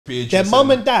Their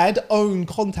mum and dad own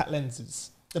contact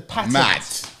lenses. The patent. Mad.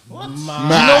 What?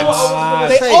 Mad. You know what?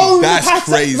 They own That's the patent.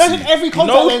 crazy. Imagine every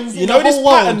contact lens in the this whole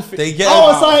world. They get.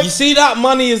 Like, you see that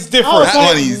money is different. like,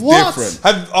 That money is what? different.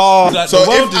 Like, So the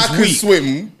world if I is could weak.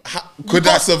 swim, could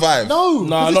that survive? No,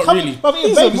 not really.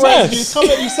 He's a mess. He's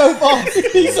coming at you so fast.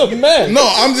 He's a man. No,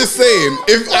 I'm just saying,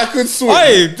 if I could swim.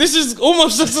 Hey, this is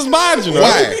almost just as bad, you know.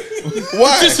 Why?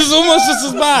 Why? This is almost just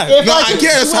as bad. No, I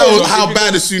guess how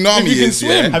bad a tsunami if you can is. swim.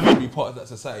 Yeah? Have you be part of that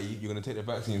society? You're gonna take the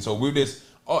vaccine. So with this,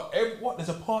 what? There's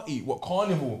a party. What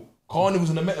carnival? Carnival's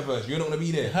in the metaverse. You're not gonna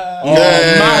be there.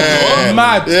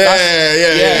 Mad.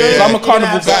 Yeah. I'm a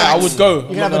carnival guy. I would go. You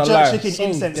can have a jerk chicken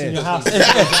incense in your house. So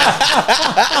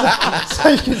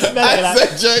you can smell it.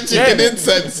 That's a jerk chicken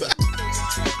incense.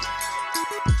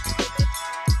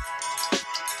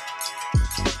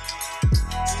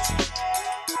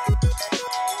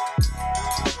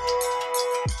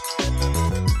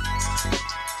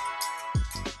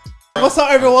 What's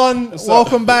up, everyone?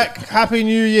 Welcome back. Happy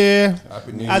New Year.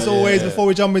 Happy New As Year. always, before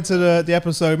we jump into the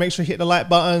episode, make sure you hit the like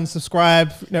button,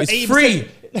 subscribe. You know, It's 80%. free.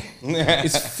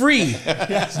 It's free.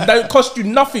 It don't cost you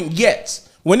nothing yet.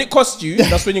 When it costs you,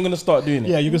 that's when you're gonna start doing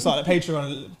it. Yeah, you can start the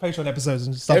Patreon episodes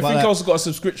and stuff Everything like that. else has got a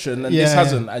subscription, and Yeah, this yeah.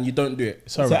 hasn't, and you don't do it.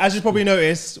 Sorry. So as you probably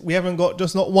noticed, we haven't got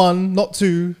just not one, not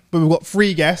two, but we've got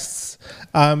 3 guests.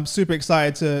 Super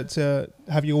excited to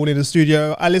have you all in the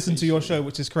studio. I listened to your show,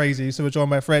 which is crazy. So we're joined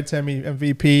by Fred, Temi, and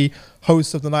VP,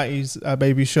 hosts of the 90s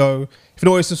Baby Show. If you're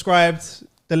not already subscribed,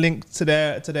 the link to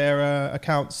their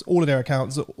accounts, all of their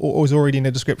accounts, is already in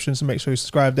the description. So make sure you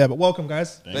subscribe there. But welcome,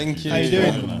 guys. Thank you. How you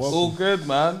doing? All good,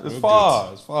 man. It's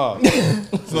far. It's not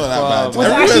that bad. Was it actually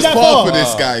Everywhere's that far far? for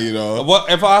this guy, you know.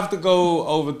 What if I have to go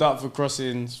over Dartford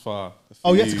Crossing? It's far.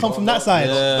 Oh, you have to come from that side.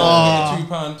 Yeah.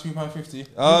 £2.50.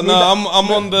 Oh no, I'm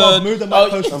on Well, the. move the mic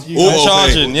closer to you. Auto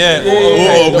Charging, pay. yeah.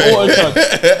 pay. Auto charge.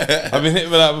 I've been hit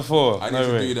with that before. I need No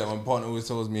to way. do that. My partner always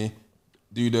tells me,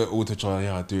 do the auto charge.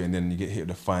 Yeah, I do it, and then you get hit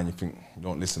with a fine. You think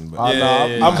don't listen, but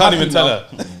I can't even tell her.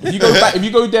 If you go back, if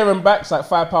you go there and back, it's like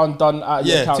 £5 done out of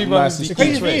your Yeah, account. £2 nicely. The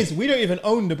crazy thing is, we don't even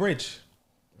own the bridge.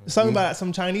 It's something about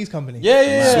some Chinese company.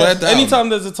 Yeah. Swear down. Anytime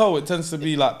there's a toll, it tends to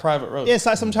be like private road. Yeah, it's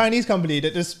like some Chinese company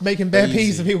that just making bare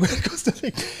peas of people across the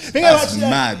thing. That's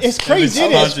mad. It's crazy,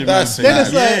 isn't it? That's They're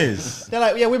mad. just like, they're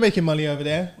like, yeah, we're making money over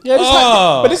there. Yeah, this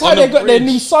but this is how on they the got their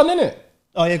bridge. new son, innit?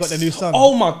 Oh, yeah, got their new son.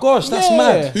 Oh my gosh, that's Yeah.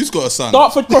 mad. Who's got a son?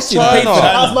 Dartford Crossing paid for That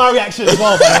that. was my reaction as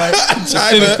well, by the way.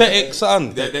 China. Synthetic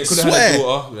son. they could have Swear. had a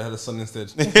daughter. They had a son instead.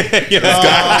 Hey.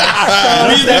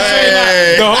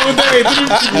 The whole day.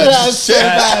 That's so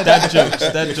bad. Dad jokes.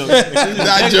 Dad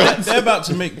jokes. They're about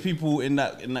to make people in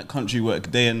that country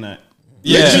work day and night.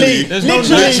 Literally, There's no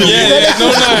literally. natural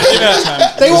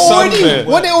They were Something.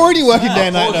 already, they already working there I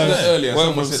night told you that though. earlier. Went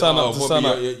Someone from said, sun up "Oh, to Bobby, sun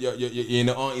up." you're in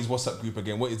the auntie's WhatsApp group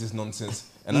again. What is this nonsense?"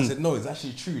 And I said, "No, it's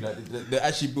actually true. Like they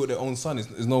actually built their own son.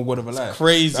 It's no word of a lie.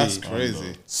 Crazy. That's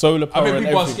crazy. Solar I power mean, and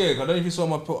people are everything. scared. I don't know if you saw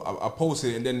my I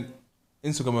posted it, and then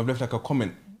Instagram have left like a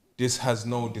comment. This has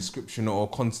no description or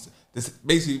const. This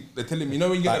basically they're telling me. You know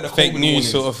when you get Like like the fake COVID news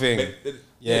warnings? sort of thing.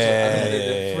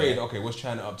 They're afraid. Okay, what's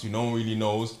China up to? No one really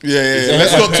knows. Yeah.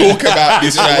 Let's not talk about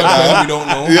this right now. We don't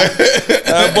know.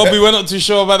 Bobby, we're not too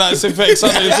sure about that synthetic son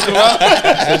that you're talking about.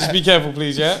 So just be careful,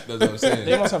 please, yeah? That's what I'm saying.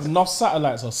 They must have enough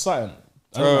satellites or something.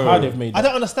 I don't know how they've made I that.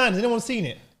 don't understand. Has anyone seen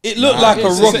it? It looked like a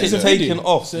it's a- rocket it's a taking video.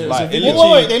 off. It's a Like, it video. Wait,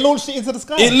 literally, they launched it into the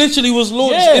sky. it literally was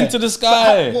launched Yeah. into the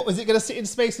sky. What was it going to sit in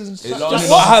spaces and It's stuff? only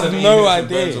I have 17 no minutes and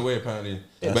idea. burns away, apparently.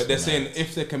 But they're saying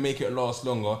if they can make it last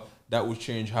longer, that will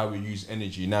change how we use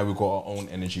energy. Now we've got our own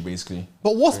energy, basically.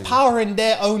 But what's powering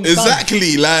their own sun?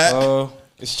 Exactly, like. Oh,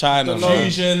 it's China, man.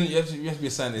 Fusion, you have to be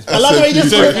a scientist. I love the way you just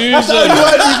put it. That's the only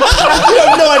word you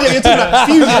have no idea what you're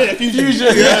talking about. Fusion.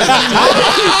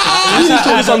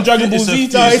 It's some Dragon Ball Z.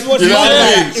 No, it's what You know what I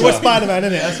Spider-Man. mean? It was Spider-Man,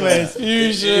 isn't it? That's where it's. If you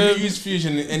use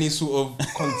fusion in any sort of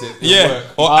content, it'll Yeah. work.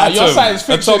 Or You're atom. science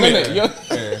fiction, Atomic. innit?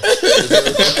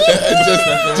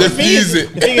 Just use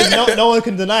it. The thing is, no one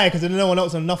can deny it because no one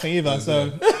else on nothing either.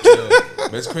 So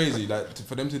But it's crazy, like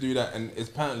for them to do that, and it's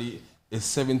apparently it's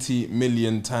 70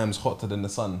 million times hotter than the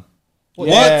sun. What?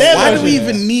 Their Why do we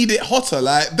version. even need it hotter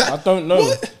like that? I don't know.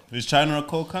 What? Is China a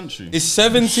cold country? It's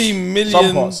 70 Some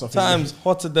million parts, I think. times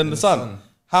hotter than the sun.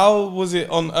 How was it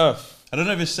on Earth? I don't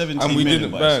know if it's 17 And we million,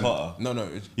 didn't but burn. it's hotter. No,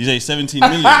 You say 17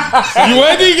 million.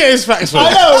 Where did he get his facts from?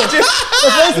 I know. That's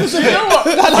very specific. You know what?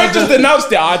 I just announced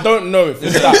it. I don't know if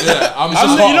it's that. yeah, I'm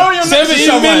You know when you're next to 70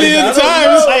 someone, million I don't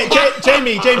times. Hey, Jamie,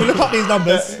 Jamie, look up these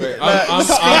numbers. Wait,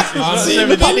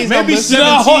 Look up these Maybe numbers. You know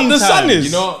how hot the 17 sun times.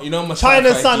 is? You know my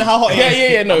China's sci-fi sun, geek. how hot it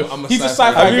is. Yeah, no. I'm a He's a sci-fi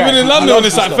sci-fi guy. guy. Even in London, I when love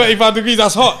it's like this 35 degrees,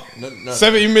 that's hot. No,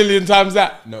 70 million times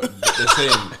that. no, they're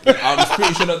saying. I'm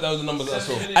pretty sure that was the numbers that I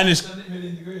saw. And it's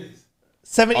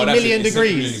 70 Oh, that's million it, it's 70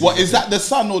 degrees. million. What is that? The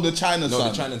sun or the China No,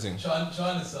 sun? the China thing. So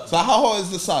how hot is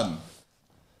the sun?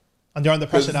 And you're under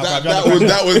pressure now, That, bruv. You're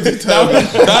that under was determined.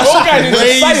 That's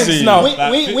science crazy. now.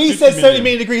 we said 70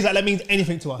 million degrees, like that means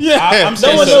anything to us. I'm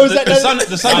saying one so knows the, that- the sun.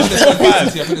 The sun I is think 25. I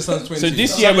think the sun's 20. So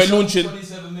this year we're launching.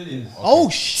 Oh,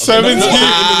 shit. 70.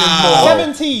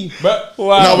 70. But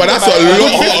No, but that's a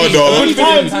lot hotter, 3 though.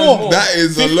 times more. That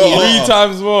is a lot 3 hotter.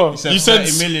 times more. said You said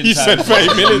 30 million you said times.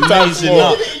 30 million times Amazing more.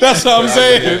 up. That's what I'm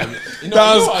saying. you know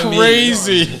That what I was mean.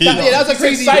 crazy. Yeah, that's a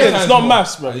crazy Science, not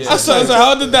maths, bro. Yeah. That's what I'm saying.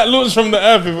 How did that launch from the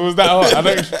earth if it was that hot? I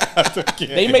don't get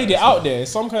They made it out there.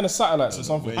 Some kind of satellites or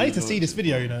something. I need to see this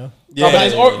video, you know, No,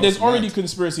 but there's already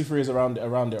conspiracy theories around it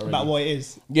already. about what it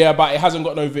is. Yeah, but it hasn't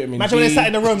got no vitamin Imagine D. when they sat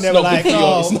in the room, they It's were not like, good for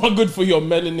your- oh. it's not good for your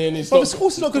melanin. It's But not. of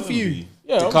course it's not good for you.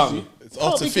 Yeah, It can't obviously. be. It's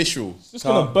artificial. It's just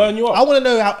gonna burn you I up. want to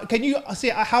know how, can you see,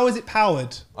 how is it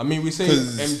powered? I mean, we say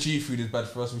 'Cause- MG food is bad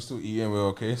for us. We still eat and we're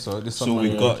okay. So this It's all we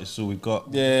got. It's all we got.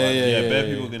 Yeah, Bare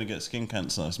people are gonna get skin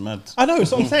cancer. It's mad. I know,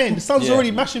 that's what I'm saying. The sun's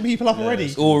already mashing people up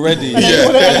already. Already. And they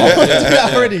wanna do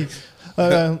that already.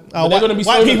 they're gonna be white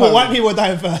solar people. panels. White people are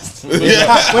dying first. We're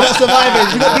not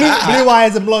surviving. You got blue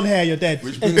eyes and blonde hair. You're dead.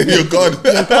 You're God.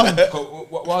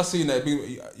 While I seen that,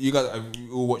 you guys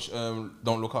all watch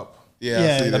Don't Look Up. Yeah,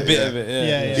 Yeah, I see a that, Bit yeah. of it, yeah.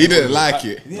 Yeah, yeah. He didn't like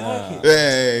it.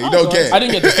 Yeah, you don't get I it.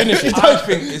 didn't get to finish it. I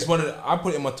think it's one of the, I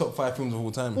put it in my top 5 films of all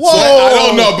time. Whoa! So I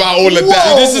don't know about all of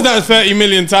that. This is that 30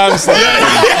 million times.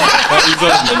 That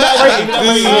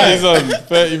he's on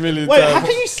 30 million Wait, how times.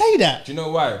 can you say that? Do you know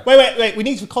why? Wait. We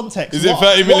need some context. Is it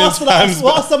 30 million times?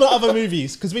 What are some of the other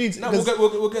movies? Because we need. No,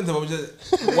 we'll get into it.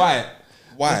 Just, why?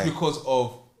 Why? It's because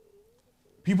of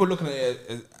people looking at it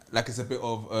as, like it's a bit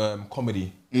of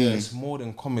comedy. It's more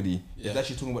than comedy. It's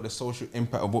actually talking about the social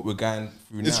impact of what we're going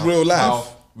through now. It's real life. How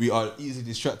we are easily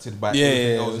distracted by Yeah,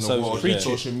 everything yeah, else in the social- world. yeah.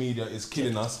 Social media is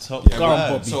killing us. Top And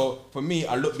guy. so for me,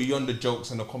 I look beyond the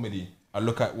jokes and the comedy. I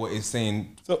look at what it's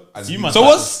saying. as you you- must So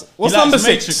like- what's he number likes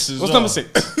 6? Matrix as What's well. number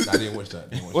 6? I didn't watch that.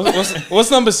 I didn't watch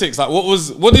What's number 6? Like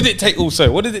what did it take also?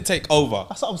 What did it take over?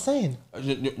 That's what I'm saying.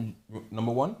 that.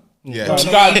 Number 1. Yeah. Go on. Go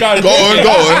on. Number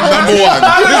one.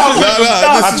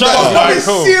 This is Alright,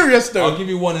 cool. Serious though. I'll give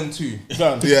you 1 and 2.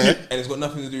 yeah. And it's got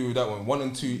nothing to do with that one. 1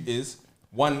 and 2 is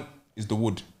 1 is The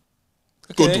Wood.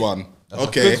 Good one.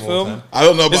 Okay. Good film. I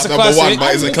don't know about It's a number classic. one,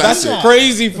 but it's a That's classic.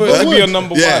 crazy for it to be on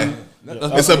number Yeah. 1.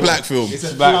 It's a black film. It's a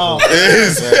It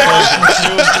is.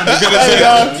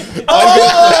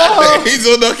 He's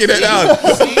all knocking it down.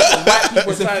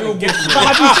 It's a feel good. You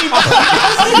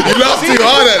laughed too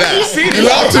hard at that. You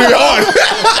laughed too hard.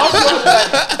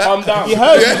 Calm down. He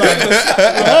heard you, man. He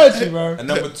heard you, bro. And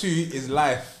number 2 is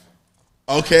Life.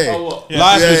 Okay. Life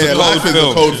Yeah, is a Life cold is a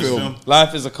film. cold film.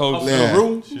 Life is a cold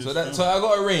film. Yeah. So I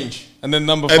got a range. And then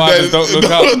number And 5 then- is Don't Look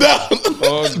Up.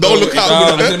 Don't look I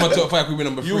out. said my top 5 could be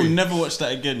number 3. You will never watch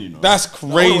that again, you know. That's I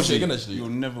wanna watch it crazy. again, actually. You'll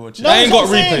never watch it. That ain't that's got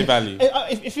what I'm replay saying. value.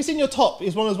 If it's in your top,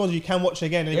 it's one of those ones you can watch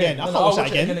again and again. I can't I'll watch that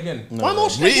it again. again. Why am I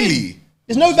watching that again? Really?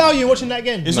 There's no value in watching that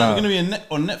again. It's not going to be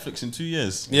on Netflix in 2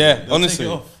 years. Yeah, They'll honestly.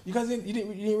 take it off. You guys didn't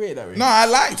rate it that way? No, I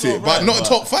liked it, but not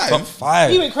top Top 5.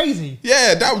 5. You went crazy.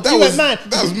 Yeah, that You was went mad.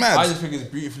 That was I mad. just think it's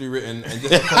beautifully written and just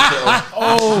the concept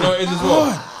of, you know, it is as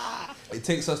well. It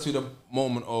takes us to the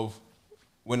moment of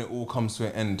when it all comes to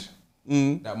an end.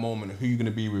 That moment, who you gonna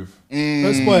be with?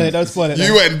 Don't spoil it. Don't spoil it.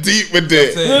 You went deep with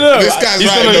it. No, This guy's He's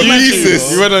writing on the YouTube.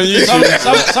 thesis. You went on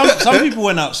YouTube. Some people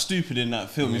went out stupid in that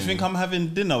film. You think I'm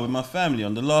having dinner with my family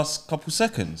on the last couple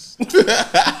seconds? There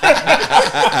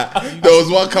was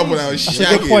one couple that was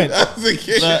shagging. good point. That was a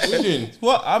kid. Like, What you doing?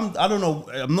 what? I don't know.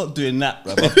 I'm not doing that.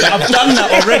 Bruv. I've done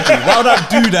that already. Why would I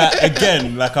do that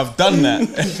again? Like I've done that.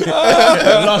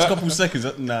 The last couple seconds.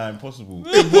 Nah, impossible.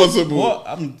 Impossible. What?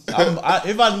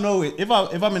 If I know it, if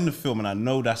I'm in the film and I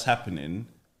know that's happening,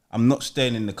 I'm not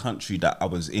staying in the country that I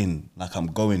was in. Like I'm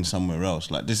going somewhere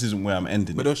else. Like this isn't where I'm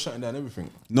ending. But they were shutting down everything.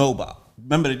 No, but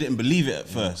remember they didn't believe it at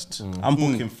first. I'm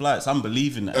booking flights. I'm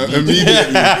believing that.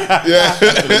 Immediately. Yeah. I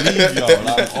believe y'all.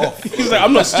 Like, I'm off. He's like,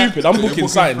 I'm not stupid. I'm booking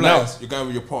something now. You're going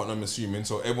with your partner, I'm assuming,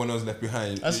 so everyone else left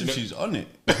behind. That's if she's on it.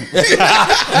 At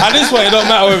this point, it don't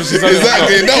matter whether she's on it or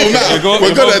Exactly. It not. don't matter. We're We're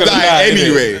both gonna gonna die die, innit?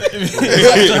 anyway. It's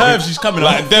up to her if she's coming.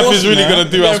 Like, death is really going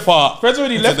to do us part. Fred's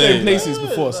already left Today. them places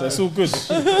before, so it's all good. It's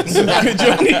all good,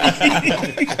 Johnny.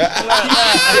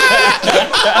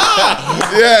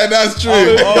 Yeah, that's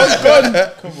true.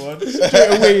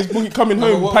 Straight away, he's coming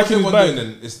home, What packing his everyone doing bag.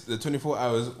 then? It's the 24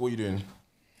 hours. What are you doing?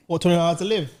 What, 24 hours to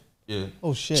live? Yeah.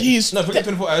 Oh shit. Jeez. No, forget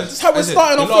 24 hours. That's how we're As in,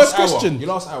 starting our your last first hour, question. Your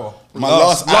last hour. My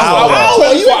last hour.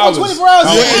 Hour? You 24 went hours. for 24 hours?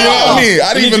 Yeah, you know what I mean?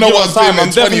 I didn't even know what I was doing I'm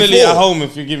in definitely 24. at home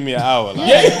if you give me an hour.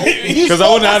 Yeah. Because I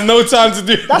wouldn't have no time to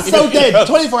do. That's so dead.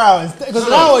 24 hours. Because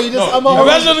an hour, you just. I'm on.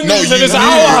 Imagine No, you you said it's know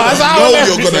an hour. It's an hour you're left.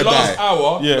 gonna It's the die. last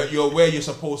hour, Yeah. but you're where you're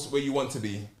supposed, where you want to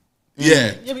be.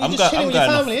 Yeah. Yeah, but you're just chilling with your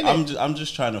family, innit? I'm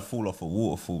just trying to fall off a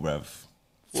waterfall, bruv.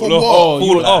 For Oh,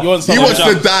 what? you want He someone wants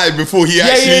to die before he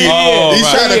actually. yeah. He's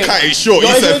Oh, trying to right. cut it short. He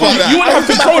Yeah, said, yeah, "Fuck You want to that." have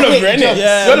control over it, innit?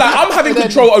 Yeah. You're like, I'm having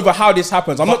control over how this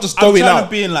happens. I'm not just I'm going trying out to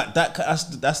be in like that.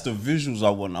 That's the visuals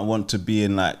I want. I want to be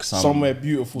in like somewhere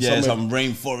beautiful. Yeah, somewhere. some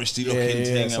rainforesty looking Yeah,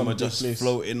 thing, some and we're good just place.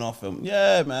 floating off them.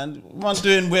 Yeah, man. I'm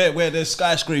doing where there's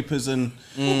skyscrapers and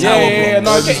Yeah. No,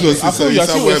 I I get just you. want I to feel see you. I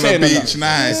see what somewhere you're on the saying. beach, I see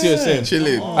nice, what you're saying.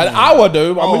 chilling. An hour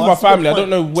though, I'm with my that's a good family. I point. don't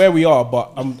know where we are,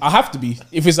 but I have to be.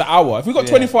 If it's an hour, if we got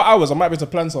 24 hours, I might be able to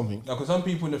plan something. Now, because some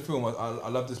people in the film, I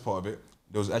love this part of it.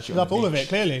 There was actually Love all of it,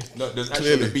 clearly. No, there's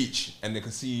actually on the beach, and they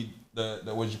can see the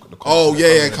what do you call the Oh,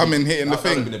 yeah, the coming, beach. hitting the That would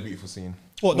have thing. been a beautiful scene.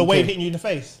 What, the wave hitting you in the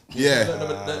face? Yeah.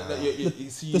 You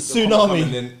see the comet tsunami. coming,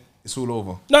 and then it's all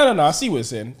over. No. I see what you're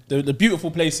saying. The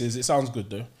beautiful places. It sounds good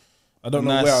though. I don't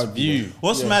know where I'd be.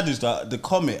 What's mad is that the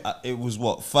comet, it was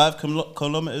what, 5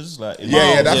 kilometers? Like in Yeah,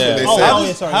 miles? that's what they Oh, said. hell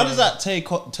yeah, sorry, How yeah. does that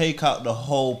take out the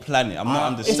whole planet? I'm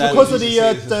not It's understanding. because of you the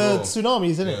say this as well. tsunamis,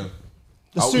 isn't it? Yeah.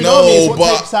 The No, tsunami is what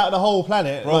but- takes out the whole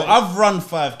planet. Bro, like- I've run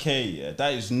 5K, yeah.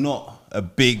 That is not a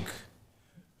big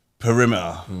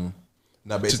perimeter.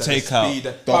 Nah, but To it's like take the out speed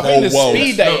that- the I think the whole world.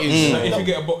 speed that it is.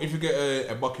 If you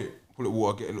get a bucket full of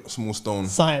water, get a little small stone.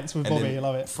 Science with and Bobby, then you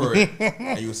love it. throw it,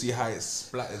 and you'll see how it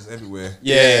splatters everywhere.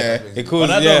 Yeah, it causes.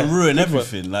 But that Yeah, don't ruin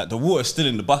everything. Like the water's still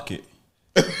in the bucket.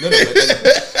 No, but then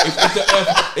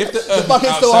if the earth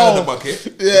bucket's is still outside of the whole. bucket,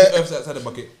 if the earth's outside the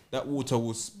bucket, that water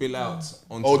will spill out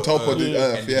onto On top of the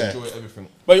earth, and yeah. destroy everything.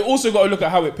 But you also got to look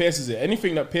at how it pierces it.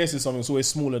 Anything that pierces something is always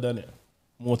smaller than it.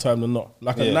 More time than not.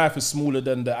 Like a Yeah. knife is smaller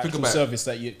than the actual about it. surface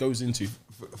that it goes into.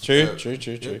 True.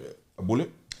 A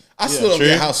bullet. I still don't True.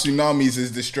 get how tsunamis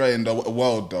is destroying the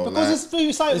world though. Because Like,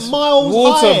 it's like miles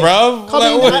water, high. bro.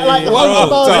 Coming Like, at like what? 100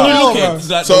 miles When an you hour, look bro. at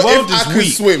like, so the world if I is could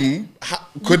weak. swim,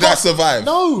 could that survive?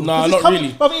 No, Nah, because not it's coming,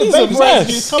 really. But it He's a evaporates mess.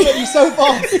 you. It's coming at you so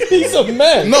fast. He's a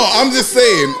man. No, I'm just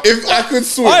saying, if I could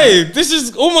swim, Hey, this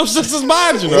is almost just as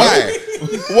bad, you know. why?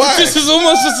 Why? This is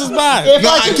almost just as bad. If No,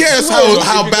 I I could guess swim-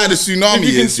 how bad a tsunami if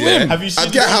you can is. swim. Yeah? Have you seen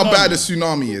I get the how tsunami? bad a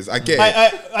tsunami is. I get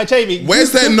it. Jamie,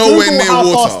 Where's there Google nowhere near how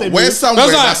fast water? they Where's move. somewhere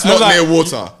That's like- that's not that's near like-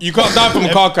 water? You can't die from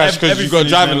a car crash because you've got a everything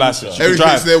is driving near license. water. You can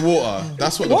Everything's drive. near water.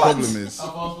 That's what the problem is.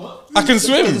 I can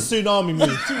swim. The tsunami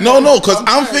move. No, because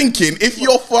I'm thinking if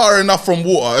you're far enough from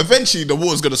water, eventually the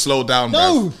water's gonna slow down.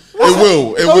 No, bruv. it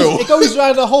will. It will. It goes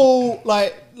around the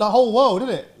whole world,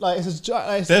 isn't it? Like it's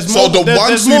a There's So the one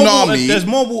there's more water- tsunami- there's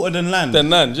more water than land. Then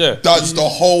land, yeah. That's the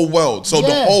whole world. So the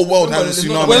Yeah. whole world No, has a but there's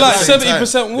tsunami. not- We're at like the same time.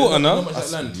 70% water Not now. much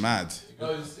like land. Mad. It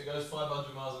goes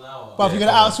 500 miles an hour. But if you're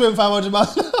gonna outswim 500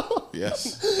 miles an hour,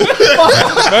 Yes.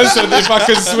 Man said if I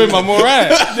can swim, I'm alright.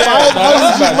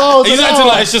 500 miles He's an acting hour.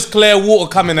 like it's just clear water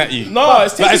coming at you. No,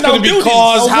 it's Like it's taking gonna down be buildings.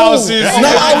 cars, A wall. houses. No,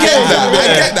 I get that. I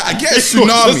Yeah. get that. I get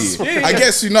tsunami. I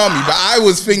get tsunami. But I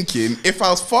was thinking if I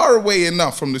was far away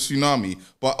enough from the tsunami,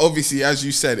 but obviously, as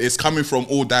you said, it's coming from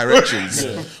all directions.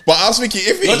 But I was thinking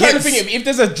if I'm it trying to hits, think if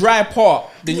there's a dry part,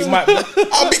 then you might.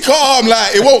 I'll be calm.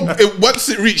 Like it won't. Once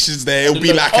it reaches there, it'll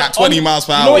be like at 20 miles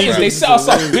per You know hour. what it is? bruv. They set us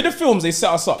up with the films. They set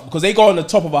us up because they go on the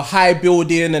top of a high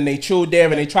building and they chill there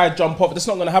and they try to jump up. That's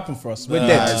not going to happen for us. We're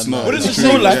dead. It's not. What is the It's true.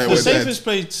 safest, Yeah, the we're dead. safest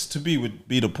place to be would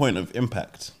be the point of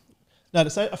impact. No, I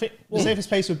think the safest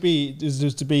place would be is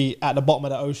just to be at the bottom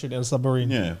of the ocean in a submarine.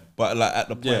 Yeah, but like at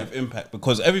the point of impact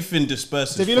because everything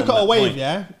disperses. So if you look from at a that wave, point.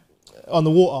 yeah, on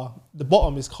the water, the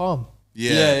bottom is calm.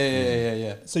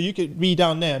 Yeah. So you could be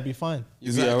down there and be fine.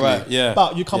 Yeah, right. Yeah.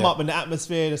 But you come up in the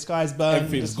atmosphere, the sky's burned,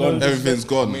 Everything's there's gone. no- Everything's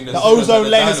gone. I mean, The ozone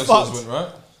layer is dinosaurs fucked. went,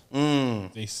 right?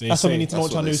 That's when we need to know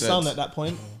That's what our what new they sun said. at that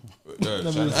point.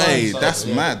 Hey, that's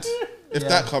mad. If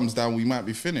that comes down, we might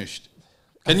be finished.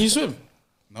 Can you swim?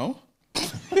 No.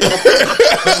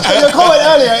 Your comment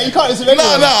earlier, you can't listen No,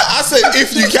 I said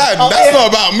if you can. Oh, That's yeah. not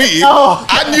about me. Oh.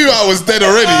 I knew I was dead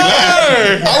already.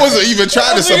 Like, I wasn't even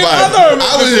trying to survive.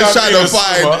 I was just trying to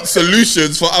find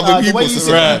solutions for other the people way to you said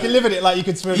survive. you delivered it like you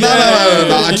could swim. No.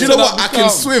 Yeah. Do you know what? I can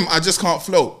swim. I just can't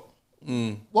float.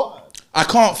 What? I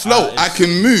can't float. I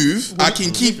can move. I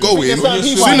can keep going. Yes, As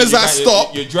sir. soon as I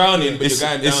stop. You're drowning, but you're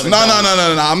going down.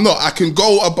 No. I'm not. I can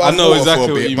go above I know water exactly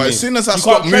for a what bit, you but mean. as soon as I You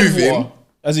stop can't tread moving, water.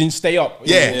 As in, stay up.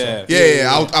 Yeah.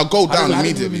 I'll go down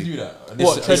immediately. Do that.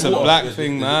 It's a black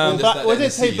thing, man. What did they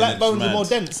say? Black bones are more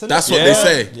dense. That's what they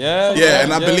say. Yeah,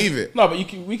 and I believe it. No, but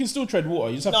we can still tread water.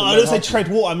 You just have No, to I learn don't say how to. tread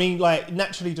water. I mean, like,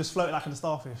 naturally just float like in a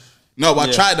starfish. No, but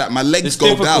I tried that. My legs It's go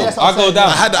difficult. down. Yes, I go down.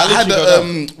 I had literally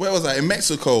go down. where was I? In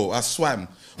Mexico, I swam,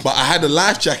 but I had a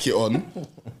life jacket on.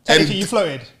 Technically, you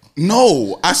floated.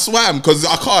 No, I swam because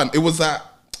I can't. It was that,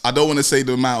 I don't want to say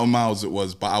the amount of miles it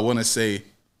was, but I want to say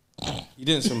You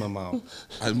didn't swim a mile.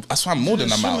 I swam more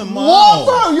than a mile. What,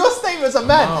 bro? Your statements are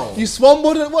mad. You swam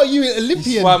more than what? You an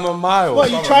Olympian? Swam a mile.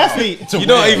 What? You triathlete? You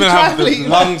don't even have the Triathlete.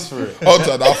 lungs for it. Hold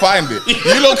on, I'll find it.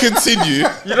 You don't continue.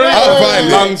 You don't I'll even have find the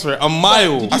it. lungs for it. A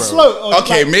mile, You bro. float. Or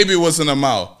Okay, like, maybe it wasn't a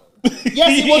mile.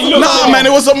 yes, it wasn't. Nah, man,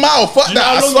 it was a mile. Fuck You know that.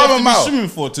 how I long you swam have a to be mile. swimming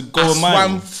for to go I a mile?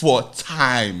 swam for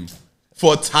time.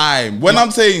 For time. When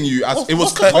I'm saying you, it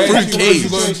was through context? caves.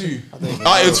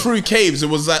 It was through caves. It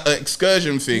was like an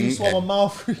excursion thing. You swam a mile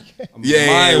through.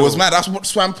 Yeah, it was mad. I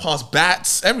swam past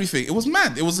bats, everything. It was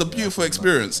mad. It was a beautiful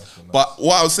experience. But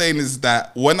what I was saying is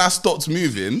that when I stopped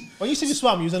moving, When you said you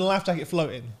swam, you was in a life jacket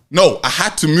floating. no, I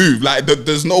had to move. Like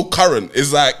there's no current.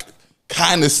 It's like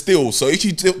kind of still. So if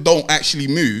you don't actually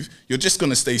move, you're just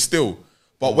gonna stay still.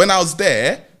 But when I was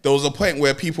there was a point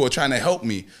where people were trying to help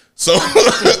me. So,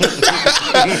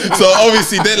 so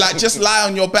obviously they're like, just lie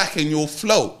on your back and you'll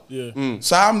float. Yeah.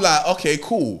 So I'm like, okay,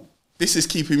 cool. This is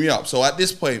keeping me up. So at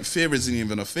this point, fear isn't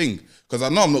even a thing because I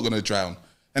know I'm not gonna drown.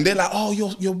 And they're like, oh,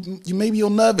 you maybe you're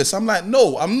nervous. I'm like,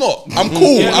 no, I'm not. I'm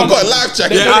cool. I've got a life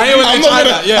jacket. Yeah, I hear when I'm they not try gonna,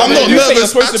 that. Yeah, I'm they not You say you're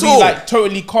nervous supposed to at be all. like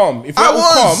totally calm. If you're I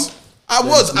calm,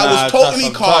 was Nah, totally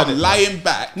that's calm, retarded. lying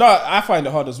back. no, I find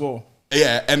it hard as well.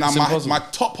 Yeah, and impossible. my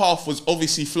top half was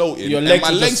obviously floating, Your and legs my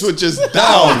were legs just were just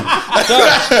down.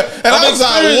 And I was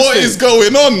like, "What is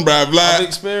going on, bruv?" I've Like,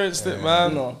 experienced it,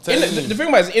 man. No. Telling The you. thing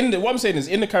about it is, what I'm saying is,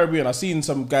 in the Caribbean, I've seen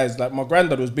some guys, like my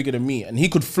granddad was bigger than me, and he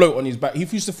could float on his back. He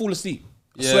used to fall asleep.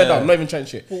 I swear down, I'm not even trying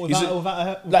shit.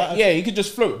 Like, he could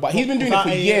just float. But he's been doing it for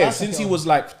years. Since he was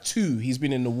like 2, he's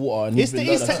been in the water. And It's he's been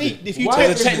the learning how to technique. do it. If you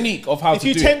There's a technique of how to if do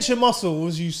you it. tense your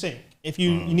muscles, you sink. If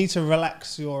you need to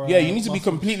relax your Yeah, you need to be muscles.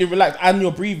 completely relaxed and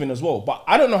you're breathing as well. But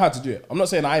I don't know how to do it. I'm not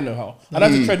saying I know how. I know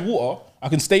how to tread water. I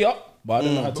can stay up, but I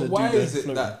don't know how to But do why the is it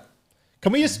floating. that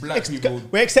Can we just Black people-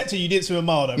 we accept it? You didn't swim a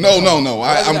mile though. no. is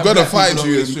I'm that gonna black find people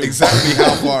you don't swim? exactly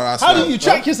how far I swam. How do you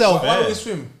track yourself? why do we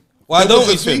swim? Why That was don't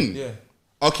we the swim? thing. Yeah.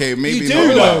 Okay, maybe You do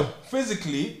not. though.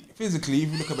 Physically, if you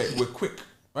look at it, we're quick,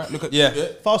 right? Look at Yeah.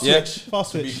 Fast Yeah. switch.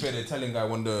 Fast To be switch. fair, the Italian guy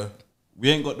won the We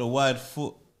ain't got the wide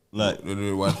foot. Like,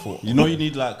 wide foot. you know, you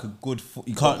need like a good foot.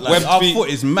 You can't like Web our feet. foot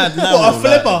is mad now. What, a like-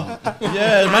 flipper?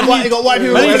 Yeah, man. What, you got white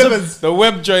people man with needs a- flippers? The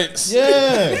web joints.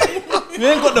 Yeah, we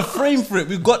ain't got the frame for it.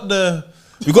 We got the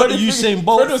Usain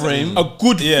Bolt frame. A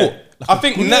good foot. I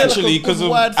think Yeah, like naturally a because good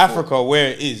of wide foot. Africa where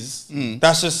it is,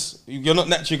 that's just you're not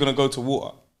naturally gonna go to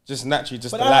water. Just naturally,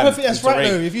 just But the I land. don't think that's and right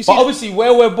terrain. though. If you see, But obviously,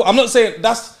 where I'm not saying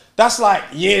that's like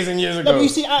years and years no, ago. but you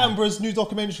see Attenborough's new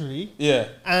documentary. Yeah.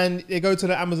 And they go to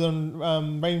the Amazon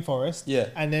rainforest. Yeah.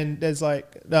 And then there's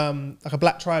like a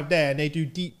black tribe there, and they do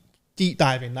deep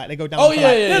diving. Like they go down. Oh, for yeah,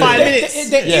 like yeah, 5 yeah. minutes.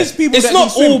 There Yeah. is people It's that not can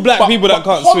swim, all black people that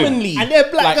can't swim. commonly, And they're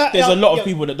black. like, there's a lot of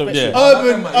people that don't swim.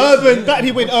 Urban black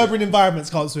people in urban environments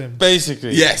can't swim.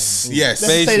 Basically. Yes. Let's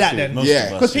say that then. Most Yeah. of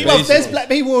us, Because yeah.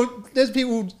 people, there's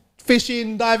people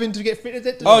fishing, diving to get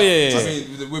fit. Oh yeah. I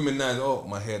mean, the women now,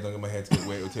 my hair, don't get my hair to get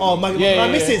wet. Oh my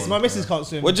missus can't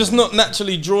swim. We're just not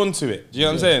naturally drawn to it. Do you know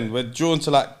what I'm saying? We're drawn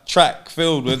to like track,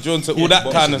 field. We're drawn to all that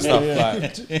kind of stuff.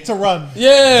 Like, to run.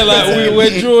 yeah, like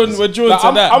we're drawn Like, to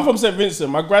that. I'm from St. Vincent.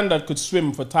 My granddad could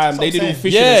swim for time. They did all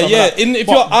fishing. and yeah, stuff yeah. like that. If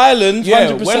But- you're island, yeah,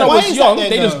 100%. when I Why was is young, that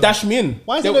they then, just though? dashed me in.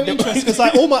 Why is it no interest? Because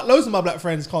like loads of my black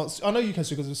friends can't. I know you can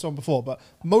swim because we've swum before, but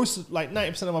most like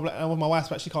 90% of my wife's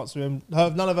back, she can't swim.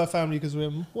 None of her family can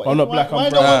swim. I'm not black,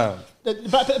 I'm brown.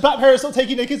 Black parents not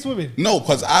taking their kids swimming. No,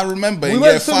 because I remember in We year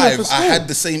went swimming 5, for I school. had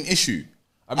the same issue.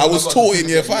 I was taught in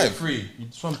year 5. 3. You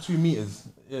swam 2 meters.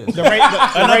 Yeah.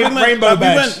 Rainbow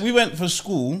badge. We went for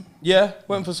school. Yeah,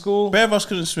 went for school. Bare of us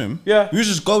couldn't swim. Yeah. We was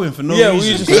just going for no Yeah, we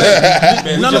reason. just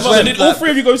None of So us did all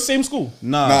three of you go to the same school?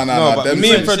 Nah. No, but them me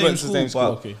and same- Fred went to the same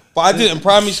school. but- But I did it in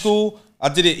primary school. I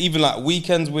did it even like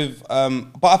weekends with.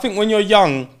 But I think when you're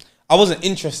young, I wasn't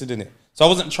interested in it. So I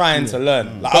wasn't trying to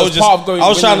learn. Like, So I was it's just, part of going I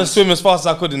was trying to when swim as fast as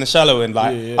I could in the shallow end.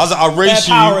 Like, Yeah. I was like, I'll race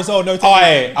you. power as well, no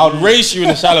technique. I would race you in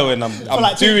the shallow end. I'm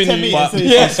like doing 10 you. meters, But, so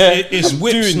yeah, It's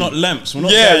whips, not lamps. We're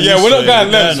not yeah, going yeah. this We're not way,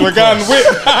 going lengths. We're across. going whip.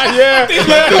 Yeah.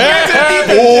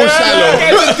 All shallow.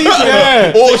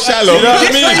 Yeah. All shallow. You know what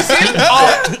I mean?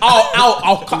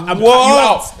 I'll cut you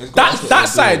out. That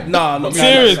side, nah, not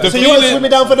Serious. The So you were feeling.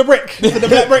 swimming down for the brick, for the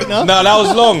black brick, no? No, that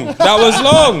was long. That was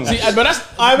long. See, but that's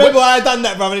I remember when I done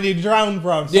that, bro, and he drowned,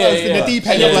 bro. So I was in the deep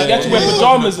end. You I'm like, had to wear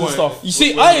pajamas and stuff. You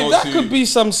see, When you go that to- could be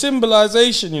some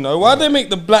symbolization, you know. Why they make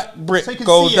the black brick So you can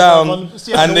go see it, down, bruv,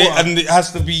 see it in the water. and it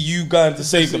has to be you going to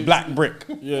save the black brick?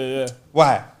 Yeah.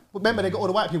 Why? Remember, they got all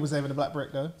the white people saving the black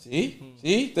brick, though.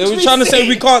 See, they were trying to say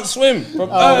we can't swim from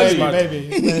early.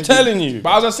 Maybe. I'm telling you.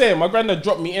 But as I was saying, my granddad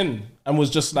dropped me in and was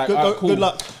just like, Good- cool. good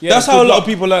luck. Yeah, That's good how a lot luck. of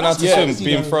people learn how to Yeah. swim,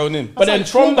 being thrown in. But then like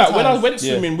from that, when I traumatized. went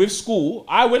swimming with school,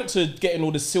 I went to getting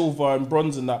all the silver and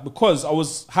bronze and that because I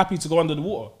was happy to go under the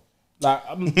water.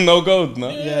 Like, No gold, no.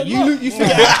 Yeah, you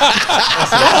forget.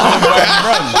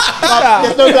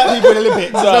 There's no black people in the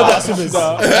Olympics. There's no black swimmers.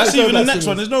 That's even the next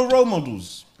one. There's no role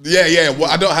models. Yeah. Well,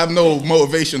 I don't have no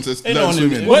motivation to learn no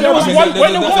swimming. when there was one,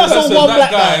 when there was There's one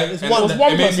black guy. There's and one was it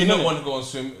one made me person, not innit? want to go and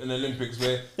swim in the Olympics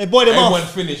where They boyed him everyone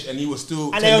off. finished and he was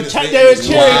still. And 10 they were minutes they later. were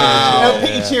cheering. Wow. They were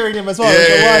pity cheering him as well. Yeah,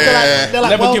 So, yeah, they're like,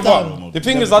 Never well give done. up. The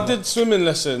thing is, I did swimming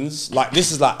lessons. Like,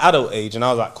 this is like adult age, and I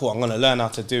was like, cool, I'm gonna learn how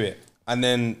to do it. And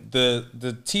then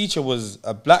the teacher was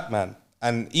a black man,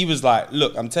 and he was like,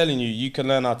 look, I'm telling you, you can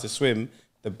learn how to swim.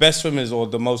 The best swimmers or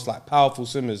the most like powerful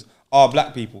swimmers are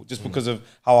black people, just because of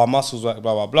how our muscles work,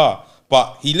 blah blah blah.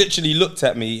 But he literally looked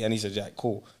at me and he said, yeah,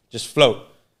 cool, just float.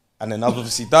 And then I've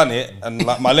obviously done it, and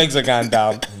like my legs are going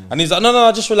down, and he's like,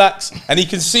 no, just relax. And he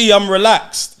can see I'm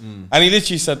relaxed, and he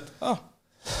literally said, oh,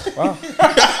 wow.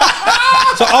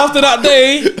 So after that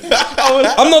day,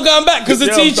 I'm not going back because the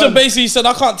teacher basically said,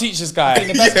 I can't teach this guy.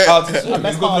 How to swim.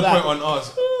 It's got to the point on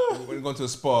us when you go to a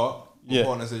spa. Yeah. My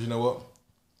partner says, you know what?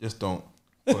 Just don't.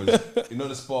 Because you know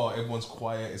the spa, everyone's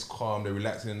quiet, it's calm, they're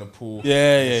relaxing in the pool.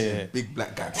 Yeah. Big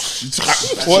black guy.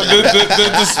 What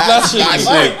the splashing?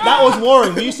 Wait, that was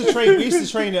Warren. We used to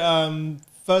train at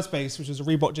First Base, which was a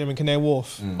Reebok gym in Canary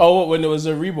Wharf. Oh, when there was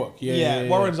a Reebok. Yeah.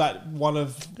 Warren's like one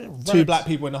of two black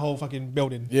people in the whole fucking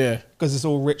building. Yeah. Because it's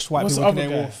all rich white What's people in the other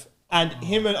Canary guy? Wharf. And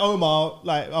him and Omar,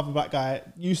 like other black guy,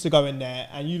 used to go in there,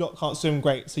 and you lot can't swim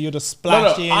great, so you're just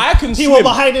splashing. I can People swim.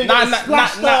 behind him.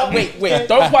 Nah, wait.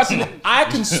 Don't question it. I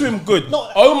can swim good.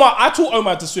 Omar, I taught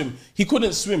Omar to swim. He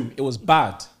couldn't swim. It was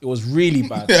bad. It was really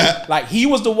bad. Like, he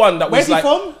was the one that Where's was he like...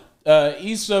 from?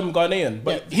 He's Ghanaian,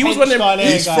 but Yeah, he was one of them.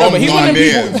 Ghanaian He's guy. from But he's one of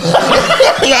them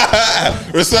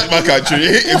Ghanaian. Respect my country.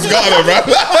 It's Ghana,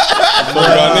 bro.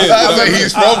 I was like,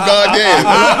 he's from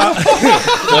Ghana.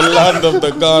 The land of the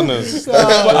Ghanas.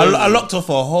 I locked off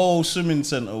a whole swimming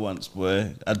centre once,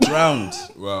 boy. I drowned.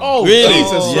 Oh, Really?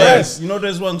 Jesus Yes. Christ. You know,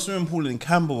 there's one swimming pool in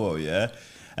Camberwell, yeah?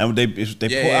 And they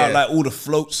put Yeah. out like all the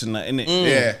floats and that, innit?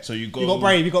 Yeah. So you go.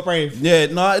 You got brave. Yeah,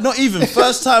 no, not even.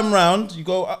 First time round, you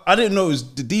go. I didn't know it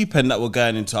was the deep end that we're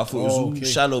going into. I thought it was all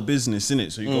shallow business,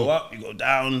 innit? So you go up, you go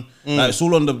down. Like, it's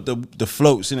all on the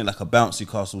floats, innit? Like a bouncy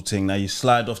castle thing. Now you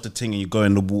slide off the thing and you go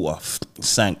in the water.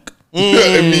 Sank.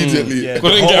 Immediately. Yeah,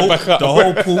 Couldn't get back up. The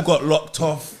whole pool got locked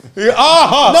off. Serious?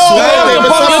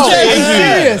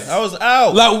 I was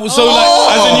out. Like, so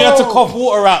like, as in you had to cough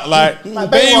water out, like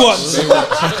Baywatch.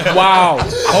 Wow.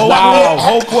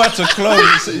 Whole pool had to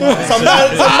close. Some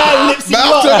man lips you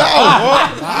Mouth to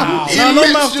up. mouth. He No, no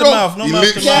lips mouth to you up. mouth, no He mouth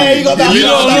lips to you mouth. up. Yeah, you got that. He You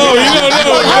lips don't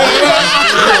you know.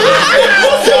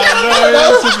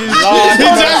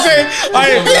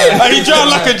 He drowned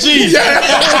like a G.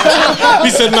 He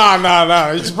said, nah.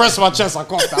 He just pressed my chest. I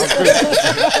coughed. That was good.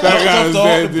 That guy was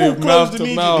there, The pool dude. closed Mouth to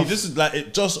immediately. mouth. This is like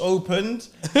it just opened.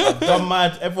 I've done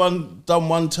everyone done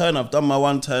one turn. I've done my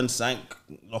one turn, sank,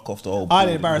 lock off the whole pool. I had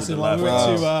an embarrassing All the one. We life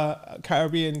went out. to a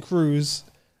Caribbean cruise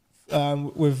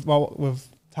with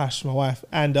Tash, my wife,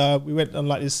 and we went on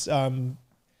like this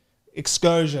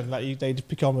excursion. Like they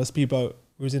pick on a speedboat.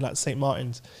 We was in like St.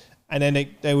 Martin's, and then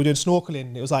they were doing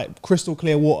snorkeling. It was like crystal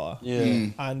clear water. Yeah.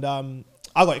 And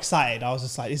I got excited. I was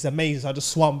just like, "This is amazing!" So I just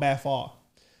swam bare far.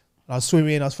 And I was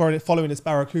swimming. I was following this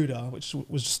barracuda, which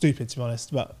was just stupid to be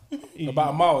honest. But About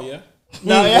a mile, yeah?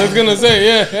 no, I was gonna say,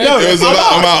 yeah. No, It was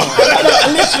about a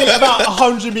mile. literally about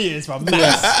 100 meters, man,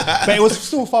 max. But it was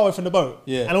still far away from the boat.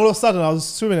 Yeah. And all of a sudden, I was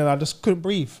swimming and I just couldn't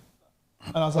breathe.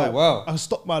 And I was like, wow. I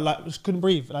stopped just couldn't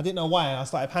breathe, and I didn't know why. And I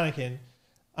started panicking,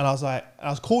 and I was like, I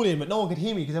was calling, but no one could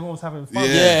hear me because everyone was having fun.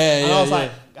 Yeah. And I was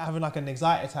like having like an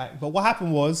anxiety attack. But what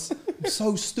happened was, I'm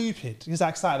so stupid because how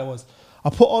excited I was. I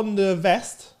put on the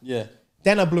vest, Yeah.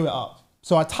 then I blew it up.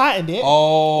 So I tightened it.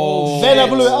 Then I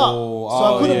blew it up. So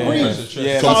I couldn't breathe.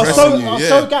 Yeah, So I was Compressing so, you,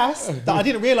 so gassed that I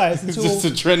didn't realize until. just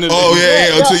adrenaline. Oh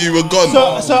yeah, until you were gone.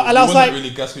 So and I was wasn't like, really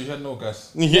gas because you had no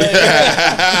gas. His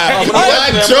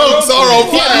dad jokes are on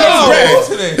fire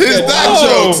today. His dad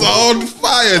jokes are on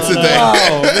fire today.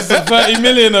 Wow, there's a 30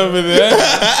 million over there.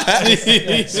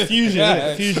 fusion,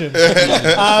 innit? Fusion.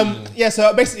 Yeah,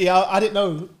 so basically I didn't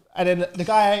know, and then the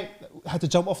guy had to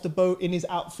jump off the boat in his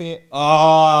outfit.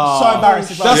 So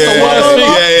embarrassing. That's Yeah, the worst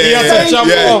thing. He had to jump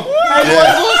off.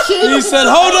 He said,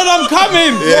 "Hold on, I'm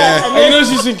coming." Yeah. And you know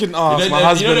she's thinking, "Oh, it's my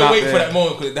husband." they out wait for there. that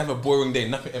moment because they have a boring day.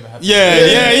 Nothing ever happens. Yeah. And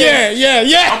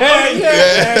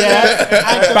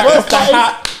the worst part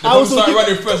is, I was started looking,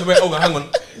 running first. I went, oh, hang on.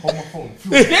 Hold my phone.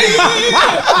 His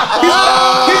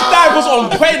dive was on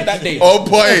point that day. On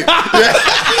point.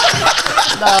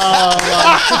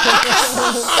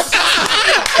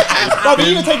 no, but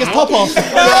you can take his top off.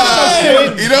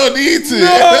 You don't need to.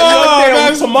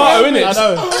 That's tomato, innit? I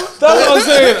know. That's what I'm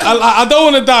saying. I don't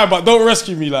want to die, but don't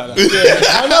rescue me like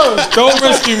that. I know. Don't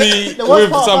rescue me The worst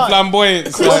with part some about-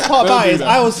 flamboyance. The worst part about Don't it do is that.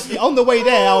 I was on the way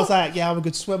there. I was like, yeah, I'm a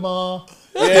good swimmer.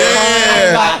 Yeah.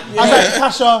 I was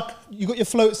like, Tasha, you got your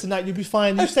floats tonight. You'll be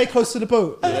fine. You stay close to the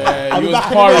boat. I'll be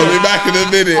back in a I'll minute. be back in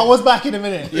a minute. I was back in a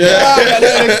minute.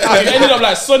 It ended up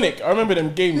like Sonic. I remember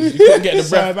them games. You couldn't get the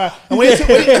Sorry, breath. man. And when he took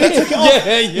it off,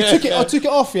 Yeah. I took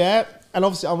it off, yeah. And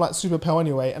obviously, I'm like super pale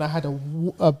anyway, and I had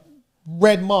a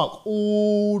red mark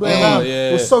all the way around. yeah.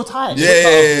 It was so tight.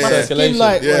 Yeah. My skin Circulation.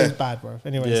 like Yeah. it was bad, bro.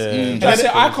 Anyways, And I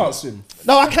said, I can't swim.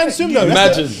 no, I can swim though.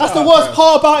 Imagine. That's the worst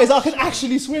part about it is I can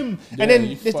actually swim. And then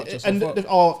you fucked yourself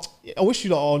up. I wish you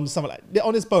lot on something like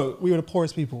on this boat. We were the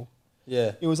poorest people.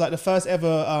 Yeah. It was like the first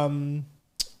ever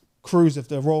cruise of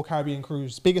the Royal Caribbean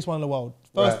cruise, biggest one in the world,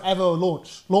 first ever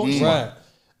launch. Right.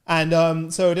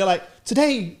 And so they're like,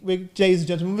 today, ladies and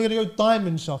gentlemen, we're gonna go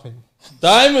diamond shopping.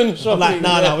 Diamond shopping. I'm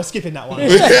like, no, we're skipping that one.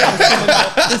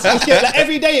 Like,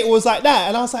 every day it was like that,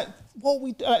 and I was like, what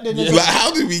we? Like,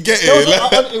 how did we get There here?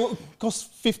 was- Like, it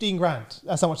cost 15 grand.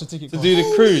 That's how much the ticket To cost. do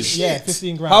the cruise. Yeah,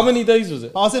 15 grand. How many days was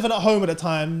it? I was living at home at the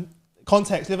time.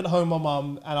 Context, living at home with my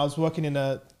mum, and I was working in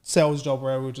a sales job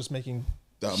where we were just making.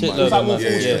 that Shitload man. like of Wolf money.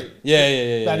 Wall Yeah. Street.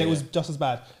 Yeah. And it was just as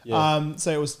bad. Yeah.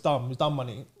 So it was dumb. It was dumb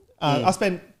money. I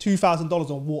spent $2,000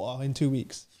 on water in 2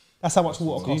 weeks. That's how much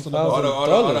water costs on the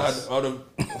boat. I'd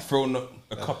have thrown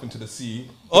a cup into the sea.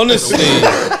 Honestly,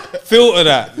 filter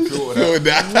that. Feel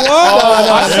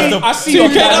that. I see your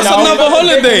plan That's now. another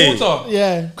holiday.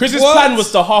 Yeah. Chris's plan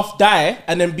was to half die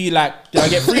and then be like, "Did I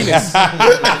get freeness? Did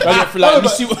I get free, like, let me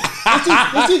see what."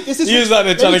 He was out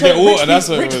there trying to get water. That's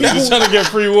what it was. He was trying to get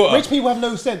free water. Rich people have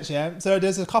no sense, yeah. So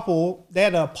there's a couple. They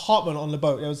had an apartment on the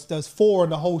boat. There was 4 on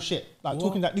the whole ship. Like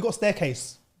talking that you got a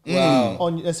staircase. Wow.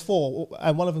 There's 4,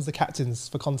 and one of them's the captains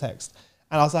for context.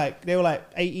 And I was like, they were like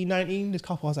 18, 19. This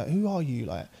couple, I was like, who are you?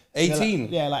 Like 18?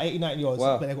 Like, yeah, like 18, 19 year olds.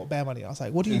 Wow. But they got bare money. I was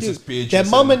like, what do you Princess do? Beatrice Their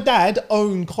mum and- and dad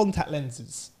own contact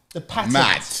lenses. The patent.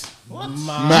 Mad.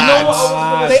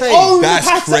 Mad. They own That's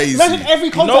the patent. crazy. Imagine every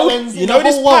contact lens in the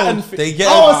this whole world. patent They get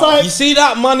I was like- you see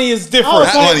that money is I different. was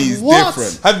That like, money is what?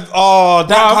 different.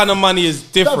 That kind of money is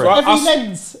different. Every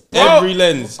lens. Every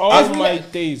lens. Over my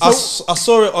days. I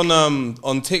saw it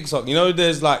on TikTok. You know,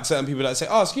 there's like certain people that say,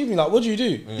 "Oh, excuse me, like, what do you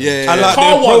do?" Yeah. And like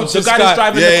Car they one, approach the this guy that's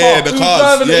driving Yeah, the car. yeah, the He was cars.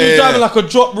 driving, Yeah, he was yeah. driving like a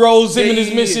drop rolls, him and his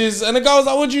Yeah. missus. And the guy was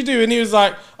like, what do you do? And he was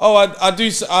like, oh,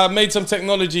 I made some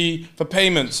technology for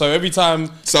payment. So every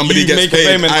time Somebody you gets make paid, a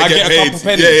payment, I get a paid. couple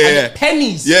pennies. Yeah, yeah, yeah.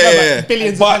 Pennies. Yeah, No, yeah, but yeah.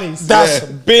 billions of But pennies. that's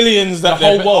billions that The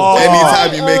whole they're- world.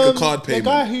 Anytime you make a card The payment.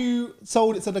 guy who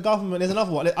sold it to the government, there's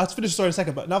another one. I'll finish the story in a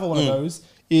second, but another one of those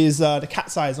is the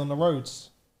cat size on the roads.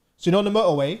 So you know on the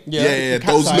motorway, Yeah, the cat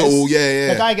those size, little,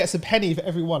 yeah. The guy gets a penny for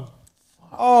every one.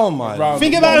 Oh my. Round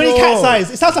Think the about how many Lord. cat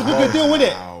size. It sounds like a good deal, wouldn't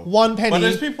it? 1 penny. But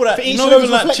there's people that for each not of those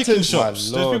even like reflectors. chicken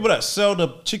shops. My There's Lord. people that sell the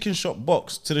chicken shop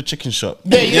box to the chicken shop.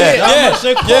 Yeah. Yeah, a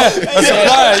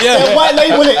supplier, They yeah. white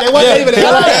label it. They white label it.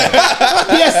 They're like,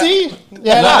 PSC.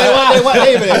 Yeah, they white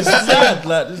label it. Sad,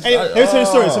 like, this- Anyway, here's the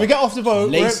story. So we get off the boat.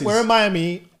 Laces. We're in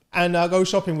Miami, and I go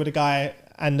shopping with a guy.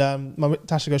 And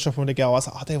Tasha goes shopping with a girl. I was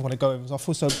like, I don't want to go because I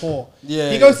feel so poor.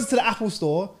 Yeah, He goes to the Apple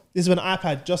store. This is when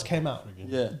iPad just came out.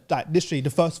 Yeah. Like literally the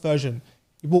first version.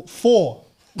 He bought 4.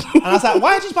 And I was like,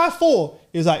 why did you buy 4?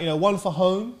 He was like, one for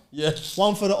home, Yes.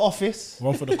 one for the office,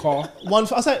 One for the car. one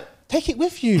for. I was like, take it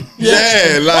with you.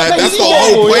 Yeah, like But he that's the didn't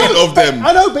get whole it. point of them.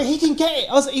 I know, but he can get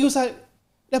it. He was like,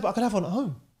 yeah, but I could have one at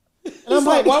home. And I'm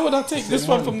like, Why would I take this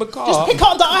one from the car? just pick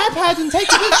up the iPad and take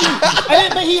it with you. And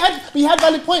then, but he had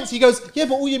valid points. He goes, yeah,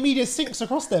 but all your media syncs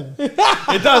across them. It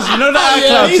does. You know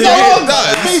that iCloud He's thing? not wrong.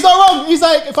 does. He's not wrong. He's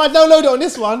like, if I download it on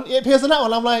this one, it appears on that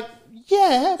one. I'm like,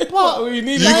 Yeah, but You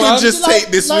can just take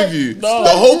this with you. The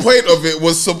whole point of it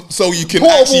was so you can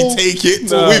actually take it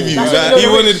with you. He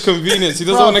wanted convenience. He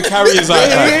doesn't want to carry his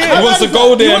iPad. He wants to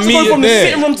go there and meet it from the there.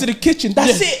 sitting room to the kitchen.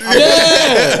 That's it.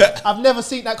 I've never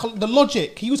seen that. The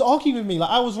logic. He was arguing with me like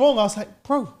I was wrong. I was like,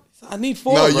 bro, I need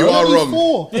 4. No, you are wrong.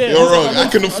 4. You're wrong. I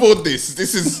can afford this.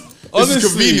 This is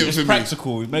convenient for me.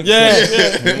 Practical.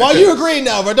 Yeah. Why are you agreeing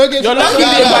now, bro? Don't get. You're lucky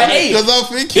they by 8. Because I'm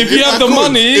thinking, If you have the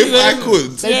money, if then- I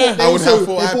could, I would have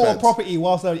 4 They bought a iPads. property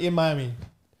whilst they were in Miami.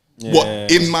 What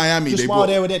in Miami? Just They while bought.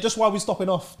 they were there, just while we stopping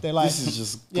off, they're like, This is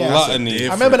just Yeah. gluttony.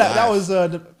 I remember that. That life.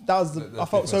 was I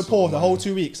felt so poor the whole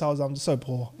 2 weeks. I'm just so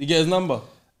poor. You get his number?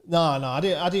 No, I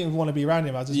didn't even want to be around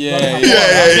him. I just Yeah. Yeah. I get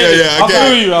it. I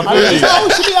feel you.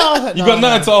 I was like, You got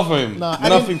nothing to offer him. Nah,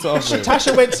 Nothing to offer him.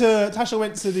 Tasha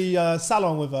went to the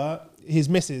salon with his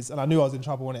missus, and I knew I was in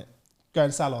trouble in it.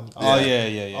 Going salon. Oh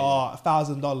yeah. Oh,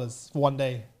 $1,000 for one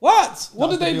day. What? What That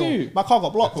was did they the deal. do? My car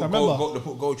got blocked. I remember. They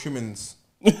put gold trimmings.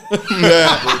 Dude,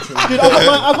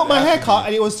 I got my hair cut,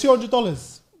 and it was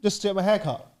 $200 just to get my hair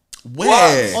cut.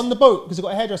 Where? On the boat, because they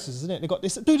got hairdressers, isn't it? They got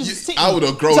this. Dude, it's a city. I would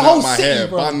have grown It's a whole out my city, hair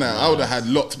bro. by now. I would have had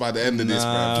lots by the end of this,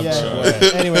 bro.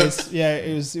 Yeah. Anyways, yeah,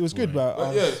 it was good, bro.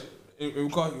 But yeah,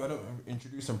 I don't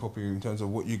introduce them properly in terms of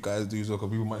what you guys do, so because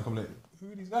people might come like,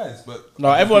 who are these guys? But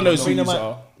No, everyone knows who Bring you them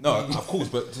are. no, of course,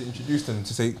 but to introduce them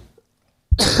to say,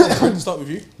 to start with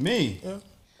you. Me? Yeah.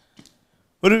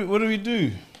 What do we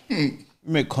do? We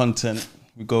make content.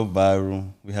 We go viral.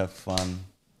 We have fun.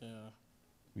 Yeah.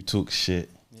 We talk shit.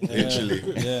 Literally.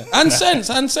 Yeah. And sense.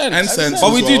 And sense But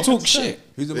as we do well. talk shit.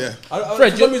 Who's the Yeah.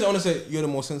 Fred, for some reason I want to say you're the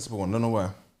more sensible one. I don't know why.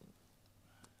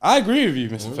 I agree with you,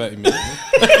 Mr. 30 Minutes.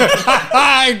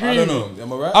 I agree. I don't with you. know.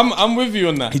 Am I right? I'm with you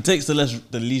on that. He takes the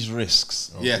least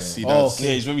risks. Yes, he does.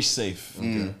 Yeah, he's very safe.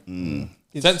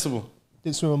 Sensible.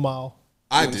 Didn't swim a mile.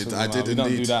 I did We don't do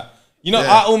indeed. that. You know,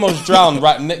 Yeah. I almost drowned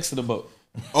right next to the boat.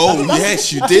 Oh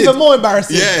yes, you That's did. even more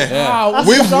embarrassing. Yeah,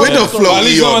 with a float. But at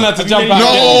least no one had to jump out.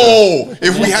 No,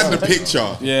 if we had the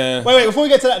picture. Yeah. Wait, before we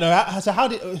get to that though, so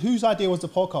whose idea was the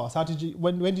podcast? How did you,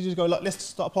 when did you go, look, let's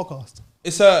start a podcast?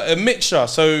 It's a mixture.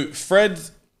 So Fred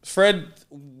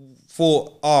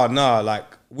thought, like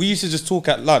we used to just talk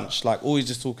at lunch, like always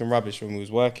just talking rubbish when we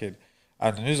was working.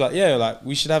 And he was like, yeah, like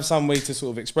we should have some way to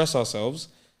sort of express ourselves.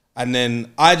 And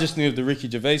then I just knew of the Ricky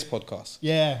Gervais podcast.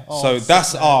 Yeah. Oh, So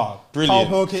that's brilliant. Carl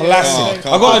Pilkington. Classic.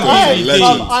 Carl I got an Pilkington, DVD.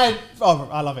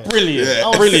 legend. I love it. Brilliant. Yeah. I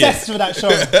was Brilliant. obsessed with that show.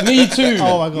 Me too.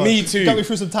 Oh my god. Me too. Got me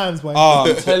through some times, boy. Oh,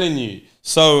 I'm telling you.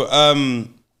 So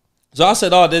I said,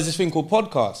 there's this thing called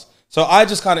podcast. So I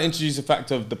just kind of introduced the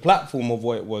fact of the platform of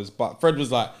what it was. But Fred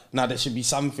was like, there should be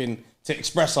something to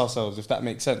express ourselves, if that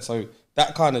makes sense. So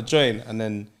that kind of joined. And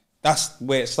then that's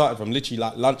where it started from, literally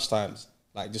like lunchtimes,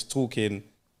 like just talking,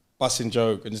 busting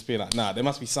joke, and just being like, there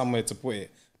must be somewhere to put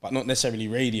it, but not necessarily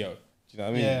radio. Do you know what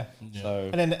I mean? Yeah. So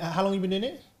And then how long you been doing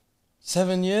it?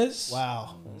 7 years.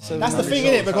 Wow. That's the thing,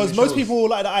 innit? Because most people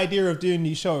like the idea of doing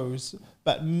these shows,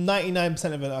 but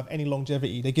 99% of it have any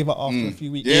longevity. They give up after a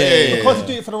few weeks. Yeah. Because they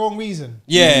do it for the wrong reason.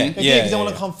 Yeah, They do it yeah. because they want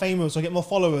to become famous or get more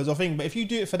followers or thing. But if you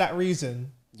do it for that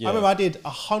reason, I remember I did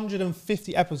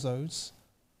 150 episodes,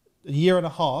 a year and a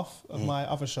half of my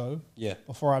other show. Yeah.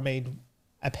 Before I made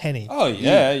a penny. Oh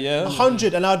yeah.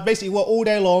 100, and I'd basically work all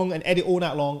day long and edit all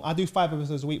night long. I do 5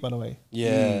 episodes a week, by the way.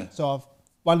 Yeah. So I've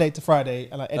Monday to Friday,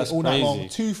 and I edit That's all night long,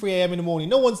 crazy. 2-3 a.m. in the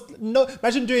morning.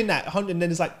 Imagine doing that 100, and then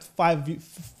there's like 5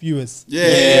 viewers.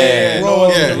 Yeah. Bro,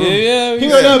 Yeah. People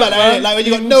don't know about that, innit? Like when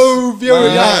you got no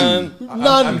viewers,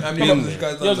 none. How many episodes you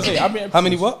guys done now? How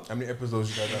many what? How many episodes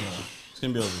you guys done now? It's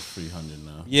gonna be over 300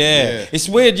 now. Yeah. It's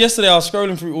weird. Yesterday I was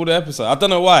scrolling through all the episodes. I don't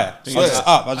know why. I was just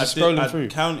up. I was just scrolling through. I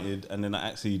counted and then I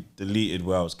actually deleted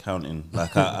where I was counting.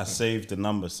 Like I saved the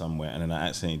number somewhere and then I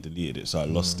accidentally deleted it, so I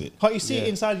lost it. Can't you see it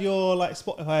inside your like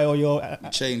Spotify or your?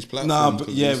 Change platform. Nah, but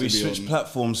yeah, we switched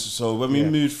platforms. So when we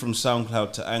moved from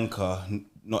SoundCloud to Anchor,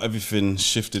 not everything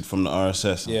shifted from the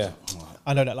RSS. Yeah.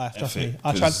 I know that life. Trust me.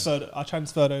 I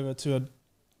transferred over to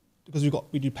because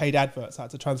we do paid adverts. I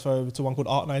had to transfer over to one called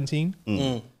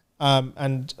Art19.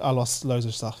 And I lost loads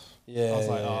of stuff. Yeah, I was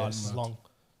like, this is long.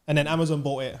 And then Amazon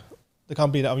bought it. The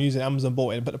company that I'm using, Amazon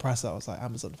bought it and put the price out. I was like,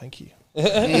 Amazon, thank you.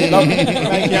 Thank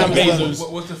you,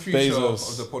 Amazon. What's the future of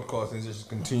the podcast? Is it just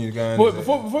continue going?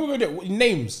 Before we go there,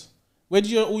 names. Where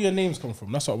did all your names come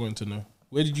from? That's what I wanted to know.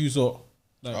 Where did you sort?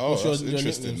 Like, what's that's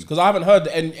interesting. Because I haven't heard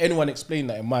anyone explain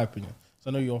that, in my opinion. So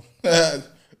I know you're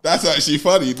That's actually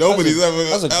funny. Nobody's ever.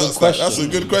 that's a good asked question. that. That's a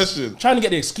good question. trying to get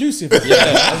the exclusive. Yeah,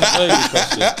 that's a very good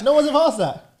question. No one's ever asked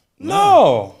that.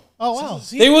 No. Oh wow.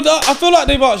 They would. I feel like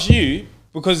they've asked you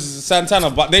because it's Santana,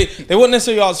 but they won't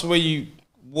necessarily ask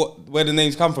where the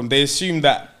names come from. They assume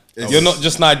that You're not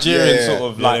just Nigerian, Yeah. sort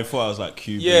of Like, like. they thought I was like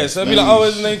Cuban. Yeah, so I'd be like, oh,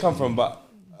 where's the name come from? But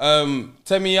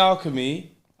Temi Alche,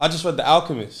 I just read The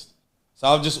Alchemist. So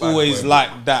I've just always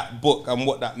liked that book and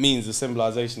what that means, the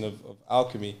symbolization of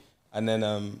alchemy. And then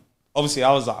obviously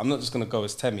I was like, I'm not just going to go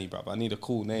as Temi, bruv. I need a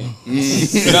cool name.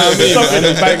 You know what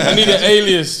I mean? I need an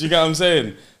alias, you get what I'm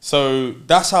saying? So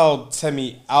that's how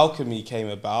Temi Alche came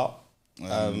about,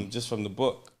 just from the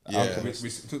book. We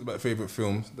talked about favourite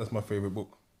films. That's my favourite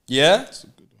book. Yeah?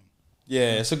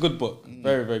 Yeah, it's a good book.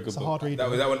 Very, very good It's a book. hard read.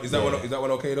 Is that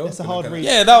one okay though? It's a hard read.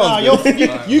 Yeah, that one's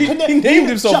good. You can named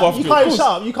himself after you it, can't of shut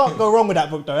up. You can't go wrong with that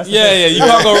book though. That's the Yeah, thing. yeah, you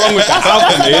can't go wrong with that.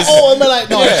 Alchemist. Oh, and they're like,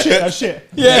 no, that's shit.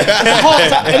 Yeah. It's a hard,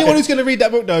 it's like, anyone who's going to read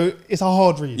that book though, it's a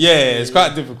hard read. Yeah, it's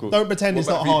quite difficult. Don't pretend it's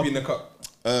not VP hard. in the cup.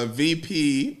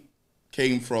 VP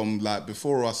came from like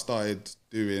before I started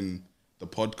doing the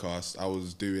podcast. I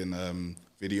was doing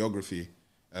videography,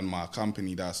 and my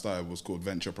company that I started was called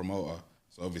Venture Promoter.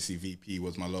 So obviously VP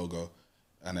was my logo,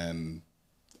 and then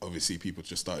obviously people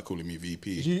just started calling me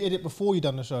VP. Did you edit before you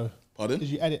done the show? Pardon? Did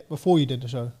you edit before you did the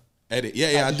show? Edit?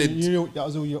 Yeah, I did. That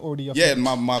was already your Yeah, thing.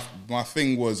 my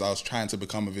thing was I was trying to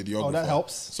become a videographer. Oh, that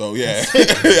helps. So yeah,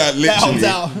 yeah, literally, helps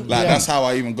out. like Yeah. that's how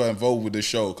I even got involved with the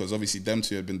show, because obviously them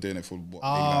two had been doing it for what, maybe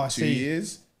I like 2 see.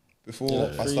 years before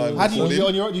I started. How did you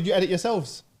recording. did you edit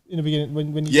yourselves in the beginning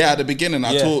when you? Yeah, at the beginning,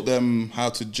 I Yeah. taught them how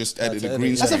to just edit the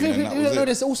green That's the screen, thing. and that You was don't know. it.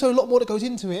 There's also a lot more that goes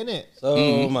into it, isn't it?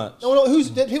 So much. No, who's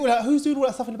doing all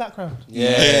that stuff in the background? Yeah.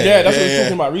 Yeah, that's what we were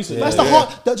talking about recently. That's the hard.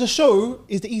 The show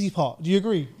is the easy part. Do you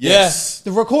agree? Yes.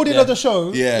 The recording of the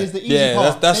show Yeah. is the easy Yeah,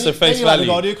 part. that's the face then you're like,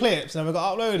 value. we gotta do clips, and we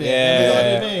gotta upload it. Yeah. And we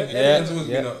gotta do things. Editing's always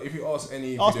been if you ask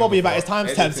any, Ask Bobby about his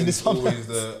timestamps in editing's this one. always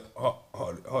the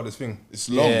hardest thing. It's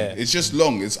long. Yeah. It's just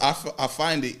long. I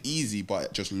find it easy,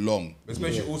 but just long.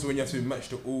 Especially also when you have to match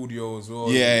the audio as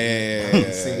well. Yeah.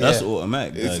 That's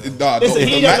automatic. It's, like. nah, Listen, the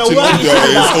he don't know matching what- audio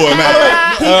is automatic.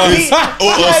 It's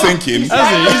auto syncing.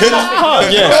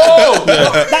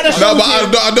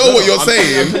 No, but I know what you're I'm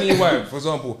saying. telling you why. For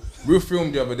example, we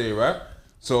filmed the other day, right?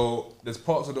 So there's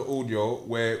parts of the audio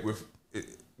where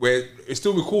it's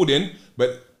still recording,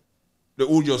 but the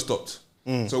audio stopped.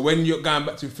 So when you're going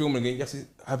back to filming again, you have to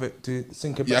have it to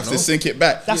sync it back. You have to no? sync it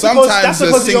back. That's Sometimes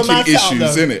because there's of your mad syncing setup,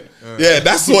 issues, though. innit? Yeah,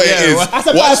 that's what it is. That's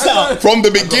a bad setup. From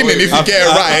the beginning, if you get it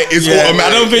right, it's I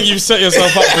automatic. don't think you've set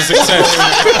yourself up for success.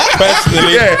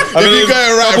 Personally, Yeah, if you get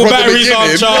it right couple from the batteries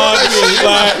aren't beginning. charged,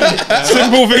 like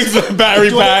simple things like battery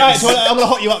Do you wanna- packs. alright, I'm gonna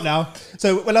hot you up now.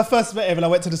 So when I first met him and I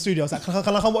went to the studio, I was like, "Can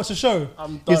I come watch the show?"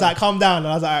 He's like, "Calm down." And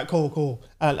I was like, "Alright, cool."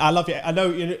 And I love it. I know.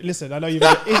 Listen, I know you.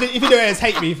 If you do it,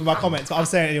 hate me for my comments, but I'm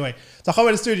saying it anyway. So I come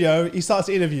in the studio. He starts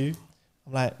the interview.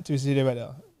 I'm like, "To the studio right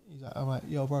now." I'm like,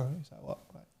 "Yo, bro." He's like, "What?"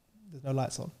 I'm like, "There's no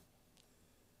lights on."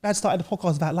 Dad started the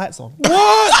podcast without lights on.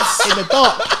 What? In the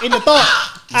dark.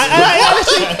 And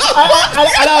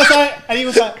I was like, and he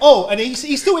was like, oh, and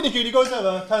he's still interviewed. He goes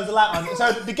over, turns the light on.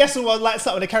 So the guests all lights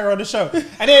up when they carry on the show.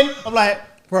 And then I'm like,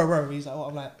 bro. He's like, what?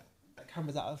 I'm like, that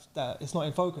camera's out of that. It's not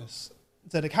in focus.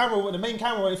 So the main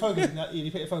camera wasn't in focus. And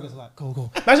you put it in focus. I'm like,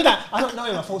 cool. Imagine that. I don't know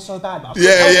him. I felt so bad. But I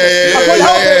couldn't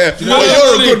help it.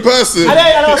 Well, you're a good person. And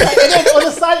then on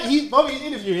the side, Bobby's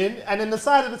interviewing, and then the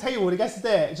side of the table, the guest is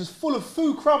there, it's just full of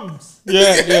food crumbs.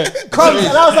 Yeah. Crumbs.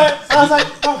 And I was like,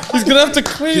 oh, He's gonna have to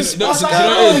clean. Do you know what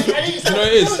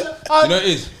it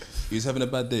is? He was having a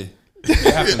bad day. It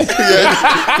happens.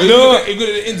 You know, you go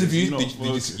to the interview.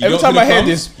 Every time I hear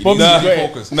this, Bobby's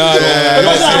focus. I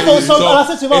felt so bad. I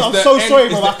said to him, I'm so sorry,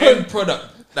 bro. I It's the couldn't. end product.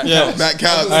 That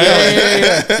counts.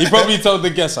 Yeah. He probably told the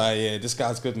guest, yeah, this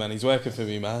guy's good, man. He's working for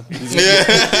me, man. He's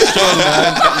strong,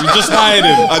 man. You just hired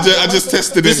him. I just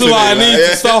tested This it is why I today, need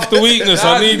like, to staff the weakness.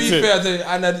 I need to be to. fair, I tell you,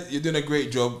 Anna, you're doing a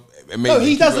great job. No,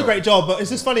 he does a great job, but it's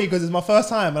just funny because it's my first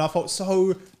time, and I felt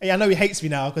so. I know he hates me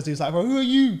now because he was like, "Bro, who are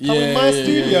you? Come in my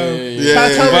studio." yeah.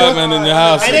 Batman in the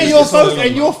house. And then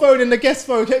your phone and the guest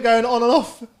phone kept going on and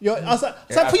off. I was like,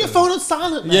 put your phone on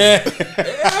silent, man. Yeah.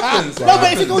 It happens. No,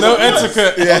 but if it goes No off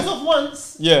etiquette. once, it goes off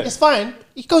once, Yeah. it's fine.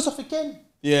 It goes off again.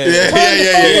 Yeah. Yeah.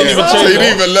 So you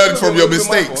didn't even learn from your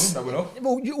mistakes. Well,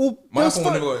 My phone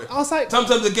will never go. I was like,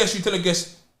 Sometimes the guest, you tell a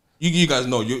guest, you guys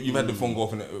know, you've had the phone go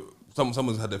off and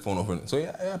someone's had their phone off in it. So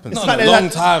yeah, it happens. It's Not in a long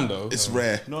time though. It's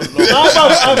rare. I've never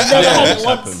had it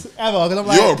once ever. 'Cause I'm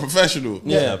like, You're a professional.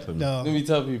 Yeah. no. Let me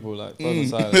tell people like phone on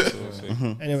silent. Sort of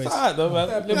thing. Anyways, It's alright though, man.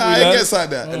 Live Nah, with it that. gets like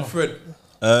that. And Fred,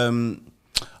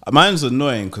 Mine's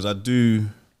annoying because I do.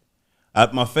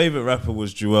 My favorite rapper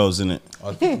was Jewel's, innit?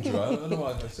 I don't know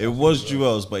why I said It was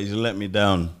Jewel's, but he's let me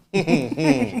down. But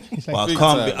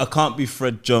I can't be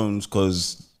Fred Jones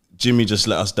because Jimmy just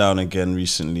let us down again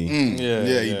recently.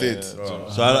 Yeah, he did.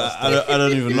 So I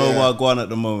don't even know where I go on at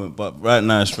the moment, but right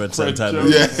now it's Fred Santana.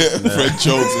 Yeah, Fred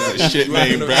Jones is a shit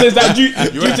name, bro. So is that due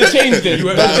to change then? You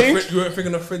weren't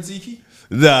thinking of Fred Zeke?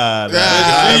 Nah.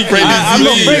 I'm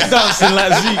not breakdancing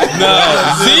like Zeke.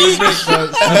 Nah,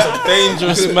 Zeke?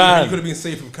 Dangerous man. You could have been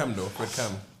safe with Cam though, Fred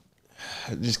Cam.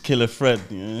 Just Killer Fred.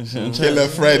 You know what I'm saying? Killer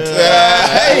Fred.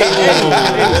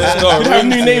 Could have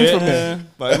new names from him.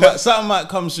 But something might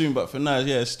come soon, but for now,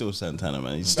 yeah, it's still Santana,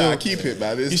 man. He's still Keep it,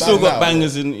 man. he's still got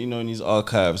bangers in his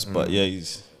archives, but yeah,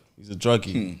 he's a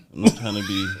druggie. I'm not trying to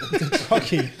be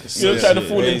You're trying to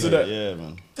fall into that. Yeah,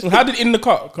 man. How did In the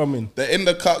Cut come in? The In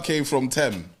the Cut came from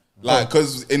Tem. Like,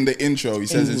 because in the intro, he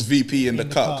says it's VP in the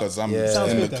cut, because I'm in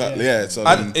the cut. Yeah, so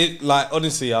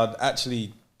Honestly, I'd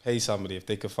actually pay somebody if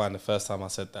they could find the first time I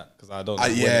said that, because I don't know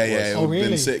when it was. it would have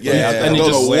been sick. Yeah, Yeah, I don't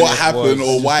know what happened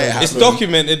or why it happened. It's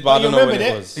documented, but I don't know when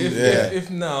it was.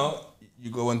 If now you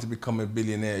go on to become a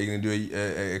billionaire, you're gonna do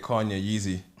a Kanye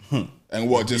Yeezy. And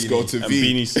what, just go to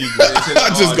V? Beanie Siegel.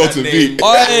 Just go to V. He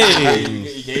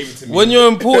gave it to me. When you're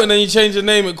important and you change your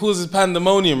name, it causes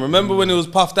pandemonium. Remember when it was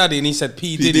Puff Daddy and he said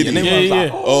P. Diddy? And everyone was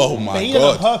like, Oh my But he did it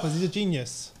on God. purpose. He's a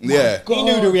genius. Yeah. He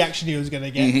knew the reaction he was going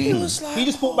to get. He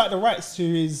just bought back the rights to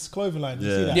his clothing line. Did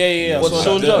you see that? Yeah. What,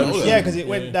 Sean Jones? Yeah, because it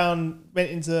went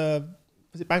into,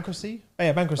 was it bankruptcy? Oh,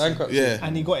 yeah, bankruptcy. Yeah.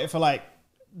 And he got it for like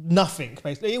nothing,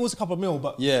 basically. It was a couple of mil,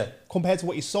 but compared to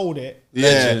what he sold it,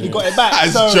 Yeah. he got it back.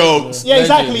 As jokes. Yeah,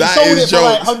 exactly. That he sold is it for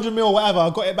like jokes. 100 mil, whatever.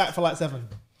 Got it back for like 7.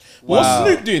 What's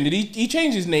Snoop doing? Did he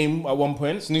change his name at one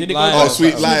point? Did he Lion. go Oh,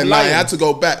 Sweet Lion. Nah, he had to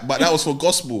go back, but that was for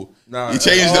gospel. Nah, He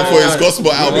changed it for his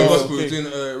gospel album. Gospel was doing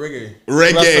reggae.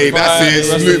 Reggae, that's it. Rastafari,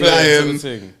 Snoop Rastafari Lion. sort of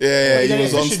thing. Yeah, He he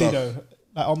was on officially stuff. though,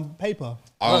 like on paper.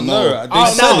 I don't No, know. they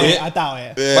sell it. I doubt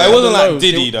it. Yeah. But it wasn't like No,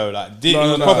 Diddy it- though. Like Diddy No,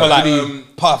 was no, proper no. like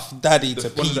Puff Daddy to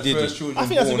One P of the Diddy. first children I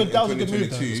think that's a born good- that was a in good move, though.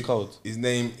 2022. It's cold. His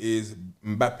name is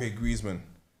Mbappe Griezmann.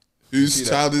 Whose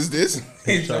child is this?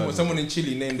 Someone in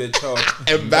Chile named their child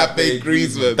Mbappe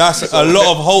Griezmann. That's a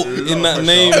lot of hope in that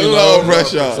name. A you lot of know?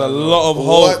 pressure. It's a lot of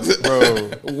hope, What?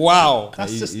 bro. Wow.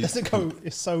 That's just doesn't go.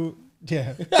 It's so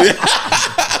yeah.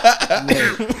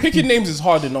 Picking names is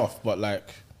hard enough, but like,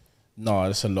 no,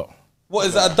 that's a lot. What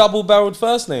is that? A double-barreled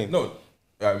first name? No,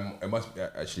 it must be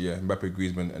actually Mbappe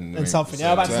Griezmann And something. Yeah,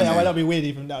 I'm about to say, that'll be weird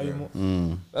even. That'll be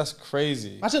more. That's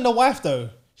crazy. Imagine the wife though.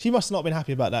 She must not have been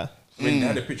happy about that. I mean, they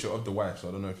had a picture of the wife, so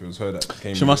I don't know if it was her that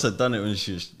came. She must have done it when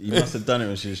she was. He must have done it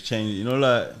when she was changing. You know,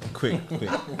 like quick. I know. I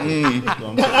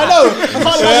can't imagine her being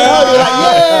like,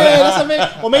 yeah, that's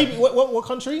amazing. Or maybe what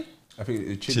country? I think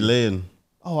it's Chile. Chilean.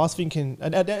 Oh, I was thinking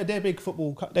they're big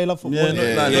football. They love football. Yeah,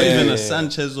 innit? not even a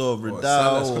Sanchez or They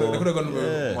Vidal. could have gone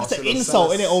with That's an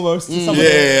insult, innit? Almost. to someone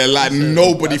Yeah, like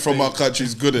nobody from our country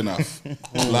is good enough.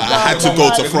 Like I had to go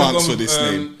to France for this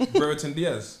name. Brereton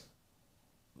Diaz.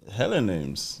 Hella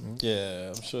names.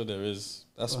 Yeah, I'm sure there is.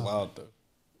 That's wild though.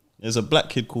 There's a black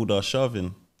kid called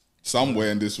Arshavin. Somewhere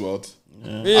in this world.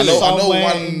 Really? I know somewhere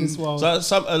one. in this world. So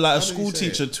some like a school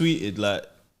teacher tweeted like,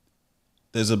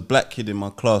 "There's a black kid in my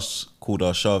class called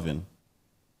Arshavin."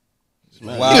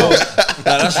 Wow. Like,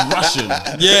 that's Russian.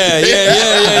 Yeah.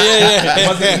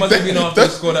 It must have been after the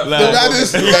score that. The man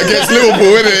is against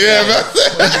Liverpool, isn't it? Yeah, man.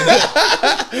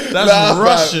 That's Nah,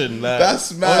 Russian. man. Like,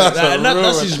 That's mad.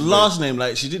 that's his last name.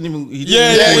 Like she didn't even. He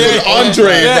didn't Yeah, even it was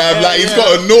Andre, bruv. Like he's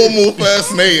got a normal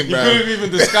first name, Could bruv. have even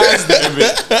disguised it a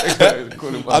bit.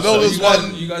 I know there's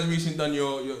one. You guys recently done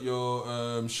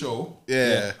your show.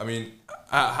 Yeah. I mean,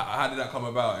 how did that come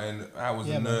about, and how was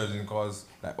the nerves? And cause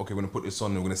like, okay, we're gonna put this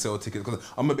on, we're gonna sell tickets. Because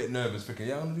I'm a bit nervous,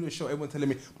 thinking, I'm gonna do a show. Everyone telling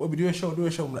me, "Boy, we do a show."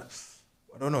 I'm like,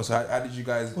 I don't know. So how did you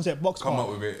guys Was it Boxpark? come up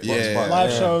with it? Yeah. Boxpark.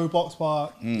 Live show,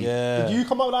 Boxpark. Yeah. Did you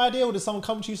come up with the idea, or did someone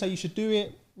come to you say you should do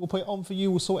it? We'll put it on for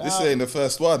you. We'll sort it This out. ain't the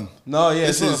first one. No, yeah,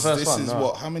 This it's not is the first one. this is no.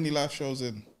 what? How many live shows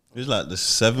in? It was like the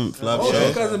 7th live Oh, show.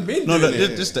 you guys have been No, doing it.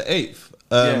 this is the 8th.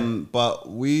 But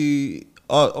we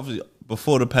obviously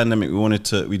before the pandemic,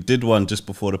 we did one just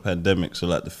before the pandemic, so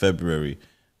like the February.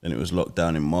 Then it was locked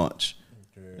down in March,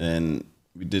 and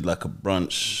we did like a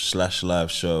brunch /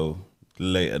 live show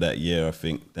later that year, I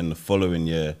think. Then the following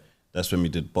year, that's when we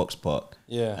did Boxpark.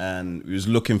 Yeah. And we was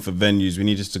looking for venues. We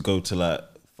needed to go to like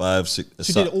 5, 6. So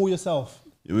you did it all yourself.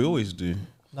 Yeah, we always do.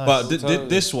 Nice. But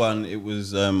this one, it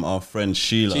was our friend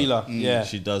Sheila. yeah.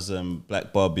 She does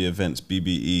Black Barbie events,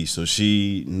 BBE, so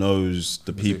she knows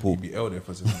the people. BBL there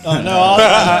for a second. Oh, no,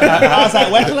 I was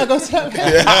like, where can I go to that?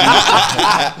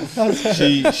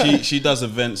 She does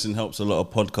events and helps a lot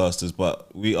of podcasters.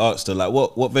 But we asked her like,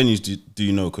 what venues do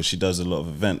you know? Because she does a lot of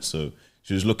events. So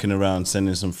she was looking around,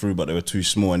 sending some through, but they were too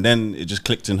small. And then it just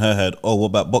clicked in her head. Oh, what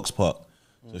about Boxpark?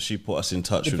 So she put us in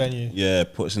touch Good with venue.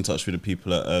 put us in touch with the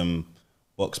people at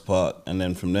Boxpark, and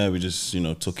then from there we just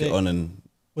took Sick. it on. And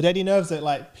Were there any nerves that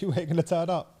like people ain't gonna turn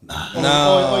up?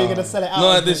 Nah. Or you're gonna sell it out?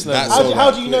 Not at this level. That's How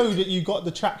all do you quick. know that you got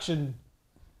the traction?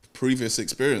 Previous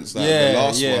experience, like Yeah, the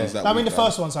last yeah. ones that I mean, we've the done.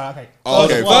 first one. Sorry, okay. Oh,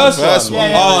 okay, First first one. one.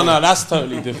 Yeah. Oh no, that's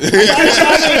totally different.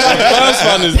 First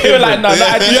one is different. like, no,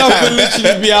 you have to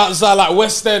literally be outside like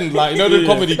West End, like the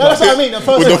comedy No, that's club. what I mean. The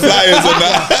first With the one. flyers and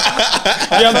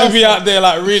that. You have to be out there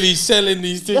like really selling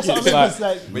these tickets. That's what I mean. It's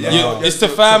Like, like, But Yeah, it's the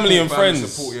family and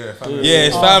friends. Support, yeah, family. yeah,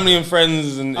 it's family and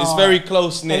friends, and it's very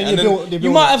close knit. And And then then you build- you you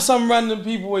build might it. have some random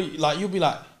people where you'll be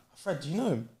like, Fred, do you know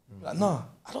him? Like, no,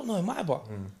 I don't know him either.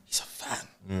 He's a fan.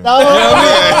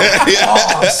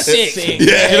 Oh, sick. You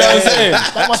know what I'm saying?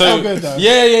 That must feel good though.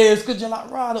 Yeah, it's good. You're like,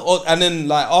 right. And then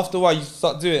like after a while, you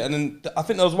start doing it. And then I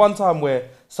think there was one time where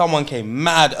someone came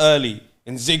mad early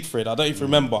in Siegfried. I don't even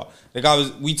remember. The guy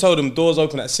we told him doors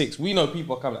open at 6. We know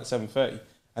people are coming at 7:30.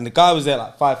 And the guy was there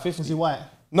like 5:50. Was he white?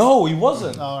 No, he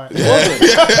wasn't. Oh, all right. He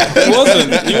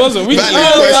wasn't. We Valid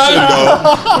on question,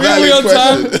 time. though. We Valid on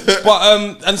time. question.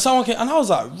 But and someone came and I was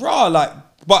like, rah, like.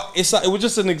 But it's like it was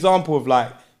just an example of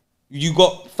like you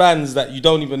got fans that you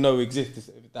don't even know exist.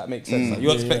 If that makes sense. Like,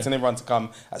 you're expecting everyone to come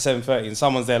at 7:30, and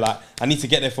someone's there like, I need to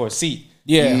get there for a seat.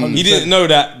 Yeah, He didn't know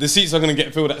that the seats are going to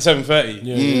get filled at 7:30. Do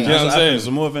you know what I'm saying?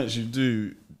 The more events you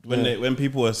do, when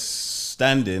people are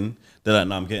standing, they're like,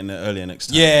 "No, I'm getting there earlier next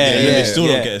time." Yeah, and then they still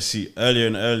yeah. don't get a seat earlier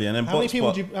and earlier. And then How many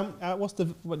people Boxpark- do you? What's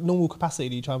the normal capacity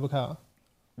do you try and book out?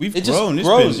 We've It just grown.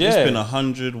 grows, It's yeah. been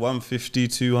 100, 150,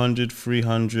 200,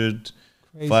 300,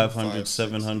 500,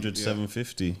 700,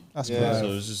 750. That's So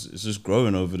crazy. it's just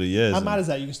growing over the years. How mad is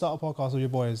that? You can start a podcast with your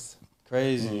boys,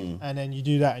 Crazy. and then you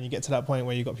do that, and you get to that point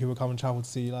where you got people come and travel to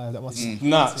see you live. That must be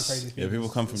Nuts. crazy. Yeah, people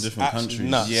come from different Absolutely countries.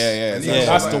 nuts. Yeah.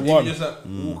 That's the Like, one. Even just like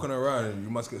walking around, you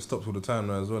must get stopped all the time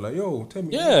now as well. Like, yo, tell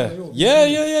me.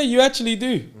 Yeah. You actually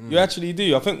do. You actually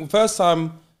do. I think the first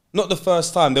time, not the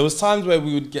first time, there was times where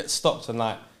we would get stopped and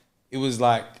like, it was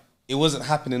like, it wasn't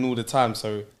happening all the time.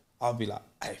 So I'll be like,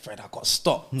 hey Fred, I got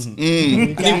stopped. And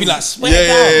he'd be like, swear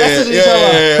down.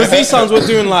 Because these times we're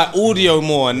doing like audio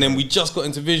more and then we just got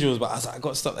into visuals, but I was like, I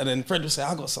got stopped. And then Fred would say,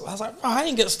 I got stopped. I was like, bro, I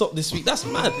ain't get stopped this week. That's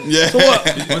mad. Yeah. So what?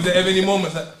 Was there ever any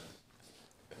moments like,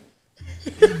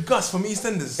 Gus from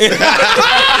EastEnders?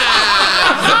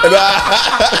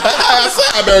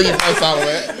 I know you from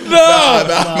somewhere. No.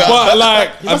 But like,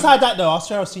 You must have had that though. I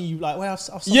swear I've seen you like. Well,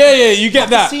 I've yeah, you get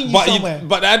that. seen you But somewhere.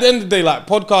 but at the end of the day, like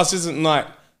podcast isn't like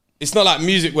it's not like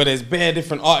music where there's bare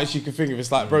different artists you can think of.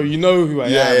 It's like, bro, you know who I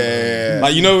am. Yeah.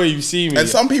 Like you know where you see me. And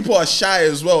some people are shy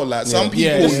as well. Like some people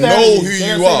Yeah. Just know stare at you. who They you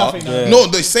don't say are. nothing, no. No,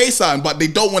 they say something, but they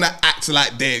don't want to act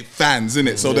like they're fans,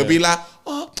 innit? So they'll be like,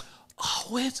 oh,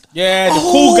 where's Yeah, the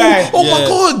cool guy. Oh my Yeah.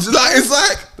 god! Like it's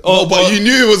like, Oh, but but- you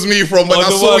knew it was me from when Oh, I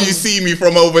the saw one- you see me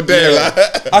from over there.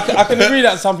 Yeah. Like, I can agree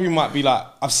that some people might be like,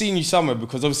 I've seen you somewhere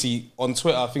because obviously on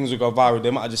Twitter things will go viral. They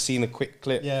might have just seen a quick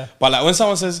clip. Yeah. But like when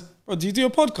someone says, bro, do you do a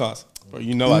podcast? Bro,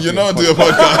 you know I you do know, a do a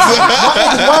podcast.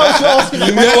 podcast. Why was you asking?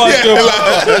 You know I do a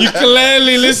podcast. You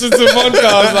clearly listen to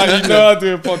podcasts like you know I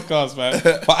do a podcast, man.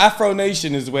 But Afro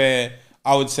Nation is where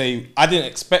I would say I didn't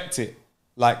expect it.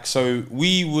 Like so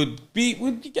we'd be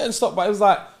getting stopped, but it was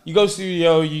like you go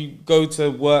studio, you go to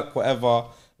work, whatever,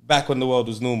 back when the world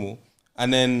was normal.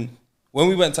 And then when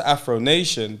we went to Afro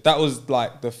Nation, that was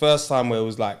like the first time where it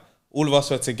was like all of us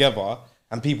were together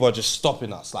and people are just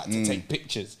stopping us like to take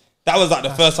pictures. That was like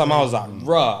the first time I was like,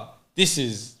 bruh, this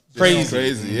is crazy.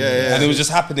 Crazy, yeah. And it was just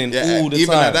happening all the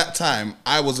even time. at that time,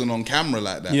 I wasn't on camera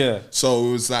like that. Yeah. So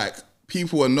it was like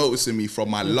people were noticing me from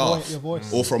my laugh your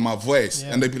voice. or from my voice,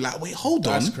 and they'd be like, "Wait, hold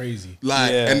on." That's crazy.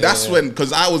 Like, Yeah, and that's yeah. when,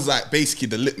 because I was like basically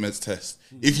the litmus test.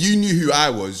 If you knew who I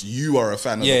was, you are a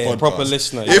fan of Yeah, the yeah, podcast. proper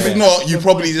listener, If yeah. not, you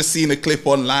probably just seen a clip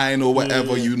online or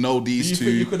whatever. You know Do these you two.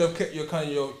 think you could have kept your kind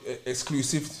of your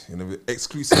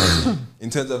exclusivity in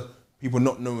terms of people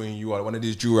not knowing you are one of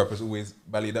these Jew rappers always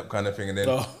ballied up kind of thing, and then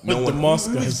Oh, no with one the mask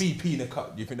who is guys. VP in the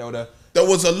cut? Do you think that would have? There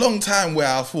was a long time where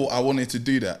I thought I wanted to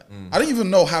do that. I don't even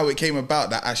know how it came about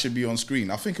that I should be on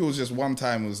screen. I think it was just one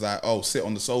time it was like, oh, sit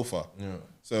on the sofa.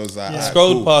 So it was like, alright,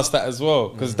 Scrolled cool. past that as well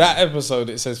because that episode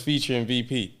it says featuring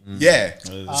VP. Yeah.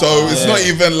 So it's not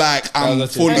even like I'm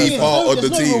that's fully it. part of the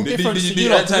There's no team. real difference. Did You you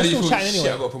lot, that time we're you still thought, chatting shit,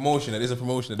 anyway. I got a promotion, there's a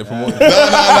promotion, there's a promotion. No.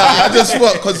 I just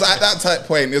thought because at that type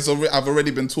point, I've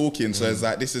already been talking, so it's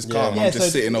like this is calm. I'm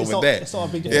just sitting over there. It's not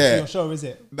a big difference Yeah. to your show, is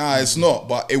it? Nah, it's not.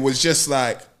 But it was just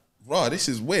like, bro, this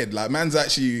is weird. Like, man's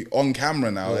actually on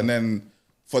camera now, and then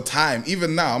for time,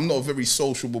 even now, I'm not a very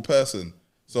sociable person.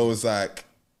 So it's like,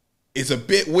 is a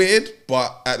bit weird,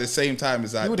 but at the same time,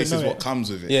 it's like wouldn't this is know what it. comes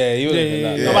with it. Yeah, you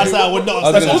would. No, that's how I would not.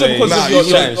 I was That's gonna also say, because nah, of you your,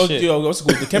 shouldn't. what's it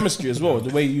called, the chemistry as well,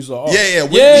 the way you use the art. Yeah,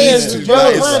 with Yeah, these yeah, two, do you like, know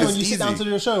it's Plan when just you sit down to easy.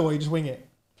 do a show, or you just wing it.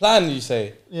 Plan, you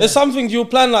say. There's some things you'll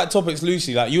plan like topics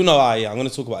loosely, like you know, I'm going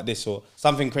to talk about this or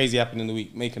something crazy happened in the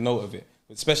week. Make a note of it.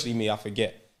 Especially me, I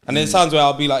forget. And then times where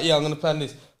I'll be like, yeah, I'm going to plan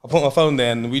this. I put my phone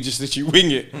there and we just literally wing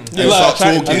it. And start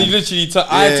talking. And you literally,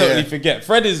 I totally forget.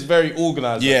 Fred is very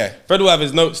organised. Yeah. Fred will have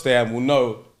his notes there and will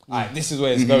know, alright, this is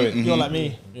where it's going. You're like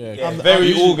me. Yeah,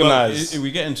 very organised. If we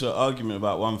get into an argument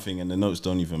about one thing and the notes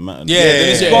don't even matter. Yeah, then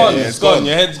it's gone. yeah, It's it's gone. gone.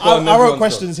 Your head's I gone. wrote everyone's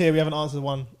questions here. We haven't answered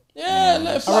one. gone. Yeah,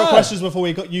 let it I wrote fly. questions before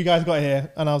you guys got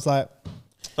here, and I was like,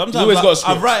 Sometimes always got a I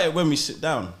script. write it when we sit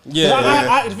down.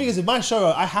 Yeah. the thing is, in my show,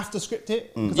 I have to script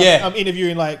it. 'Cause Yeah. I'm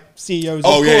interviewing like CEOs.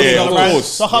 Oh, yeah, yeah, of of brands. course.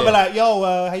 So I can't be like, yo,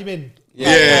 how you been? Yeah.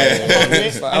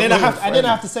 And then I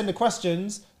have to send the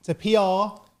questions to PR.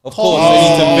 Of course, they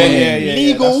need to vet it.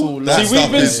 Legal. That See, we've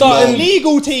stuff been is starting long.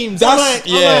 Legal teams.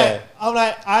 That's- I'm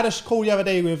like, I had a call the other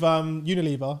day with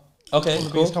Unilever. Okay, One of the cool.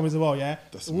 biggest companies as well, yeah.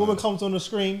 The woman comes on the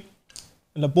screen,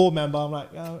 and the board member, I'm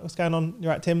like, what's going on?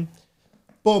 You're right, Tim.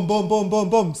 Boom, boom, boom, boom,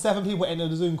 boom. 7 people enter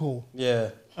the Zoom call. Yeah.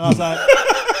 And I was like,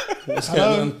 What's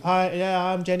hello, going on? hi, yeah,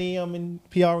 I'm Jenny. I'm in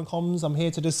PR and comms. I'm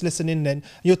here to just listen in. Then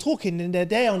you're talking, and they're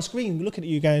there on screen, looking at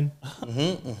you, going,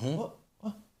 what?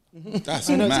 That's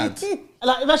I know, mad.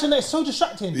 Like, imagine that, it's so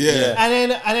distracting. Yeah.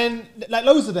 And then like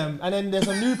loads of them, and then there's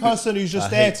a new person who's just I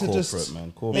there hate to corporate, just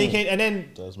man. Corporate make it. And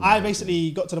then does me I dirty.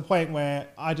 basically got to the point where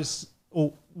I just,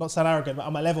 not sound arrogant, but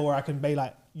I'm at a level where I can be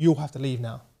like, you'll have to leave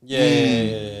now. Yeah.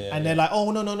 And they're like,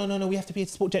 oh no, we have to be here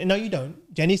to support Jenny. No, you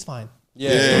don't. Jenny's fine.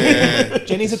 Yeah.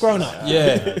 Jenny's a grown up.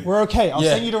 Yeah. We're okay. I'll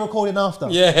Yeah. send you the recording after.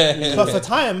 Yeah. But for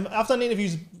time, I've done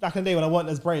interviews back in the day when I weren't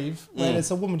as brave, where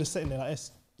there's a woman just sitting there like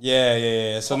this. Yeah.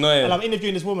 It's annoying. And I'm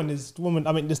interviewing this woman just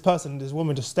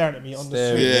staring at me on the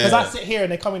Staring. screen. Yeah. Because I sit here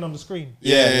and they come in on the screen.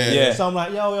 Yeah. So I'm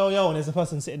like, yo, and there's a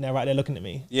person sitting there right there looking at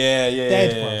me. Yeah.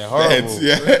 Dead, bro. Horrible.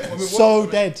 Yeah. So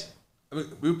dead. I mean,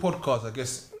 with podcasts, I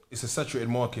guess it's a saturated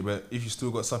market, but if you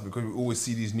still got something, because we always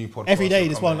see these new podcasts Every day, that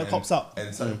this come one out that pops up.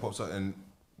 and something pops up and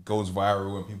goes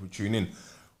viral and people tune in.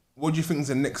 What do you think is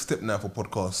the next step now for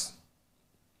podcasts?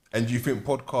 And do you think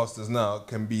podcasters now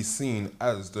can be seen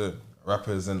as the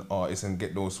rappers and artists and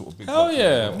get those sort of big? Hell bucks?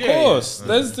 yeah, of course.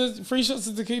 There's the 3 Shots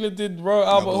of Tequila did Royal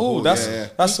Albert Hall. Hall, That's yeah.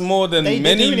 that's more than They're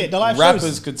many doing it, the live rappers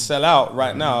shows. could sell out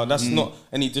right now. That's not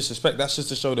any disrespect. That's just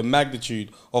to show the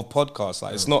magnitude of podcasts.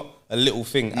 Like it's not a little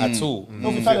thing at all.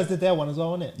 Healthy Fellas did their one as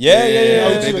well, wasn't it? Yeah.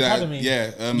 O2 They did Academy.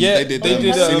 they did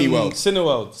Cineworld.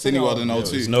 Cineworld. Cineworld and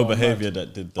O2. There's no behavior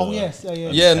that did the. Oh, yes.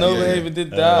 Yeah, No Behavior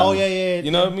did that. Oh, yeah. You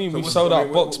know what I mean? We've What's- sold out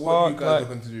what are Boxpark. you guys Like,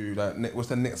 looking to do? Like, what's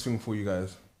the next thing for you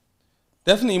guys?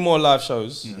 definitely more live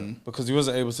shows because we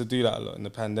wasn't able to do that a lot in the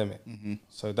pandemic.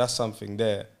 So that's something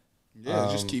there. Yeah,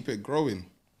 just keep it growing.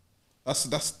 That's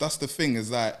the thing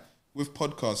is like with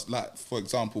podcasts, like for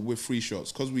example with Free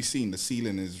Shots, because we've seen the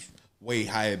ceiling is way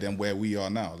higher than where we are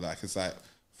now. Like it's like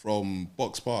from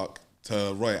Boxpark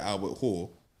to Royal Albert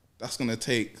Hall, that's gonna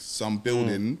take some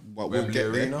building, but we'll Wembley get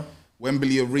Arena? there.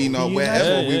 Wembley Arena, Oh,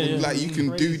 wherever. yeah. Like you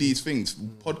can do these things.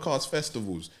 Podcast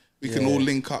festivals. We can all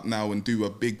link up now and do a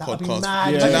big That'd be podcast. mad.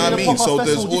 Do you know what I Yeah. mean? So Podcast there's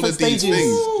festival, all of different these stages.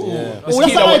 things. Oh, Let's that's keep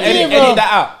an that one. idea, Edit bro.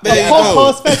 that out. There A you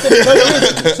go. podcast festival. No,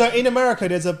 there is. So in America,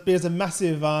 there's a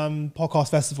massive podcast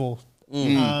festival.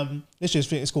 Literally, I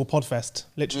think it's called Podfest.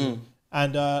 Literally,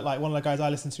 and like one of the guys I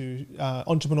listen to,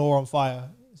 Entrepreneur on Fire.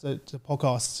 It's a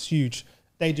podcast. It's huge.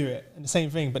 They do it, and the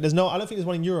same thing. But I don't think there's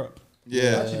one in Europe.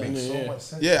 Yeah. Makes so much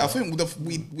sense. Yeah, I think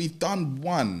we've done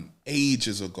one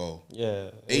ages ago. Yeah.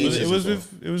 Ages It was ago.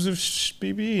 with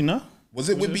BBE, no? Was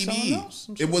it with Was it someone BBE? else?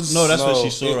 It was No, that's where she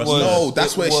it saw us. was- No,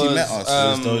 that's it where she was, met us. It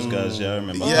was those guys, yeah, I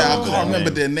remember. Yeah, I their can't remember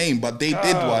name. their name, but they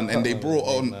did one and they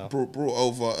brought now.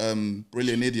 over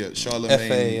Brilliant Idiot, Charlemagne,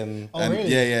 FA and- Oh, really?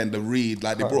 yeah, and the Reed.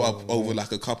 Like they brought up over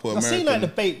like a couple of I've seen American. like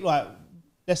debate, like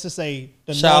let's just say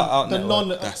the Shout out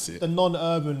network. That's it. the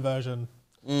non-urban version.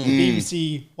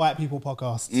 BBC white people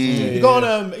podcast. You go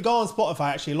on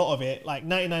Spotify. Actually, a lot of it, like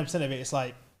 99% of it, it's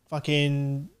like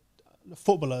fucking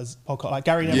footballers podcast. Like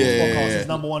Gary Neville's Yeah, podcast yeah. is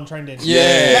 #1 trending. Yeah.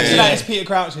 Next to that is Peter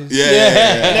Crouch's.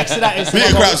 Yeah. Next to that is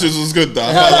Peter Crouch's was good though.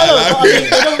 No, but I mean, they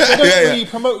don't Yeah, really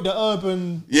promote the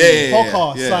urban Yeah.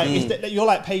 podcast. Yeah. Like it's you're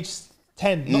like page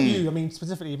 10, not you. I mean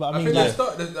specifically, but I I mean think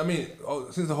like, they start. I mean,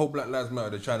 since the whole Black Lives Matter,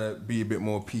 they're trying to be a bit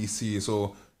more PC.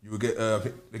 So you will get, I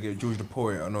think they get George the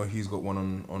Poet. I know he's got one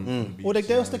on. BBC. well,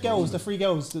 there's the girls, the 3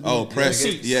 girls. Oh, press.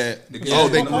 Receipts. Yeah. The Oh,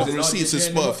 they podcast? got the receipts of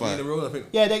in the Spotify. road, I think.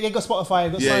 Yeah, they got Spotify.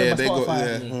 They got Yeah, signed yeah, by they got-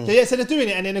 Spotify. yeah. So they're doing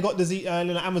it, and then they got the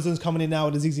Amazon's coming in now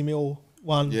with the ZZ Mill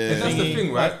one. Yeah. And that's the thingy.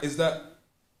 thing, right? Is that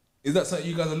Is that something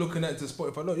you guys are looking at to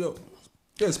Spotify? Look, yo,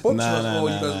 yeah, sponsor us, or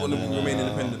you guys want to remain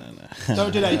independent?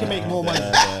 Don't do that. You can make more money.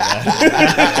 Friends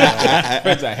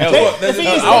are hell. The thing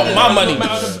is, I want my money.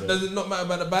 Does it not matter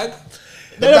about the bag?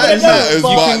 That matters,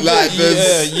 but like,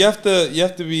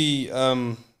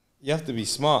 you have to be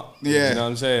smart. Yeah. You know what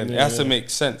I'm saying? It has to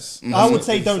make sense. I would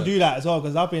say don't do that as well,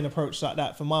 because I've been approached like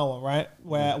that for my one, right?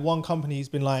 Where one company's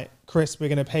been like, Chris, we're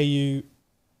going to pay you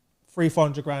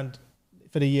 300-400 grand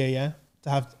for the year, yeah, to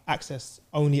have access,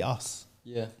 only us.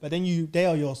 Yeah. But then they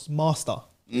are your master.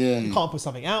 Yeah. You can't put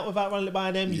something out without running it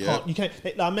by them. You can't.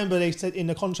 I remember they said in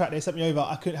the contract they sent me over,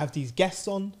 I couldn't have these guests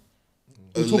on.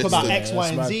 We talk about X, Y,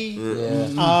 and Z. What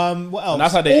else? And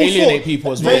that's how they alienate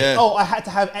people as well. Oh, I had to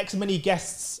have X many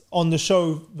guests on the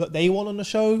show that they want on the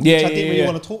show, which I didn't really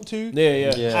want to talk to.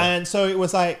 Yeah. And so it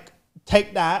was like,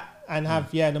 take that and have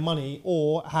the money,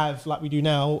 or have, like we do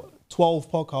now,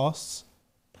 12 podcasts,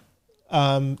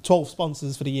 12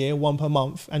 sponsors for the year, one per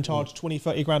month, and charge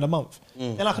 20-30 grand a month.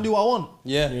 Then I can do what I want.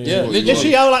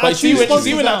 Literally, I see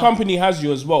when that company has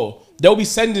you as well, they'll be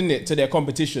sending it to their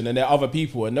competition and their other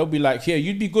people, and they'll be like, here,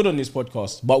 you'd be good on this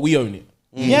podcast, but we own it.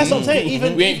 Yeah, that's what I'm saying.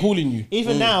 Even we ain't calling you.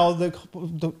 Even now,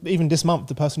 even this month,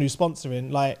 the person who's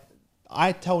sponsoring, like,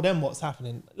 I tell them what's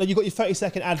happening. Like, you got your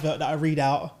 30-second advert that I read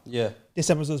out. Yeah. This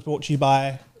episode is brought to you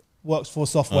by Works for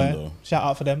Software. Shout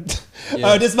out for them.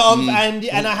 Yeah. This month,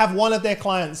 and I have one of their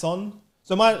clients on.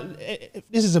 So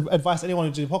this is advice to anyone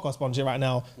who's doing podcast sponsorship right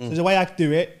now. So the way I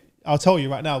do it, I'll tell you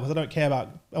right now, because I don't care about.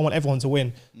 I want everyone to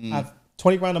win. I have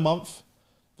 20 grand a month.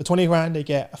 For 20 grand, they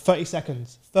get 30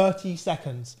 seconds. 30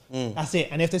 seconds. That's it.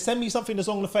 And if they send me something that's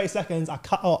longer than 30 seconds, I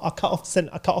cut off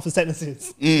the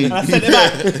sentences. And I send it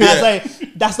back. And I say,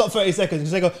 that's not 30 seconds.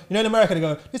 Because they go, in America, they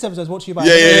go, this episode's brought to you by...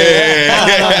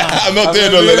 Yeah. I'm not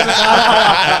doing all of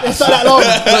that. It's not that long.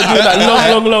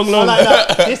 Not doing that long. Like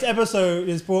that. This episode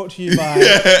is brought to you by...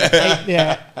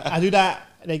 I do that.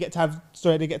 They get to have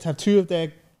two of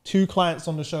their clients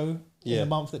on the show in the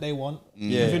month that they want,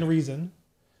 within reason.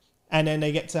 And then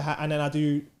they get to and then I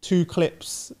do 2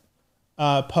 clips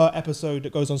per episode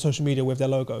that goes on social media with their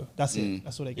logo. That's it.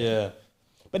 That's what they get. Yeah.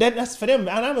 But then that's for them,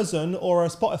 an Amazon or a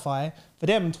Spotify, for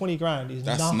them 20 grand is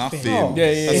That's nothing. nothing.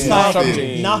 It's That's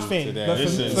like nothing. But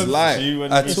It's like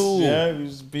At all.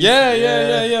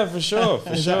 Yeah, for sure.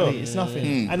 It's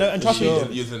nothing. And trust me,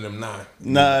 Using them now.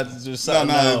 Nah, it's just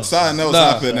something else. something else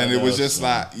happened, and it was just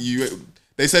like you.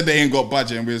 They said they ain't got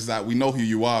budget, and we was like, we know who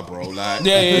you are, bro. Like,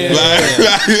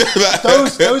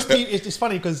 those people. It's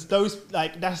funny because those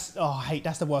that's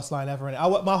that's the worst line ever.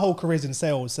 My whole career's in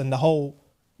sales, and the whole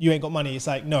you ain't got money. It's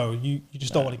like, no, you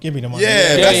just don't want to give me the money.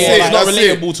 Yeah, that's it. It's not That's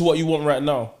relatable to what you want right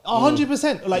now.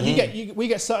 100%. Like we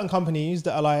get certain companies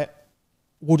that are like,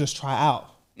 we'll just try it out.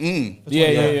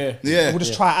 Yeah. We'll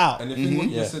just try it out. And the thing what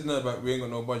you said now about we ain't got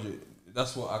no budget,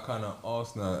 that's what I kind of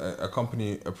asked now. A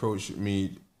company approached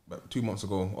me about 2 months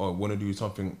ago, or want to do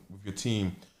something with your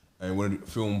team and want to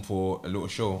film for a little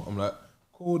show. I'm like,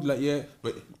 cool, like, yeah,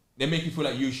 but they make you feel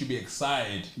like you should be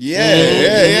excited.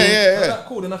 Yeah. I'm like,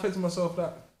 cool. Then I said to myself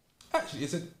that, actually,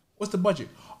 it said, what's the budget?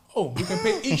 Oh, we can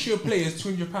pay each of your players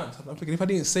 £200. I'm thinking, if I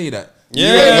didn't say that, You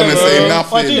ain't gonna say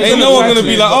nothing. Ain't no one gonna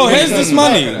be like, oh, here's this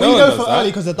money. We go for early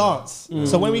because of dance.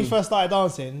 So when we first started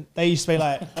dancing, they used to be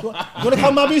like, "You want to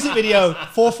come to my music video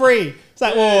for free?" It's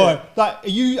like, "Whoa, like, are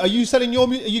you selling your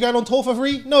music? Are you going on tour for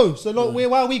free?" No. So look,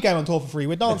 why are we going on tour for free?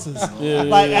 We're dancers.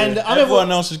 And I remember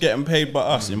Everyone else is getting paid but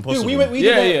us. Impossible. Dude,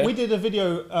 we did a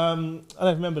video. I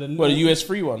don't remember the US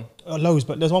free one. loads,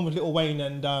 but there's one with Lil Wayne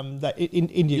and that in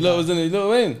India. you know, was in it, Lil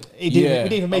Wayne. We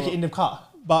didn't even make it in the cut.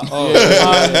 But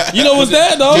You know what's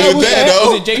there though?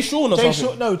 Was it Jay Sean or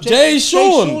something? Jay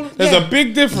Sean. There's a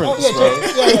big difference.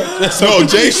 No,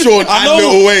 Jay Sean and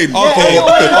Lil Wayne.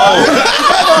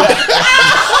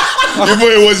 You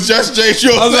thought it was just Jay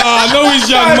Sean. I was like, I know he's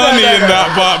Young Money in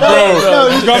that, but bro,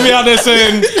 you got me out there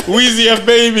saying Weezy F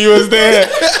Baby was there.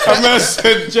 I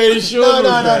said Jay Sean.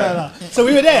 No. So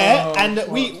we were there, and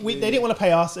they didn't want to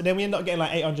pay us, and then we ended up getting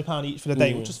like £800 each for the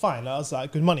day, which was fine. Like, I was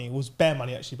like, good money. It was bare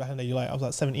money actually back in the day. I was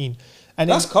like 17. And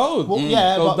That's cold. Well,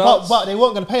 yeah, but they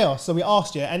weren't going to pay us, so we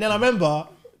asked you. And then I remember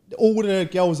all the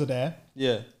girls are there,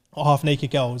 or half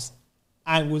naked girls,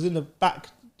 and was in the back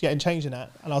getting changed in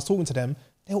that, and I was talking to them.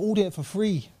 They were all doing it for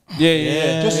free.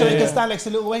 Just so they can stand next to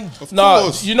Lil Wayne.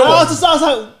 No, you know what? I was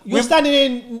like, you're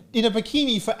standing in a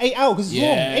bikini for 8 hours because it's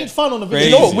wrong. It ain't fun on the video.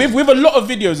 You know what? With a lot of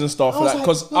videos and stuff, I was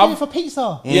because like, I've for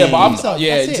pizza.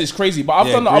 It's crazy. But I've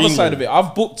done the other side of it.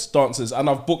 I've booked dancers and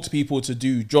I've booked people to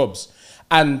do jobs.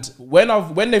 And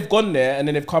when they've gone there and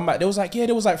then they've come back, they was like, yeah,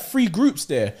 there was like 3 groups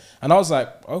there. And I was like,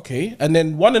 okay. And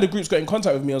then one of the groups got in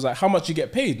contact with me. I was like, how much you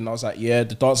get paid? And I was like, yeah,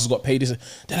 the dancers got paid.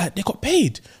 They're like, they got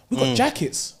paid. We got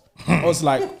jackets. I was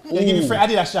like, they give you free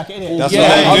Adidas jacket, innit? That's Yeah,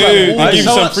 what I was they do. like, They give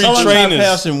you some free Someone tried to pay trainers.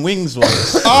 us in wings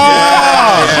once.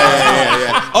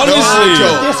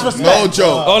 Honestly, No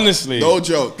joke. honestly, No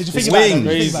joke. Did you think about it? Wings.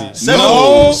 Did you think about it?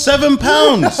 No.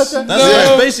 £7. That's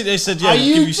it. Basically, they said, yeah, Are we'll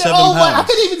you give you £7. Oh my, I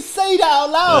couldn't even say that out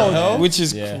loud. which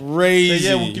is So, crazy.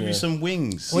 yeah, we'll give you some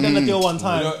wings. We done the deal one You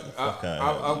time. know, I've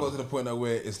got to the point now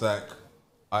where it's like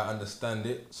I understand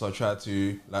it, so I try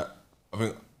to like. I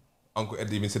think Uncle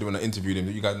Ed even said it when I interviewed him.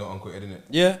 That you guys know Uncle Ed, innit?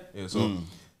 Yeah. Yeah. So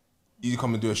he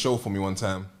come and do a show for me one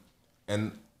time,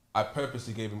 and I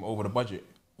purposely gave him over the budget.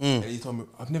 And he told me,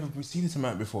 I've never seen this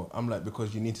amount before. I'm like,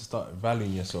 because you need to start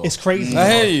valuing yourself. It's crazy. I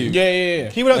hear you. yeah.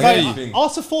 People don't I like, hear you. I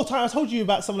asked for 4 times. I told you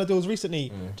about some of the deals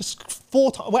recently. Just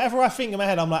 4 times. Whatever I think in my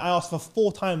head, I'm like, I asked for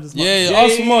 4 times as much. Yeah,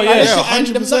 ask for more. And Yeah. it's- and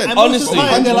 100%. and most of the Honestly,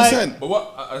 time, they're like, 100%. But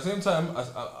what at the same time,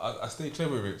 I stay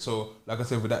clever with it. So, like I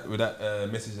said, with that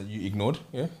message that you ignored,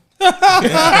 yeah.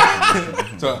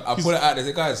 So I put it out there. I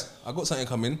said, guys, I got something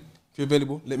coming. If you're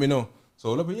available, let me know.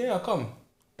 So look, yeah, I'll come.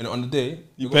 And on the day,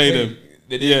 you got paid paid. them.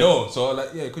 They didn't know. So I was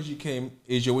like, yeah, because you came,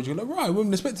 is your what you like? Right, we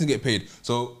weren't expecting to get paid.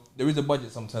 So there is a budget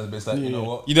sometimes, but it's like, you know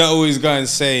what? You don't always go and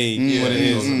say what it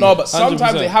is. No, but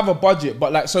sometimes 100%. they have a budget.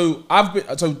 But like, so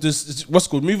this what's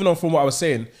called, moving on from what I was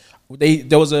saying,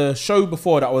 there was a show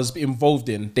before that I was involved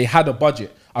in. They had a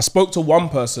budget. I spoke to one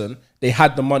person. They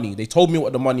had the money. They told me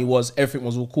what the money was. Everything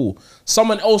was all cool.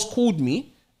 Someone else called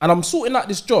me and I'm sorting out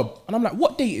this job. And I'm like,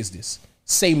 what date is this?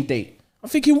 Same date. I'm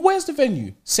thinking, where's the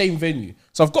venue? Same venue.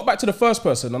 So I've got back to the first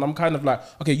person and I'm kind of like,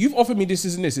 okay, you've offered me this,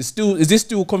 and this. Is this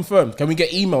still confirmed? Can we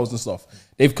get emails and stuff?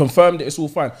 They've confirmed it. It's all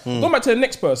fine. Gone back to the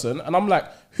next person and I'm like,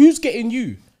 who's getting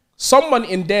you? Someone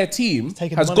in their team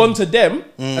taking has the money. gone to them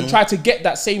and tried to get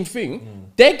that same thing.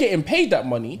 They're getting paid that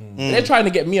money. They're trying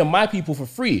to get me and my people for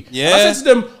free. Yeah. And I said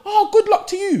to them, oh, good luck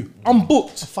to you. I'm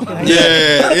booked.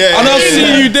 Yeah. And I'll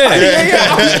see you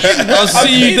there. I'll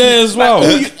see you there as well.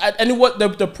 And what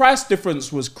the price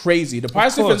difference was crazy. The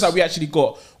price difference that we actually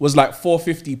got was like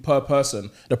 $450 per person.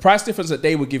 The price difference that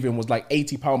they were giving was like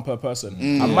 £80 per person.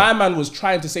 And my man was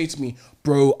trying to say to me,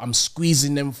 bro, I'm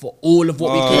squeezing them for all of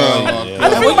what we can.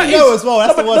 And the thing about it know is- as well,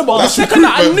 that's the worst but part. the second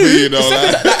that I recruitment knew, for you, know, the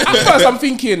second that, at first I'm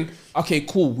thinking, okay,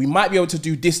 cool, we might be able to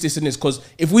do this, and this, because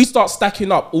if we start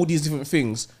stacking up all these different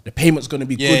things, the payment's going to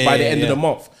be good by the end of the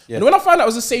month. And when I found out it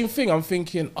was the same thing, I'm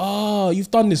thinking, oh,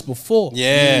 you've done this before.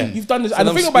 Yeah. You've done this. So And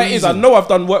the I'm thing about it is, I squeezing. know I've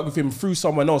done work with him through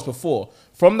someone else before.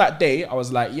 From that day, I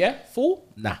was like, yeah, full?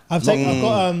 Nah. I've got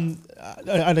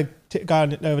I had a guy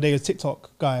the other day, a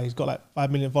TikTok guy. He's got like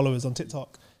 5 million followers on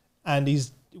TikTok, and he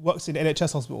works in the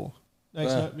NHS hospital. He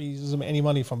doesn't make any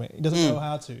money from it. He doesn't know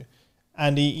how to,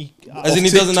 and he As in, he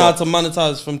doesn't know how to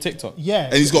monetize from TikTok. yeah,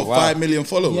 And he's got 5 million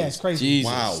followers. yeah, it's crazy.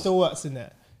 Jesus. Wow. Still works in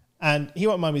there, and he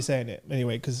won't mind me saying it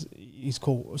anyway because he's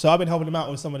cool. So I've been helping him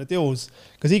out with some of the deals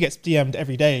because he gets DM'd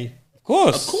every day Of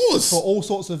course. Of course. for all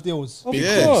sorts of deals, Of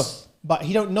Yes. course. but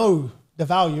he don't know the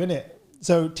value in it.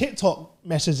 So TikTok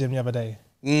messaged him the other day.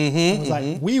 It was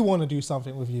like, we want to do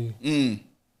something with you.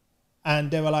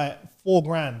 And they were like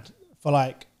 $4,000 for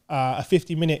like a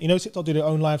 50-minute, you know, TikTok do their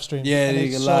own live stream. Yeah, and they they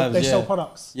get sell, lives, they yeah. sell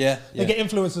products. Yeah. They get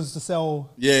influencers to sell.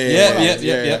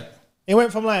 Yeah. It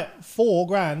went from like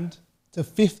 $4,000 to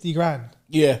 $50,000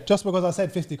 Yeah. just because I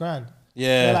said $50,000.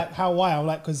 Yeah. They're like, how? Why? I'm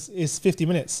like, because it's 50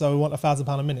 minutes, so we want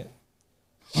 £1,000 a minute,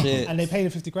 Shit. and they paid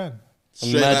him $50,000.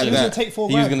 Straight Imagine. like He was gonna that. take $4,000.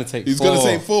 He was going to take He's four. going to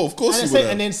take 4. Of course And, he would.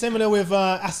 and then similar with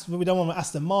we done one with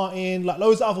Aston Martin, like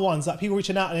loads of other ones, like people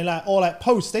reaching out and they're like, or like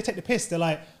posts, they take the piss. They're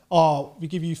like, oh, we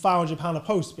give you £500 a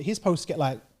post, but his posts get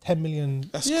like 10 million.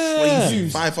 That's Yeah. crazy.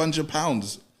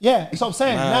 £500. Yeah, that's what I'm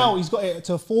saying. Now he's got it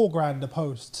to $4,000 a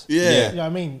post. Yeah. You know what I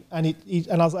mean? And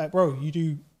and I was like, bro, you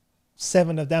do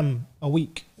 7 of them a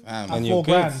week Damn. at And you're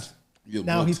 $4,000. You're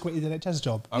Now good. he's quit his NHS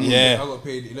job. I got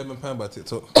paid £11 by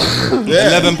TikTok.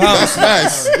 Yeah. £11. That's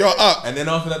nice. You're up. And then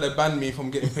after that, they banned me from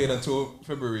getting paid until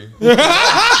February. Actually,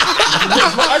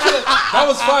 that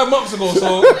was 5 months ago,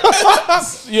 so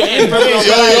You're in.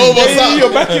 Yo, what's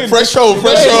up? Fresh show.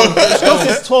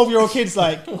 Because it's 12-year-old kids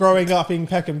like growing up in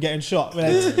Peckham getting shot. Turn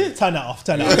that off.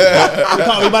 We can't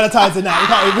be monetizing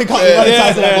that. We can't be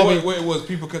monetizing that. what it was,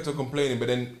 people kept on complaining, but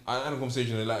then I had a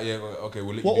conversation, they're like, yeah, okay,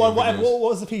 we'll let you What do your videos.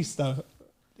 was the piece though?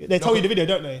 They told you the video,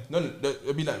 don't they? No,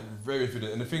 it'll be like very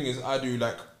fitting. And the thing is, I do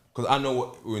like, because I know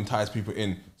what will entice people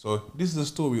in. So this is the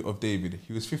story of David.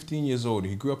 He was 15 years old.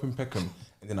 He grew up in Peckham,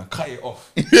 and then I cut it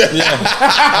off. So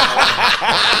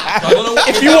I don't know what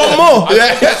If you want more,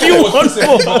 if you want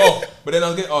more. But then I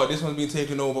was getting, this one's been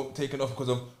taken off because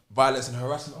of violence and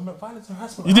harassment. I'm like, violence and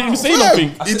harassment. You didn't even say Fam, nothing.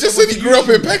 He just said he grew up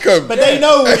in Peckham. But they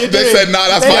know what you're doing. They said, nah,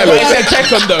 that's He violence. said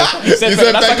Peckham though. He said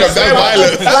Peckham, that's that's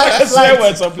violence. like a swear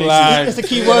word some places. It's a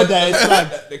key word there. It's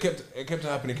like It kept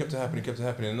happening.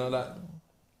 And I'm like,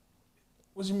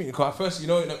 what do you mean? Because at first,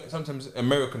 sometimes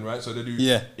American, right? So they do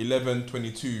 11,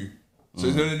 22. So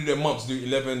they do their months, do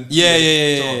 11. So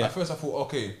at first I thought,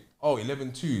 okay,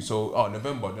 11, 2. So,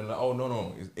 November. Then like,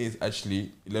 no. It's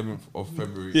actually 11th of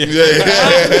February.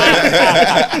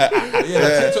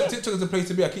 TikTok is the place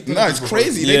to be. I keep No, it's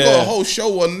crazy. They got a whole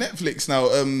show on Netflix now.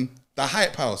 The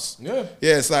Hype House. Yeah,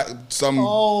 it's like some.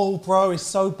 oh, bro, it's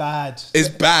so bad. It's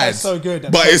bad. It's so good,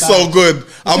 but it's so bad. good. The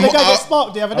guy got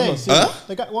sparked the other day.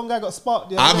 One guy got sparked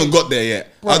the other day. I haven't got there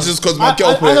yet. Bro, I just because my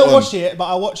girl put I it don't on. watch it, but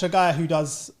I watch a guy who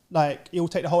does like he'll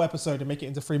take the whole episode and make it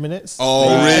into 3 minutes.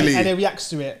 Oh, really? And then reacts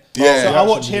to it. Yeah. So I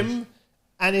watch him,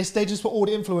 and they just put all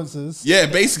the influencers. Yeah,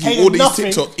 basically Paying all these nothing.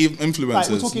 TikTok Like influencers.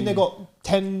 we're talking, they got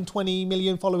 10, 20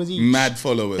 million followers each. Mad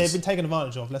followers. They've been taken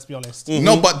advantage of. Let's be honest.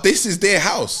 No, but this is their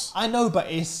house. I know, but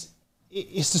it's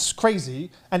just crazy,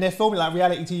 and they're filming like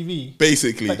reality TV.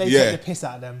 Basically, But they yeah. take the piss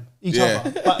out of them, each Yeah.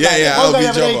 other. But, Yeah, One out guy of the each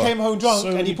other day other. came home drunk So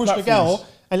and he many pushed the platforms. girl,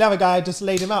 and the other guy just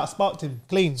laid him out, sparked him,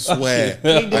 clean. Swear.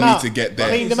 Cleaned him I need out. to get there.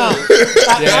 Cleaned him out.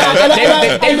 They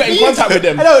got in contact with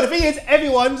them. I know, the thing is,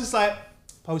 everyone just like,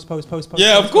 post. Yeah, post,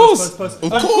 of course. post.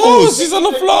 Of course. He's on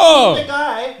the floor. The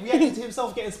guy reacted to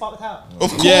himself getting sparked out. Of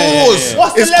course. Yeah.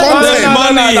 What's the It's level? content.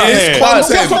 Money. It's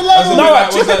content.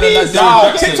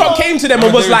 TikTok came to them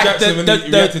and was like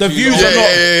the views are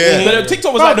not. The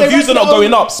TikTok was like the views are not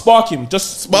going up. Spark him,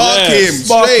 just Spark him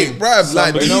straight, bruv.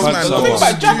 Like these man. The thing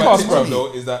about Jackass, bro.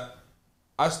 though is that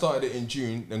I started it in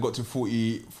June, then got to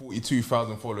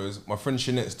 42,000 followers. My friend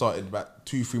Shanette started about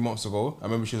 2-3 months ago. I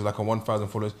remember she was like on 1,000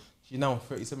 followers. She's now on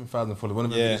 37,000 followers. One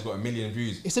of them videos got 1 million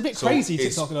views. It's a bit crazy,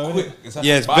 it's TikTok, though, quick. isn't it?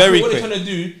 Yeah, it's But I very think what quick. they're trying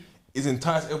to do is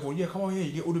entice everyone. Yeah, come on here,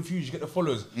 you get all the views, you get the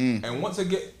followers. And once I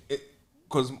get it,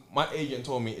 because my agent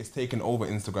told me it's taken over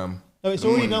Instagram. No, it's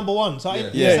already number one. So I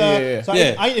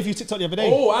interviewed TikTok the other day.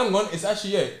 Oh, hang on, it's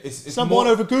actually it's number one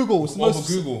over Google. It's over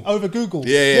Google. Over Google.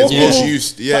 Yeah, it's most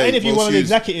used. So Yeah, I interviewed most one of the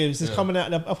used. executives. It's coming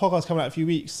out. A podcast coming out in a few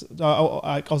weeks.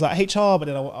 I was at HR, but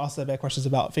then I asked her their questions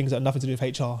about things that had nothing to do with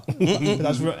HR.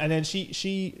 And then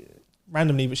she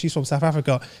randomly, but she's from South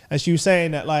Africa, and she was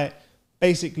saying that like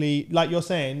basically, like you're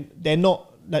saying, they're not.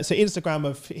 Like, so Instagram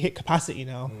have hit capacity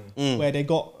now, where they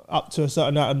got up to a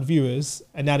certain amount of viewers,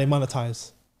 and now they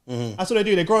monetize. That's what they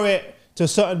do. They grow it to a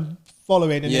certain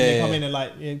following, and then they come in and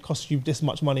like it costs you this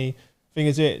much money. Thing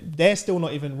is, they're still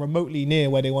not even remotely near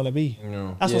where they want to be.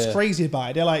 No. That's what's crazy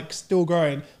about it. They're like still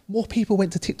growing. More people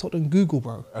went to TikTok than Google,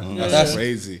 bro. That's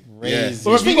crazy. Yeah.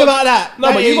 But think about that. No,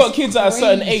 That but you is got kids at a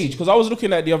certain crazy. age. Because I was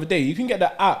looking at the other day, you can get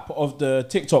the app of the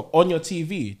TikTok on your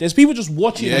TV. There's people just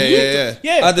watching. Yeah. I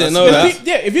didn't know There's that.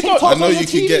 Yeah, if you TikTok's got, I know on you your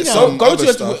can TV get now. some go other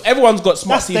to stuff. everyone's got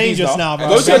smart That's TVs dangerous now, bro.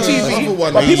 Go to a That's another TV,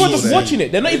 one but that people are you just said. watching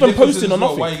it. They're not The even difference posting is or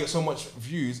not Why nothing. you get so much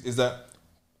views is that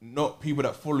not people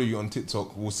that follow you on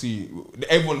TikTok will see.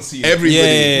 Everyone sees.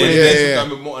 Everybody.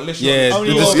 Unless Yeah, Only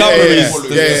the your- discoveries,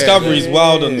 the yeah. discoveries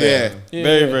wild on there. Yeah.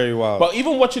 Very wild. But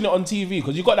even watching it on TV,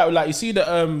 because you got that, like you see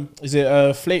the is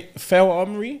it Fail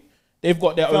Armory? They've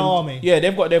got their Fail own. Army. Yeah,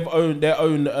 they've got their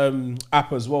own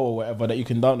app as well or whatever that you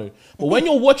can download. But when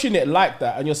you're watching it like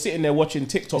that and you're sitting there watching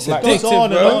TikTok like goes that,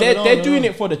 on and but on they're, and on they're and doing on.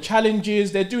 it for the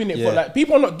challenges. They're doing it for like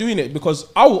people are not doing it because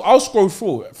I'll scroll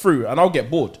through and I'll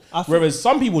get bored. Whereas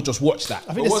some people just watch that.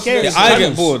 I think the what's scariest. I thing-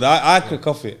 get bored. I click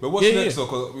off it. But what's Yeah, next yeah.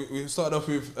 though? Because we started off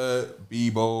with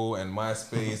Bebo and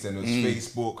MySpace, and it was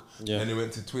Facebook, and it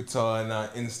went to Twitter, and now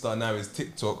Insta, now it's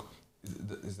TikTok.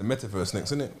 It's the metaverse next,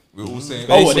 isn't it? We're all saying.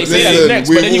 Oh, they say that's next,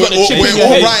 but then you got the chip in we're your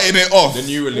all head. writing it off. The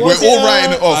new release. We're all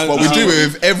writing it off, but we do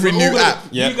it with every new app.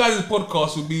 You guys'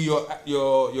 podcast will be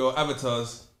your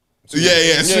avatars.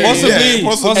 Yeah, soon. Possibly, Yeah,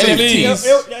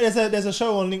 possibly. There's a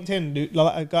show on LinkedIn. Dude,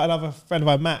 like, I got another friend of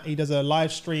mine, Matt. He does a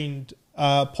live streamed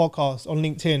podcast on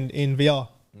LinkedIn in VR.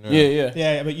 Yeah.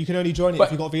 Yeah, but you can only join it But-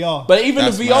 if you got VR. But even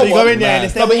That's the mad. VR so you go one, in there and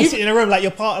it's No, them but all even- sitting in a room like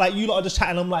you're part, like you lot are just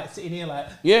chatting. I'm like sitting here like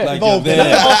Yeah. involved. you're And I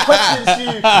there. can ask questions to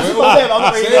you. I'm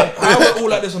not really there. How we're all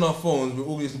like this on our phones, we're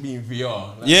all just being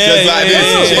VR. Like, Just like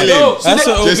this, chilling. That's That's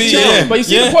what it'll Just be. chilling. Yeah. But you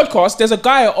see the podcast, there's a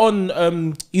guy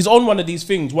on, he's on one of these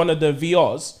things, one of the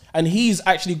VRs, and he's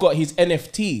actually got his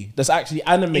NFT that's actually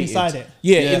animated. Inside it.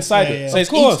 Yeah, Yeah. inside Yeah, it. yeah. So Of it's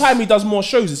course. each time he does more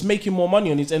shows, it's making more money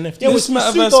on his NFT. Yeah, This with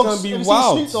metaverse Snoop is Dogg's- gonna be have you seen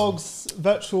wild. Snoop Dogg's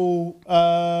virtual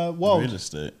world. Real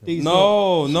estate. These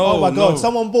No, little- Oh my god!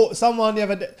 no. Someone the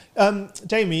other day.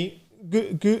 Jamie,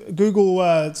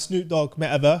 Google Snoop Dogg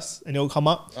metaverse, and it'll come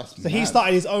up. So he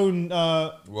started his own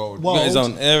world. Got his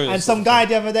own area. And some guy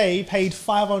the other day paid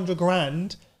 500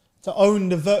 grand to own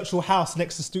the virtual house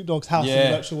next to Snoop Dogg's house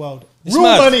in the virtual world. It's real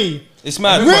mad. money. It's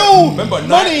mad. Real Remember,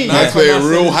 money. They pay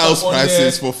real house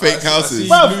prices for fake houses.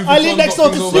 Bruv, I live next door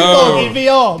to Snoop Dogg in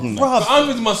VR. Bruv. So I'm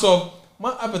thinking to myself,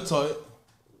 my avatar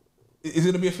is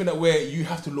it gonna be a thing that where you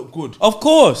have to look good? Of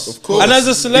course. And as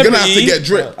a celebrity, you're gonna have to get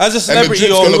drip. As a And the celebrity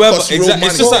drip's or gonna whoever, cost real exactly.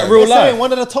 It's money. just like They're real saying life.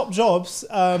 one of the top jobs.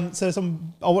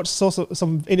 Saw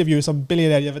some interview with some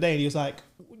billionaire the other day, and he was like,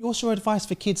 "What's your advice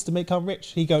for kids to become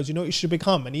rich?" He goes, "You know what you should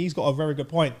become," and he's got a very good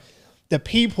point. The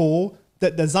people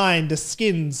that design the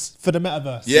skins for the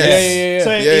metaverse. Yes.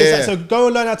 So, Yeah. Like, so go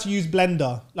and learn how to use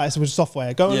Blender, like some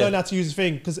software. Go and learn how to use the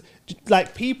thing, because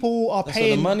like people are where the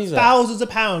paying money's at. thousands of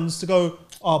pounds to go.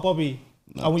 Oh, Bobby,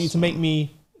 I want you to make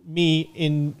me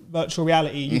in virtual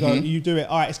reality. You go, you do it.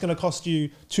 All right, it's going to cost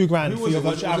you $2,000 for your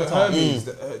virtual avatar. Hermes,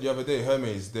 the other day,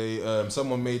 Hermes, they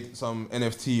someone made some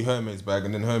NFT Hermes bag,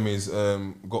 and then Hermes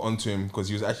got onto him because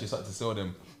he was actually starting to sell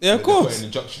them. Yeah, of course.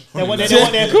 They want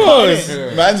their Of course.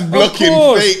 Man's blocking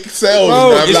course. fake sales, Bro,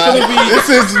 man. it's Like, gonna be- this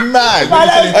is mad.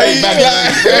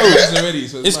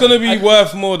 It's gonna be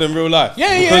worth more than real life.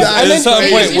 Yeah, yeah. Because And there's a then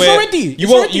certain point it's where already- you it's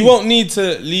won't already. you won't need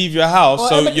to leave your house,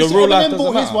 so your real life doesn't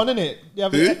bought his matter. one, innit? You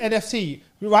have an NFT,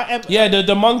 right? Yeah,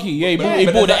 the monkey. Yeah, he but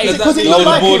bought the does ape. that- Because he does looked that-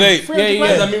 like Bored him. ape. 300 Yeah,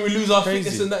 grand. Does that mean we lose our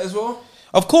fitness in that as well?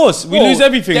 Of course, we Well, lose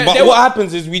everything. there- But there what wa-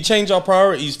 happens is we change our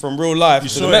priorities from real life to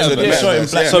the saw it in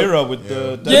metaverse, Black yeah. Mirror with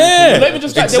the Yeah, Not even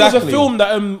just that. There was a exactly. film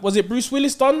that was it Bruce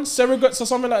Willis done, Surrogates or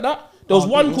something like that. There was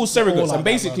one called Surrogates, like and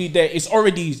basically it's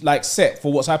already like set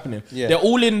for what's happening. Yeah. They're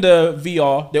all in the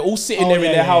VR. They're all sitting there in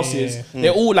yeah, their yeah, houses. yeah,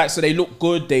 They're all like, so they look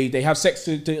good. They have sex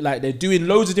to like they're doing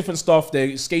loads of different stuff. They're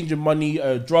exchanging money,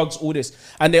 drugs, all this,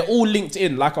 and they're all linked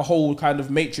in like a whole kind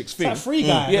of matrix thing. That free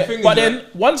guy. Yeah, thing but is then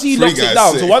once he Free locks it guy's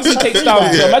down, so sick. once he takes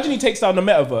down, so Yeah. imagine he takes down the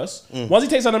metaverse. Once he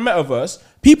takes down the metaverse,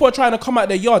 people are trying to come out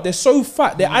their yard. They're so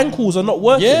fat, their ankles are not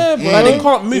working. Yeah, bro. Like, they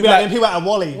can't move. People Like, like people at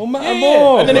Wally.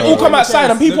 and then they all come outside,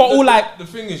 and people are all like, The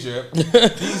thing is,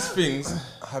 these things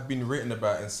have been written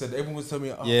about and said. Everyone was telling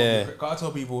me, Yeah. can't I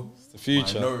tell people the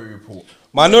future. Minority Report,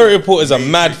 Minority Report is a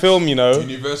mad film, you know.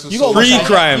 Universal. You gotta Free watch that.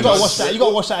 crime. You gotta watch that. You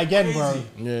gotta watch that again, bro.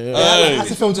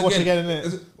 That's a film to watch again,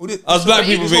 isn't it? Us black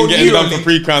people been getting done for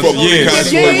pre-crimes for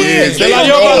years. Yeah, yeah. They're like,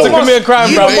 you're about to commit a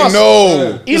crime, bro. They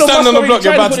know. You stand on the block,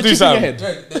 you're about to do something.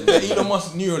 The Elon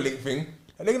Musk Neuralink thing,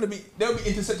 and they'll be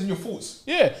intercepting your thoughts.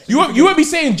 yeah. You won't be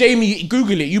saying Jamie,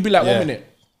 Google it. You'll be like, 1 minute.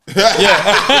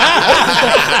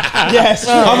 Yes.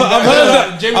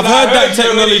 I've heard that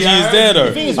technology is there,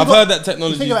 though. thing is, I've you've heard got- that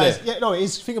technology Think is about there. it. Yeah, no,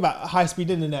 it's think about high speed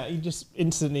internet. You just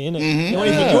instantly in it. You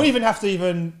don't even have to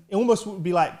even. It almost would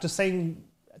be like the same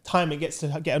time it gets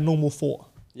to get a normal thought.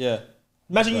 Yeah.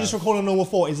 Imagine you just record a normal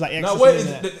thought. It's like Now, access where to is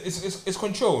the internet. it's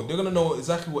control? They're gonna know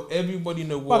exactly what everybody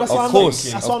know. Well, What that's why I'm course,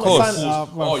 not- that's of why I'm course. not saying,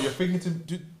 oh, you're thinking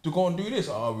to go and do this?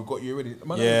 Oh, we've got you ready.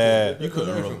 Man, Yeah. you could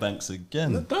Rob Banks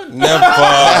again. Never. Never,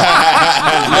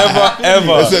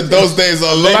 ever. I said those days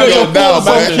are long gone now,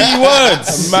 Some man. key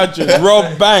words. Imagine.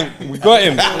 Rob Bank. We got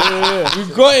him. We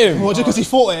got him. well, just because he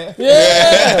thought it.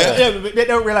 Yeah. Yeah, but they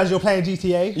don't realize you're playing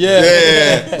GTA.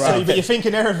 Yeah. But you're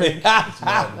thinking everything.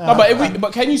 No,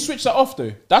 but can you switch that off though?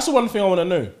 That's the one thing I want to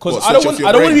know, because What, I don't switch off want your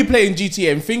I don't want to brain? be playing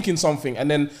GTA and thinking something, and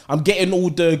then I'm getting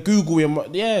all the Google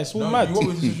and yeah, it's all mad. You want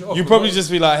me to switch it off? You probably just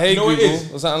be like, hey, You know what it Google,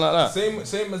 is? or something like that.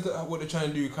 Same as what they're trying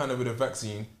to do, kind of with a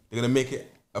vaccine. They're gonna make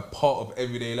it a part of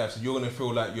everyday life, so you're gonna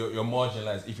feel like you're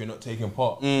marginalized if you're not taking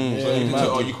part. So if you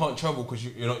tell, you can't travel because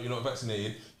you're not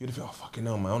vaccinated, you're gonna feel, oh fucking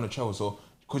hell, man, I want to travel. So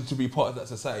because to be part of that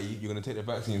society, you're gonna take the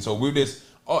vaccine. So with this,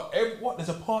 there's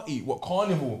a party,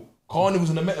 carnival. Carnival's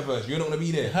in the metaverse. You're not gonna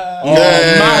be there.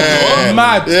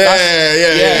 Mad. Yeah.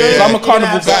 If I'm a carnival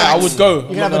have guy, I would go. You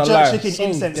can have a jerk chicken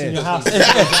incense in your house.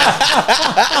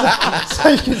 So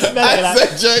you can smell it. Like,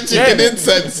 That's jerk chicken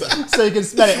incense. so you can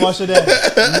smell it whilst you're there.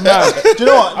 Mad. Do you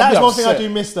know what? That's be one thing I upset. do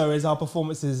miss though, is our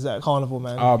performances at Carnival,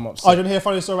 man. I'm upset. Oh, do you want to hear a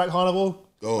funny story about Carnival?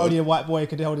 Go on. Only a white boy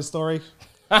could tell this story.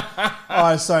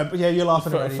 Oh, sorry, but yeah, you're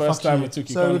laughing already. First Fuck time you. we took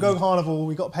you So we Carnival. go Carnival.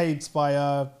 We got paid by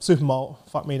Supermalt.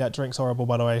 Fuck me, that drink's horrible,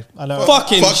 by the way. I know.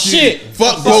 Fucking Fuck shit. you.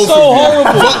 Fuck both so of you.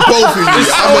 horrible. Fuck both of you.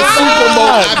 I'm a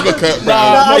Supermalt advocate, bro.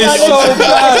 It's so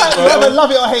bad, bro. I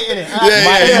love it or hate it.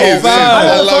 Yeah. bad.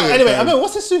 I love it. Anyway, I mean,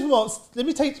 what's this Supermalt? Let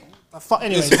me take. Fuck.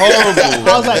 Anyway, It's horrible.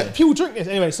 I was like, people drink this.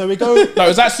 Anyway, so we go. No, it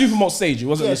was that Supermalt stage. It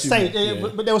wasn't Yeah, the Supermalt.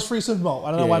 stage, but there was free Supermalt.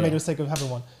 I don't know why I yeah. made the mistake of having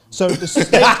one. So the stage,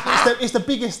 it's the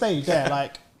biggest stage there,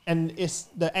 like, and it's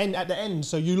the end at the end.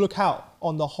 So you look out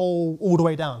on the whole all the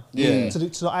way down. Yeah. So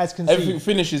the eyes can Everything see.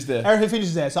 finishes there. Everything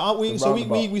finishes there. So we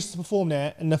roundabout. used to perform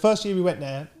there, and the first year we went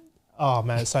there, Oh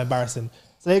man, it's so embarrassing.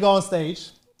 So they go on stage.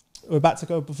 We're about to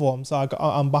go perform, so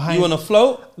I'm behind. You on a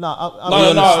float? No, No. I'm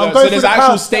going So through there's the an actual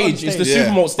crowd, stage. It's the Yeah.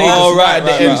 supermodel stage. Oh, It's right, at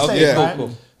the right, end. right. Okay, Yeah.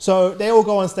 cool. So they all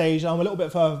go on stage. I'm a little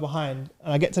bit further behind,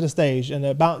 and I get to the stage, and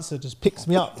the bouncer just picks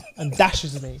me up and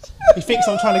dashes me. He thinks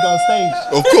I'm trying to get on stage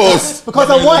Of course. because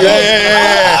I'm white.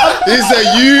 Yeah. He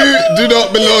said, "You do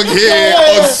not belong here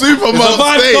on Superman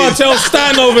Vibe stage." cartel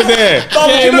stand over there.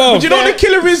 But you know what the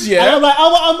killer is, And yeah? I'm like,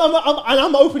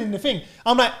 I'm opening the thing.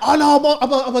 I'm like, oh no,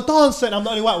 I'm a dancer, and I'm the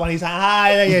only white one. He's like,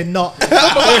 yeah, you're not. He said,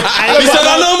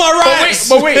 I know my rights.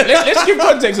 But wait, let's give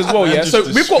context as well, yeah. So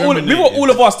we've got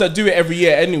all of us that do it every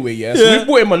year anyway, yeah. So we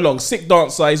brought him along, sick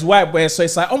dancer, he's white boy, so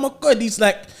it's like, oh my god, he's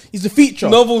the feature.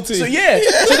 Novelty. So yeah.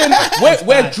 So then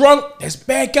we're drunk, there's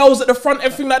bare girls at the front,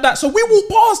 everything like that. So we walk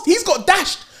past, he's got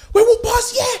dashed. We walk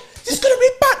past, yeah, this is gonna be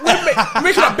back. We're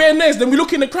making up bare names, then we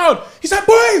look in the crowd, he's like,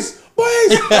 boys,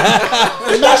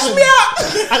 dash me out.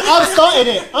 And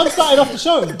I'm starting off the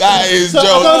show. That is So I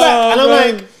joke. go back, and I'm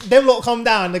like, them lot come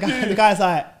down. The guy's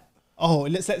like, oh,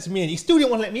 let's let me in. He still didn't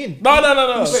want to let me in.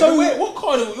 No. So Wait, what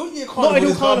carnival? What year Notting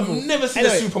Hill carnival? Carnval. I've never seen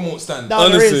Anyway. a supermodel stand. No,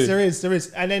 Honestly. there is.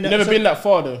 And then You've never been that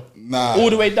far though. Nah. All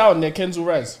the way down there, Kensal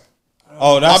Rise.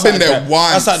 Oh, that's I've been at there the-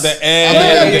 once. That's at the I've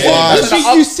been end. there once.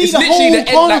 You see It's the literally whole the end,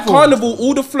 like carnival. carnival,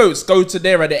 all the floats go to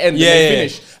there at the end and they Yeah.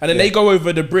 finish. And then they go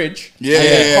over the bridge. Yeah, and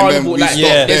then yeah, carnival, and then we like,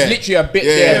 stop there's there. literally a bit Yeah,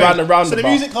 there yeah. around the roundabout. So the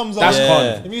music comes on. That's Yeah.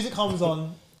 carnival. The music comes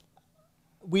on.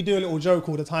 We do a little joke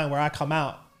all the time where I come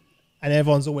out, and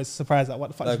everyone's always surprised like, what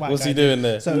the fuck is Like, white what's guy he doing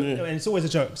there? So and it's always a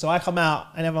joke. So I come out,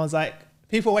 and everyone's like,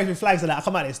 people waving flags. They're like, I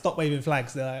come out, they stop waving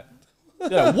flags. They're like,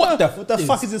 Yeah, what the what the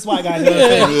fuck is this white guy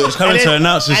doing? He's coming to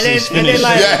announce this is And then finished.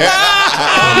 like,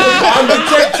 I'm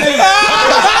detecting.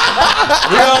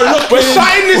 We're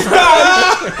shutting this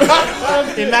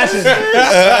down. imagine.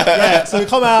 Yeah, so we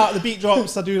come out, the beat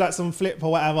drops, I do like some flip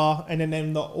or whatever, and then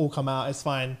them not all come out, it's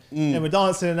fine. And we're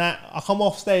dancing and that. I come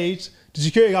off stage, the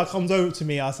security guard comes over to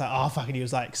me, I was like, oh fucking, he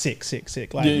was like sick.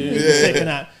 Like sick and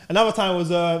that. Another time was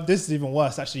this is even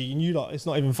worse actually. You knew that it's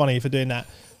not even funny for doing that.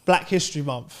 Black History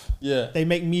Month. Yeah. They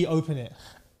make me open it.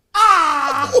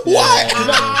 What?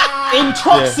 In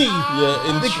Troxy.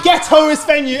 Yeah, The ghettoest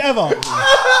venue ever.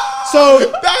 So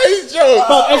That is joke.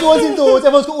 but everyone's indoors,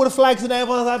 everyone's got all the flags and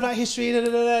everyone's like Black History, and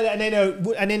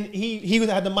then he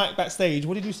had the mic backstage.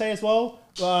 What did you say as well?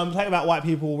 Talking about white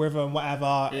people, rhythm,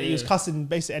 whatever. He was cussing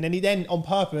basically, and then on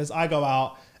purpose, I go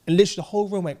out and literally the whole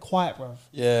room went quiet, bro.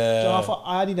 Yeah. So I thought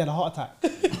I needed a heart attack.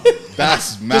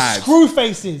 That's The mad. screw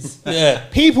faces. Yeah.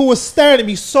 People were staring at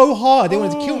me so hard. They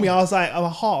wanted to kill me. I was like, my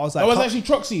heart. I was like, That was "Can't-"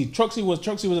 actually Troxy.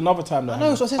 Troxy was another time that I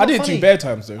know, so I said it's I not did funny. 2 bare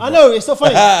times though. I know it's not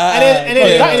funny. and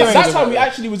then That time we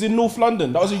actually was in North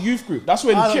London. That was a youth group. That's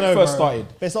when I don't Chip know, first bro. started.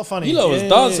 But it's not funny. You lot was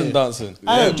dancing.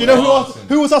 I know. Do you know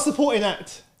who was our supporting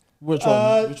act? Which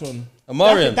one? Which one?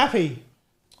 Amarian. Dappy.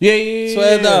 Yeah.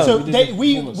 Swear down. So We did they the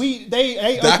we performance. they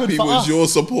opened Dappy for was us. your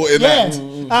supporting Yeah. act.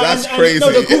 That's crazy.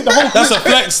 No, the whole That's a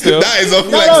flex still. That is a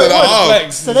flex no, and a it was half.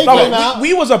 Flex. So they No, came but out.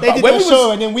 we was they about did when their we show,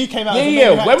 was and then we came out. as the yeah.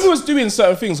 main act. When we was doing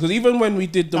certain things, because even when we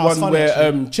did the That was one funny, where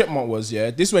actually. Chipmunk was,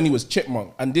 this when he was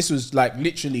Chipmunk, and this was like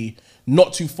literally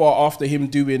not too far after him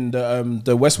doing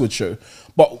the Westwood show.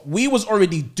 But we was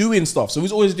already doing stuff, so we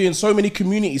was always doing so many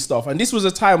community stuff, and this was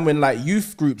a time when like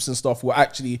youth groups and stuff were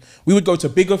actually, we would go to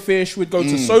Bigger Fish, we'd go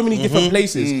to so many different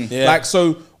places, Yeah. like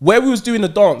so where we was doing the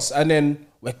dance, and then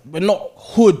we're not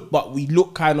hood, but we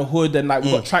look kind of hood, and like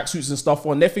we got tracksuits and stuff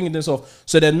on. They're thinking to themselves,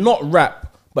 so they're not rap,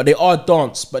 but they are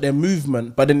dance, but they're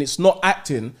movement, but then it's not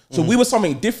acting. So we were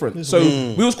something different. So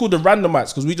we was called the randomites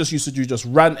because we just used to do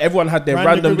everyone had their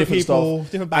Random random group of different people,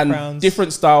 stuff, different and backgrounds.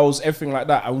 different styles, everything like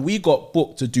that. And we got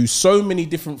booked to do so many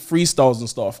different freestyles and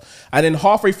stuff. And then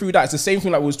halfway through that, it's the same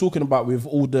thing like we was talking about with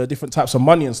all the different types of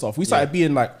money and stuff. We started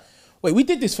being like, wait, we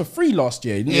did this for free last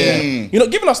year. You're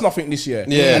not giving us nothing this year.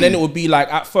 Yeah. And then it would be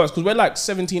like at first, because we're like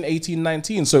 17, 18,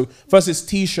 19. So first it's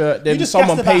t-shirt, then just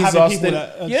someone gassed about pays having us. people Then,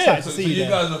 that are yeah. excited So to see you them.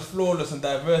 guys are flawless and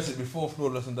diversity before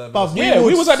flawless and diversity. But Yeah,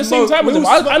 we was at the same time with them.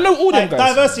 I know all them like,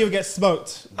 guys. Diversity would get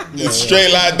smoked.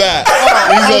 Straight like that.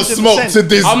 He's on 100%. smoke to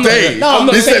this I'm not- day. no, I'm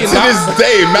not He said saying to this that.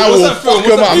 day, man will fuck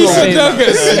him up.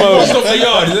 Stop the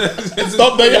yard.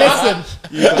 Stop the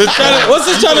Listen, What's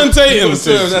the Channing Tatum?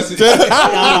 That's it.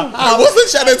 What's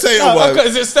the Channing Tatum one?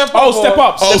 Is it Step Up? Oh, step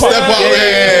up. Oh, step up.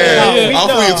 Yeah. No, I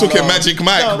thought you took no. a Magic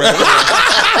Mike, bro.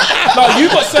 No, you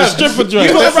got served. stripper drink.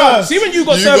 You got Yes, served. sir. See when you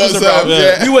got You served got was around, served,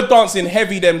 yeah. we were dancing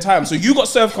heavy them times. So you got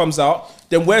served comes out,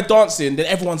 then we're dancing, then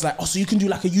everyone's like, oh, so you can do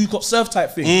like a you got served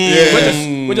type thing.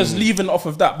 Yeah. We're just leaving off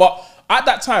of that. But at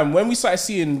that time when we started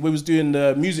seeing we was doing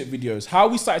the music videos, how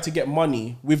we started to get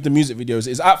money with the music videos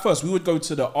is at first we would go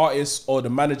to the artists or the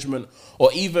management or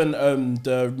even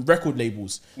the record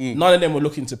labels. None of them were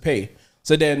looking to pay.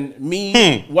 So then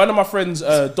one of my friends,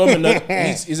 Dominant,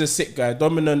 he's a sick guy.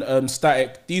 Dominant,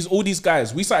 Static. All these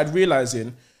guys, we started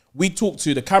realizing we talked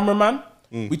to the cameraman.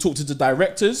 We talked to the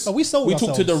directors. But we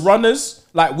talked to the runners.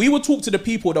 Like we would talk to the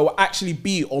people that will actually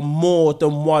be on more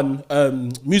than one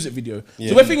music video.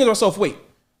 So we're thinking to ourselves, wait,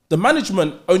 the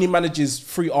management only manages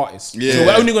 3 artists. Yeah. So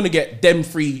we're only going to get them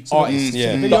 3 artists.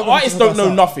 The artists don't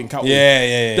know nothing. Can't we?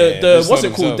 Yeah. What's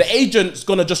it called? The agent's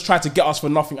going to just try to get us for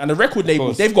nothing. And the record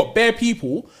label, they've got bare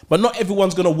people, but not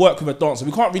everyone's going to work with a dancer.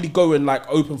 We can't really go and like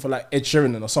open for like Ed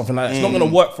Sheeran or something like that. It's not going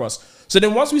to work for us. So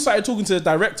then once we started talking to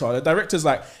the director's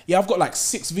like, yeah, I've got like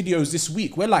 6 videos this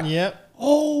week. We're like,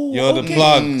 oh, you're the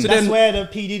plug. So that's where the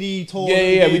P Diddy tour.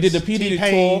 Yeah, we did the P Diddy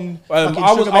tour.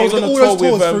 I was on a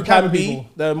tour with Plan B.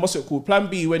 What's it called? Plan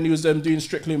B when he was doing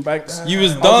Strictly in Banks. You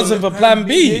was dancing for Plan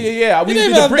B. Yeah. We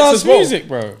did the Brits as well. Music,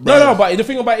 bro. No. But the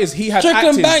thing about it is he had Strictly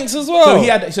in Banks as well.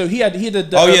 So he had the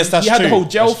the whole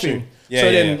gel thing. Yeah,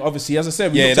 so then, obviously, as I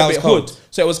said, we looked a bit hood.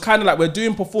 So it was kind of like we're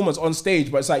doing performance on stage,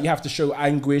 but it's like you have to show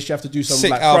anguish, you have to do some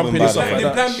sick like album, crumping and stuff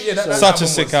like that. Such a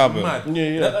sick album.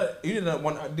 You did that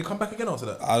one. Did you come back again after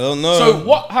that? I don't know. So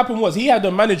what happened was he had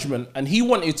the management and he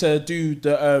wanted to do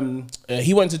the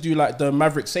like the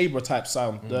Maverick Sabre type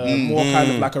sound, the more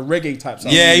kind of like a reggae type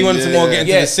sound. Yeah, he wanted to more get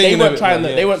into the scene. They weren't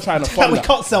trying to fund that. We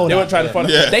can't sell that. They weren't trying to fund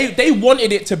that. They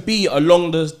wanted it to be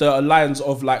along the lines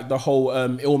of like the whole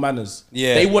Ill Manners.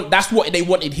 Yeah. That's what they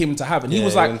wanted him to have, and he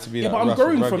was like, yeah, but I'm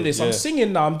growing from this. I'm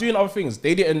singing now. I'm doing other things.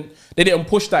 They didn't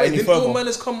push that any further. Did Ill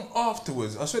Manners come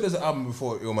afterwards? I swear there's an album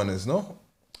before Ill Manners, no?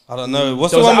 I don't know.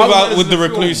 What's the one with the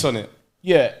recluse on it?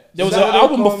 Yeah, there was an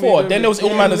album before. Then there was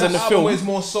Ill Manners in the film. Always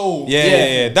more soul.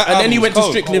 Yeah. And then he went to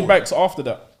Strictly in Banks after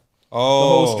that. The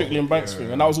Oh, whole Strictly in Banks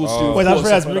thing, and that was all still. Wait, that's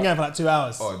realized we've been going for like 2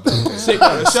 hours. Sick,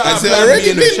 man. Shout out Has it Plan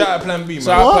already B, been? shout out Plan B, man.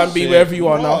 Shout out Plan B wherever you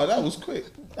are Oh, now. that was quick.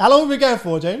 How long have we been going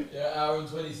for, Jane? Yeah, hour and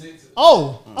 26.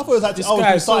 Oh, I thought it was like This we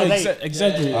guy is so started late.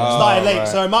 exaggerating. Started late.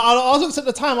 So I was looking at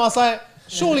the time. I was like,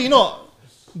 surely not.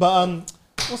 But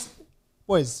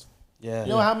boys, yeah. you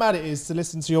know how mad it is to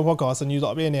listen to your podcast and you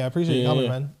not being here. I appreciate you coming,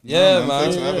 man. Yeah,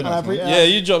 Thanks for man. having And I us, man. Yeah,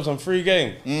 you dropped some free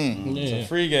game. Yeah. Some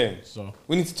free game. So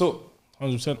We need to talk.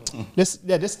 100%.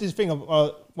 This thing of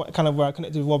what kind of where I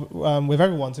connected with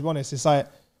everyone. To be honest, it's like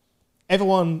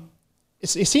everyone. It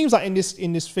seems like in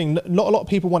this thing, not a lot of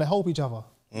people want to help each other.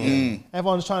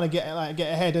 Everyone's trying to get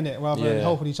ahead in it rather than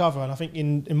helping each other. And I think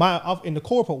in the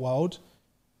corporate world,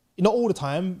 not all the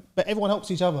time, but everyone helps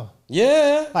each other.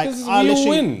 Yeah, Like because I we all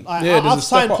literally, win. I've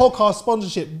signed podcast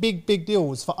sponsorship, big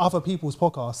deals for other people's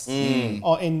podcasts,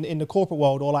 or in the corporate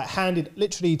world, or like handed.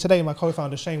 Literally today, my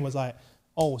co-founder Shane was like,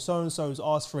 "Oh, so and so's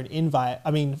asked for an invite. I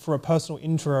mean, for a personal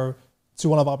intro to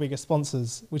one of our biggest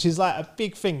sponsors," which is like a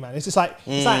big thing, man. It's just like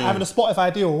it's like having a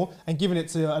Spotify deal and giving it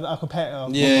to a competitor.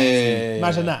 Yeah.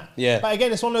 Imagine that. Yeah. But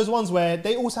again, it's one of those ones where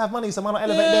they also have money, so why not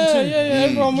elevate them too? Yeah,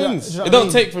 everyone Do you know- wins. do you know It what I don't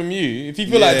mean? take from you. If you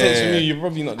feel like it takes from you, you're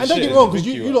probably not the And don't shit. get me wrong, because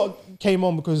Pick you up. lot came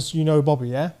on because you know Bobby,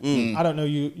 yeah? I don't know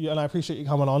you, and I appreciate you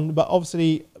coming on, but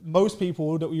obviously most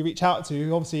people that we reach out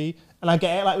to, obviously, and I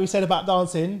get it, like we said about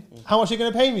dancing, how much are you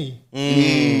going to pay me?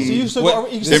 So you've still got...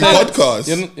 In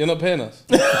podcast. You're not paying us.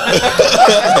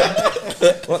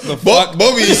 What the Bo- fuck?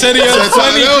 Bobby He said he said had 20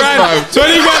 something else, grand. bro.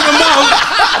 20 grand a month.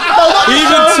 He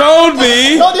even told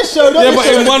me. Not this show, not Yeah, this but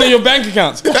show. in one of your bank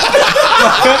accounts.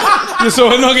 So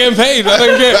we're not getting paid. I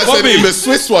don't get That's Bobby. in the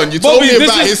Swiss one. You told me this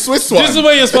about is- his Swiss one. This is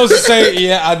where you're supposed to say,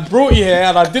 yeah, I brought you here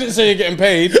and I didn't say you're getting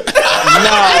paid.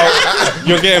 Now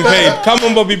you're getting paid. Come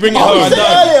on, Bobby, bring it home. said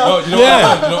earlier. No, you know what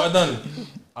I done? You know what I done?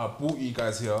 I brought you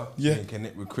guys here. Yeah. And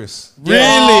connect with Chris.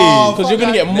 Really? Because you're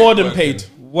going to get more than paid.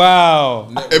 Wow.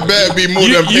 It better be more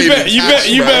than paid.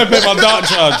 You better pay my dart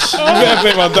charge. You better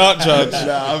pay my dart charge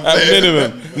at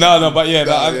minimum. No, but yeah,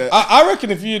 I reckon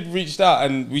if you had reached out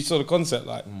and we saw the concept,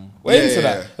 like we're Yeah, into yeah,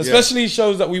 that, yeah. especially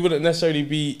shows that we wouldn't necessarily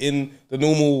be in the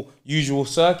normal, usual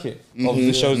circuit of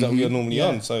the shows that we are normally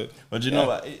on. So, But you know,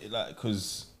 like,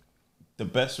 because the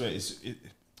best way is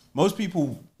most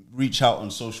people reach out on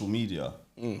social media,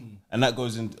 and that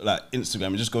goes into like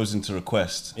Instagram. It just goes into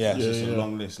requests. Yeah. It's just a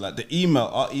long list. Like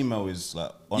our email is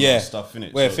like on yeah, our stuff in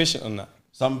it. we're efficient on that.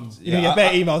 You get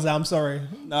better emails now, I'm sorry.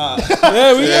 Nah,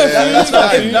 Yeah, we that's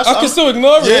fine. I can still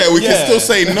ignore it. Yeah, we can still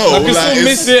say no. I can like, still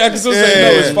miss it. I can still say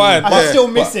no. It's fine. I can still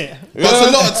miss it. But it's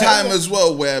a lot of time as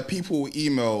well where people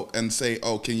email and say,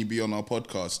 "Oh, can you be on our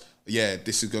podcast?" Yeah,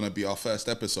 this is gonna be our first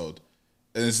episode.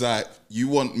 And it's like, you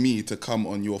want me to come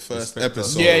on your first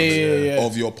episode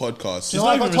of your podcast. You know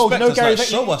what I got told? You know Gary Vee?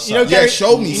 Show us. You know Gary,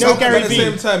 show me. You know something. Gary At the Vee?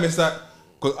 same time, it's like,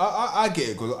 because I get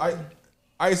it, because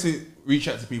I used to reach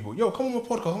out to people, yo, come on my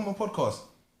podcast.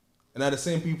 And now the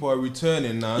same people are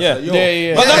returning now. Yeah. It's like,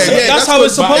 Yeah. But that's how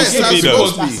it's supposed to be, though.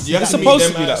 You have to supposed meet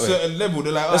to them be at that a way. certain level.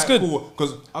 They're like, That's alright, good. cool.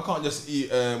 Because I can't just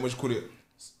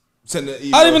send an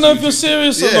email. I don't even know if to- you're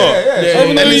serious or Yeah, not. yeah, I don't even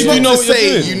And know it's if not you know to what you're say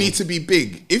doing. you need to be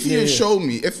big. If you show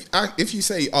me, if you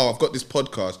say, oh, I've got this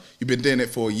podcast, you've been doing it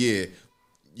for a year,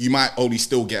 you might only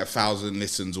still get 1,000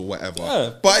 listens or whatever.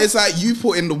 Yeah. But it's like, you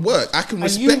put in the work. I can And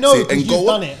respect you know it and you've go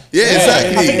done on. it. Yeah,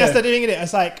 exactly. I think that's the thing, innit?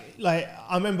 It's like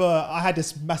I remember I had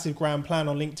this massive grand plan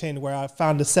on LinkedIn where I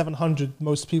found the 700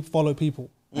 most people follow people,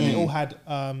 and they all had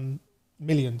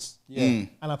millions. Yeah.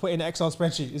 And I put in an Excel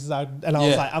spreadsheet. This is how, and I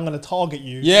was like, I'm gonna target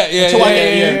you. Until I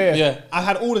get you. I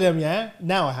had all of them. Yeah.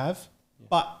 Now I have,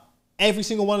 but every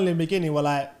single one of them in the beginning were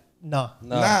like, nah.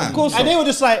 Of course And not. they were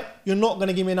just like, you're not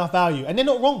gonna give me enough value, and they're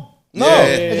not wrong. No.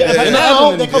 And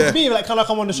now they come to me like, can I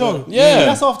come on the show? Yeah.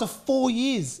 That's after 4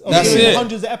 years of That's doing it.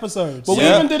 hundreds of episodes. But we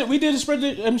even did it. We did a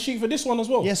spread sheet for this one as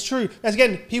well. Yes, true. That's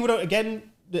again, people don't. Again,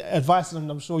 the advice, and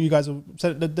I'm sure you guys have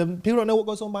said the people don't know what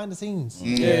goes on behind the scenes.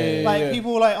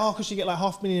 People are like, oh, because you get like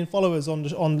 500,000 followers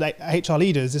on like HR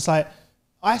leaders. It's like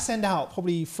I send out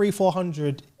probably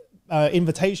 300-400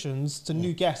 invitations to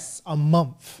new guests a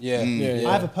month. Yeah.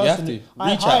 I have a person.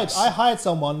 I hired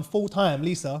someone full time,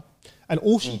 Lisa. And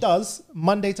all she does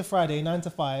Monday to Friday, 9 to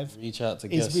 5, Reach out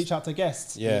to is guests. reach out to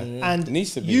guests. Yeah. And It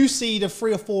needs to be. you see the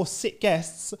 3 or 4 sick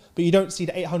guests, but you don't see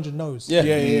the 800 no's. Yeah.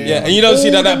 And you don't see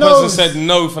that All the person no's. said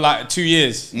no for like 2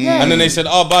 years. And then they said,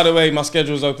 oh, by the way, my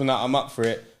schedule's open now, I'm up for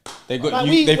it. They got Like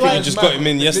they think you like- just got him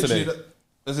in It's yesterday. literally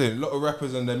That's it. A lot of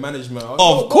rappers and their management. Are,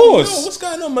 Of course. Yo, what's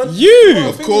going on, man? You.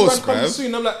 Of course, coming bruv.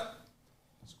 soon. I'm like,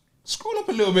 scroll up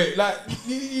a little bit. Like,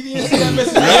 you didn't see that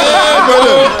message.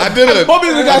 I didn't.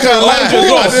 Bobby's the guy I can't lie. I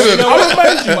didn't. I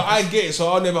remind you, but I get it, so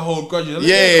I'll never hold grudges. I'm like,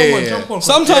 come on, jump on.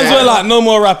 Sometimes we're like, no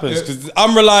more rappers, because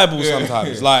I'm reliable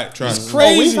sometimes. Like, it's Oh,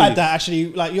 crazy. we've had that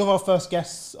actually. Like, you're our first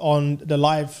guests on the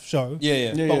live show.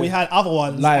 But we had other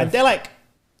ones, Live. and they're like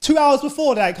 2 hours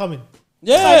before they're coming.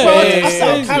 Yeah. Like, bro, yeah, I've set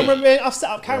up yeah. cameramen. I've set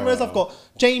up cameras. I've got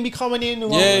Jamie coming in. Who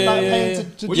I'm paying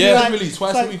to Would do you like, guys release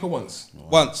twice like- a week or once?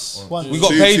 Once. Once. We got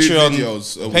Two Patreon.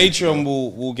 videos a week. Patreon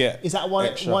will get. Is that one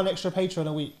extra. extra Patreon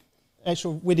a week?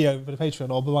 Extra video for the Patreon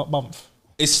or month?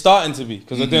 It's starting to be,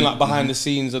 because we're doing like behind the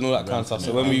scenes and all that kind of stuff.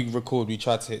 So when we record, we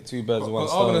try to hit 2 birds with one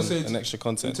But I'm gonna stone say and extra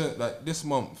content. Like this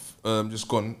month, just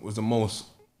gone, was the most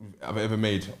I've ever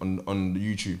made on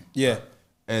YouTube. Yeah.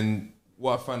 And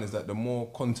what I find is that the more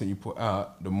content you put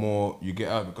out, the more you get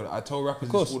out. Because I tell rappers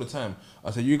this all the time.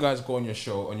 I say, you guys go on your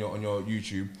show, on your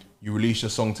YouTube, you release your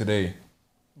song today,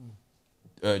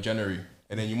 January,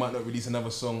 and then you might not release another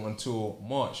song until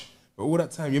March. But all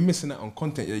that time, you're missing out on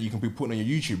content that you can be putting on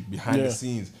your YouTube behind the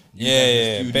scenes.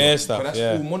 Bare stuff. But that's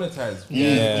yeah. all monetized.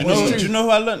 Yeah. Do you know who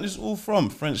I learned this all from?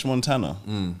 French Montana.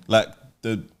 Like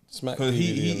the Smack because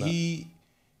DVD and that.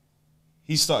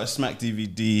 he started Smack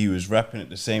DVD. He was rapping at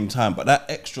the same time, but that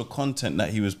extra content that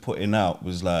he was putting out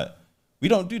was like, we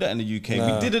don't do that in the UK.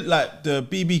 Nah. We did it like the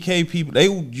BBK people. They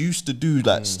all used to do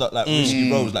like stuff like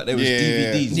Risky Roads, like there was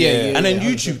DVDs. And then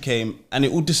YouTube came and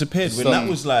it all disappeared. When that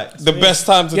was like The best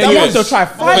time to do you it. have to try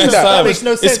find Best that. That time. makes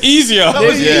no sense. It's easier.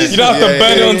 was easier. You don't have to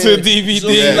burn it onto a DVD.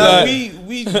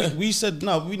 So, like, we said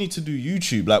no, we need to do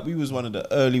YouTube. Like we was one of the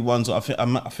early ones. I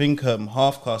think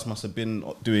Half Cast must have been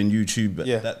doing YouTube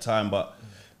at that time, but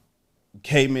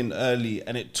came in early,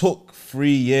 and it took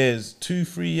 3 years,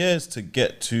 2-3 years to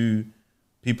get to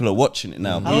people are watching it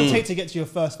now. How long did it take to get to your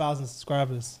first 1,000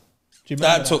 subscribers? Do you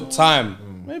remember that took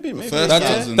time. Maybe. First That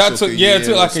thousand took it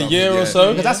took like a year or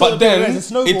so. Because that's what But the thing then is, a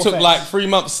snowball it took effect. like 3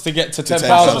 months to get to 10,000.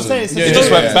 That's what I'm saying. It's a It just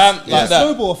snowball- went bam It's like a that.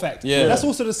 snowball effect. Yeah. That's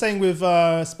also the same with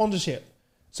sponsorship.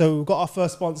 So we got our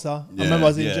first sponsor. I remember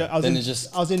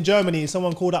I was in Germany.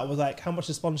 Someone called up and was like, how much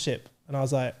is sponsorship? And I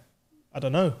was like, I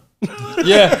don't know.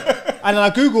 Yeah. And then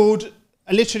I Googled,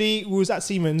 I literally was at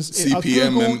Siemens.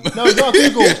 CPM No, not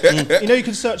Googled. You know, you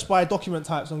can search by document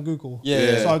types on Google.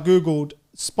 Yeah. So I Googled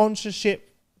sponsorship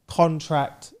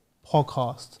contract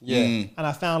podcast. Yeah. And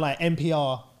I found like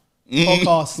NPR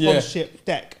podcast sponsorship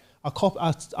deck. I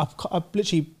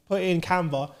literally put it in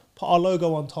Canva, put our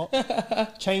logo on top,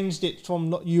 changed it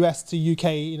from US to UK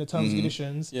in the terms and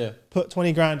conditions, put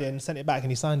 20 grand in, sent it back,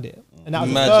 and he signed it. And that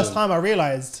was the first time I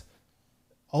realized,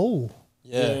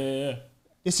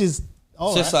 this is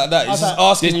oh, Just right. like that. I was He's just like-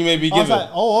 asking you maybe I was give like,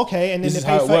 it. oh, okay. And then This they is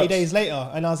how paid it 30 works. days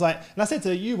later. And I was like, and I said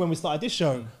to you when we started this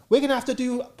show, we're going to have to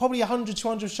do probably 100,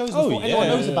 200 shows before anyone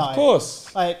knows about of it.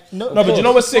 course. Like, No, but you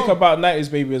know what's sick about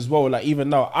 90s Baby as well? Like, even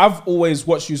now, I've always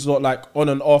watched you sort of like on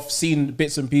and off, seen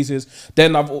bits and pieces.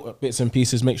 Then bits and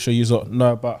pieces, make sure you sort of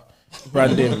know about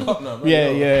branding.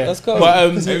 Yeah. That's cool. But,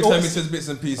 Every time he says bits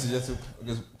and pieces, you have to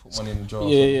just put money in the jar.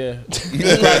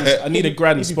 yeah. Grand. I need a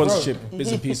grand sponsorship,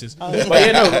 bits and pieces. But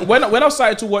yeah, no, when I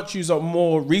started to watch you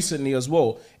more recently as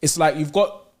well, it's like you've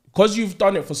got, because you've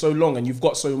done it for so long and you've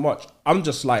got so much, I'm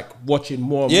just like watching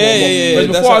more and more. Yeah. Whereas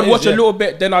That's before what I'd it watch is, a little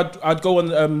bit, then I'd go on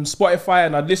Spotify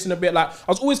and I'd listen a bit. Like,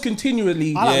 I was always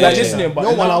continually listening. But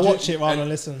You're one, I now- watch it rather than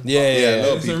listen. Yeah.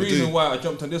 There's a people reason do. why I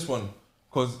jumped on this one,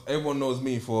 because everyone knows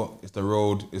me for it's the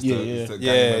road, it's Yeah, the gang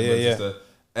Yeah, members, yeah. it's the,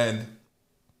 and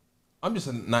I'm just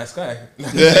a nice guy.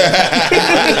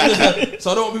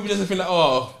 So I don't want people just to feel like,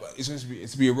 oh, it's going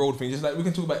to be a road thing. Just like we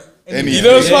can talk about anything. You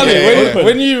know what's funny? yeah.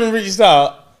 When you even reached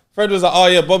out, Fred was like, oh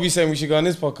yeah, Bobby's saying we should go on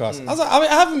this podcast. I was like, I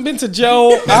haven't been to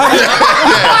jail.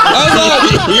 I was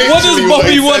like, what does Literally Bobby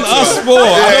what he want said us to for?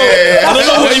 I don't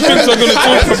know what he thinks I'm going to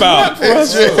talk about.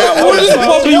 What does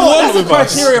Bobby want with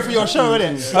us? Criteria for your show,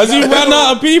 isn't it? Has he ran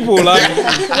out of people? Like,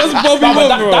 what's Bobby But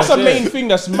want for that's us? a main thing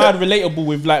that's mad relatable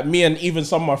with like me and even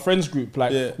some of my friends group.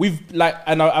 Like we've like,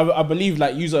 and I believe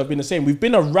like you have been the same. We've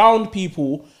been around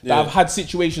people that have had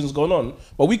situations going on,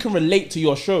 but we can relate to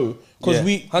your show because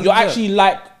Yeah. you're 100%. actually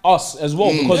like us as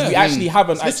well because we actually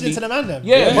haven't Listening actually to the man then.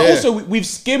 Yeah, but Yeah. also we've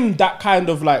skimmed that kind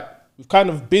of like. We've kind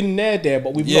of been there,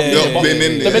 but we've Yeah, not yeah, but been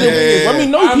in the there. benefit is when we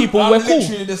know people, I'm we're cool.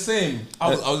 literally the same. I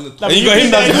was in the And you got him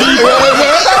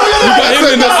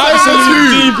in the absolute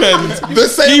deep end. The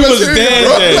same He as was you, there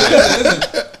bro.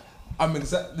 then. I'm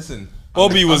exact. Listen,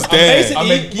 Bobby was there.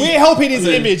 Basically, we're helping his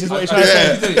image, is what you're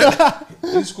trying to say.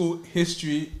 in school,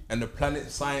 history and the planet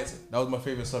science, that was my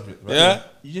favorite subject. Right? Yeah.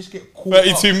 You just get caught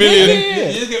 32 up.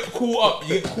 million. You just get caught up.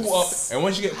 You get caught up. And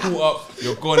once you get caught up,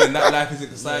 you're gone and that life is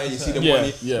exciting. You see the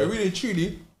money. Yeah. But really,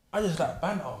 truly, I just like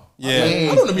banter. Yeah. I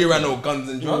don't want to be around no guns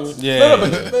and drugs. Yeah. No, but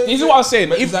this is what I was saying.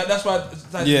 But If it's like, that's why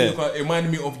it's like, Yeah. it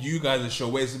reminded me of you guys' show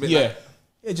where it's a bit Yeah. like,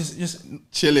 yeah, just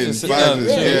Chilling, Sit down. vibes.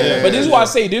 Yeah. But this is what I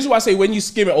say. This is what I say. When you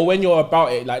skim it or when you're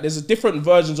about it, like there's different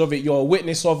versions of it. You're a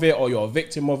witness of it, or you're a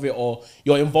victim of it, or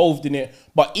you're involved in it.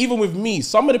 But even with me,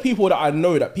 some of the people that I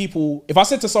know, that people, if I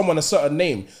said to someone a certain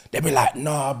name, they'd be like,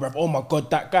 "Nah, bro. Oh my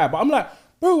god, that guy." But I'm like,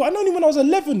 bro, I know him when I was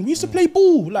 11. We used to play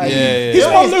ball. Like his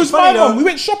Yeah, mom it's knows funny my though. mom. We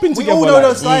went shopping We together. all know like.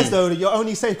 those guys though that you're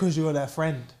only safe because you're their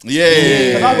friend. Yeah.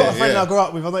 Because I've got a friend that I grew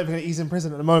up with. I'm not even gonna, he's in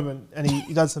prison at the moment, and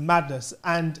he does some madness.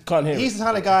 And Can't hear he's it. the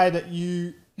kind of guy that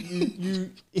you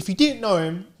if you didn't know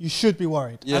him, you should be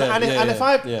worried. Yeah, and yeah.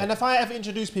 if I ever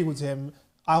introduce people to him,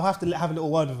 I'll have to have a little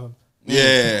word with him.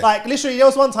 Yeah. Like literally, there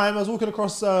was one time I was walking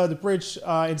across the bridge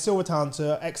in Silvertown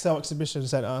to Excel Exhibition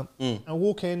Centre, and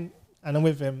walking, and I'm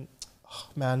with him, oh,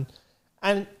 man,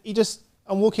 and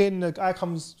I'm walking, the guy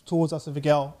comes towards us with a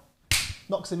girl,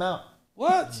 knocks him out.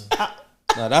 What?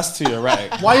 No, that's too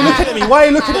erratic. Why are you looking at me? Why are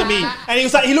you looking at me? And he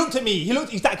was like, he looked at me.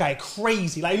 He's that guy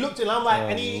crazy. Like he looked at me, and I'm like,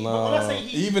 and he, when I say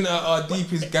he, even our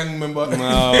deepest gang member. No.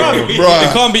 Bruh.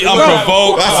 It can't be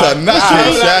unprovoked. That's a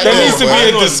natural chat. There needs to bro.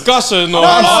 be a discussion or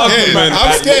I'm an scared. argument. I'm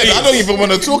at scared. least. I don't even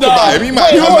want to talk about him. He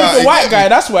might He come was out the and white get guy. me.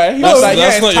 That's why he That's, was like,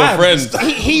 that's yeah, not it's your time.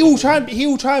 friend. he will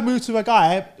try and move to a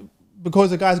guy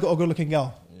because the guy's got a good looking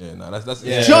girl. Yeah, no, that's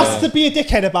Just to be a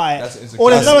dickhead about That's it. insecure.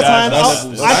 Or there's another time, that's-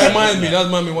 That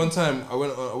reminds me one time I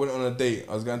went on a date.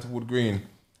 I was going to Wood Green,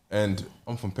 and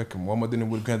I'm from Peckham. What am I doing in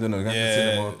Wood Green? I don't know. I was going to the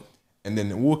cinema, and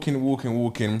then walking,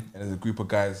 and there's a group of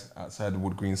guys outside the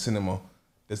Wood Green cinema.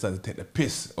 They start to take the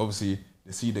piss. Obviously,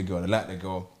 they see the girl, they like the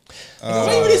girl.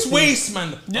 Why with this waist,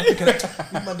 man? I'm thinking,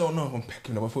 I don't know if I'm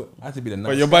Peckham. I thought I had to be the nice.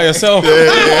 But you're by yourself.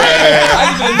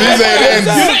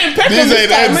 These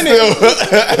ain't ends still.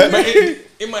 But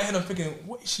in my head, I'm thinking,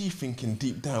 what is she thinking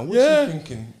deep down? What's she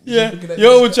thinking? Is she Yeah. thinking that-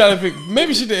 You're all trying to think,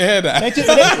 maybe she didn't hear that.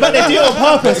 but they do it on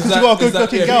purpose because you got a good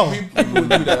looking girl. People would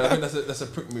do that. I think that's a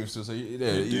prick move. So It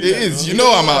is. You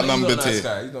know I'm outnumbered He's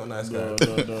here. not a nice guy.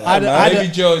 I had Maybe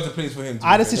a- jail is the place for him.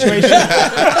 I had a situation.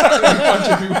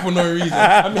 Punching people for no reason.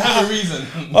 I mean, have a reason.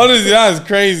 Honestly, that is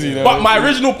crazy. Though. But my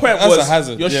original point That's a was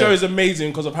hazard, your yeah. show is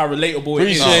amazing because of how relatable it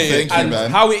is. Appreciate it. Thank you, and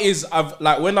man. how it is. I've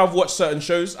like when I've watched certain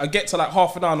shows, I get to like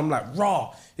half an hour and I'm like, raw.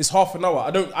 It's half an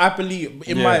hour. I believe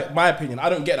in my opinion, I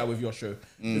don't get that with your show.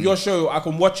 With your show, I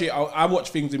can watch it. I watch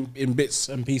things in bits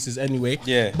and pieces anyway.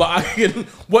 Yeah. But I can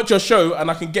watch your show and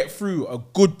I can get through a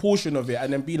good portion of it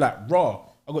and then be like, raw.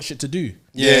 I got shit to do.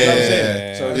 Yeah, You know what I'm yeah,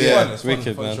 saying? yeah, So yeah. it's Yeah. fun. It's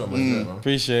Wicked, fun man. show, man.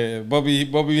 Appreciate it. Bobby.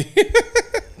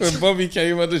 When Bobby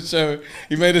came on the show,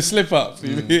 he made a slip up.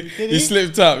 He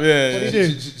slipped up. Yeah. What did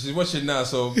he do? She's watching now,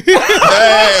 so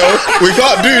Hey, we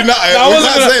can't do nothing. I We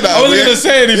wasn't can't say that. I wasn't gonna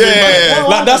say anything. Yeah. But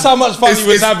like that's how much fun he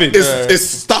was having. It's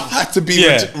stuff had to be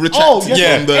Yeah. retracted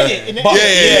yeah. from the Edit in the- But-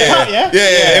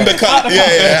 yeah, in the cut.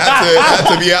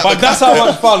 Had to be out. But that's how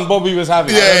much fun Bobby was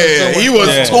having. He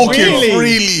was talking Really?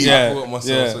 freely. Yeah. I forgot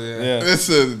myself. So yeah.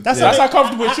 Listen, That's how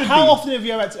comfortable it should How be. often have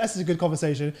you ever? This is a good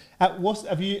conversation. Have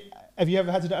you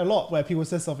ever had to do it a lot where people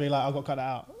say something like, "I got cut that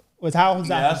out"? How has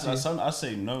that happened to you? I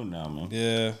say no now, man.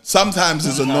 Yeah. sometimes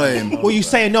it's annoying. Well, you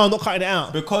say no, I'm not cutting it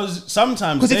out. Because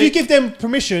sometimes Because if you give them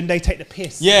permission, they take the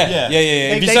piss. Yeah.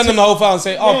 If you They send them the whole file and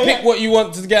say, "Oh, Yeah, pick yeah. what you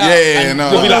want to get out," Yeah, and no.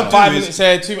 there'll be What like they'll 5 do minutes is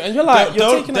here, 2 minutes, and you're like,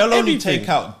 you're taking they'll out only everything. take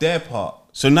out their part.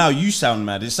 So now you sound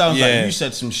mad. It sounds Yeah. like you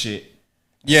said some shit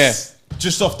Yeah.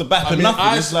 just off the back I of mean, nothing.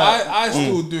 I It's like,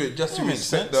 still do it just to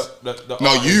respect the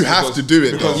No, you artist have because- to do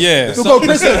it though. Yeah. You'll go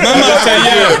prison.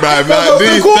 Yeah, man, like,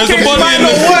 There's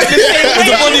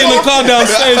a body in the car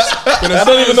downstairs. I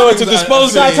don't even know where to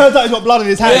dispose Guy of it. turns out he's got blood in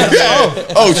his hand.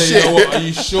 Oh I say, shit. You know what, are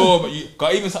you sure? But you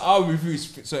got even I review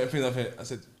certain things. I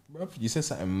said, bro, you said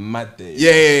something mad there.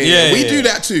 Yeah. We yeah. do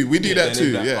that too. We do that And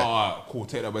too. they'll be like, Yeah. "Oh, alright, cool,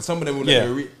 take that." But some of them will Yeah. let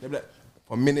me they'll be like,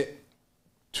 for a minute,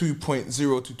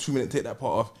 2.0 to 2 minutes, take that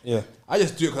part off. Yeah. I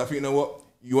just do it because I think, you know what,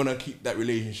 you want to keep that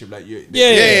relationship like you.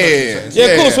 Yeah,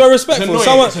 of course, we're respectful. It's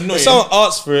Someone, annoying, it's annoying. if someone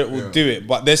asks for it, we'll do it.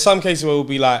 But there's some cases where we'll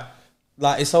be like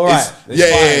it's all right. It's yeah,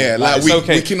 fine. yeah, yeah. Like, it's we-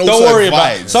 okay. we can Don't also worry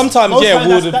about advise. it. Sometimes, Most yeah, time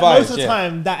we'll that's- advise. Most of the yeah.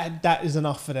 time, that is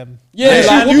enough for them. Yeah, Yeah.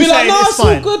 like, we'll You be like, saying no, it's it's all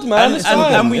fine. good, man. It's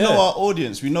fine. and we Yeah. know our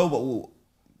audience. We know what will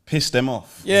piss them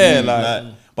off. Yeah, like-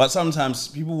 but sometimes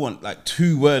people want like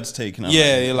 2 words taken out.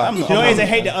 Yeah, you're like, I'm not- You know, I'm what it is? They not-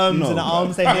 hate the ums no, and the man.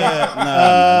 arms. They hate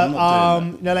I'm not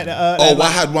doing you know, like the Oh, like,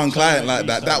 I had one client like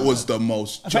that. That was the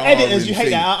most. for editors, you hate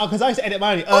jarring thing. that because I used to edit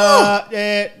mine.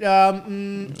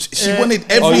 She wanted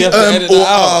every you have to edit that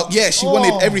out. she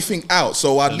wanted everything out.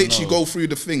 So I'd literally go through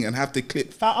the thing and have the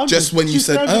clip About just when you 100,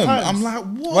 said 200 times. I'm like,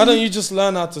 what? Why don't you just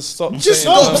learn how to stop? Just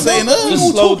saying stop that? saying Just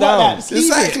People slow talk like down. that. Just leave it.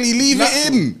 Exactly, leave it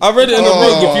in. I read it in the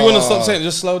book. If you want to stop saying it,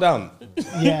 just slow down.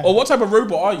 Yeah. Or what type of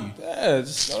robot are you? Yeah,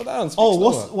 just slow down. Speak Oh,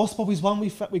 slower. what's Bobby's one we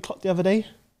clocked the other day?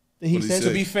 That he What did he said. say?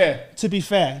 To be fair. To be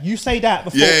fair, you say that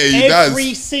before Yeah, he does.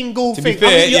 every single To be thing.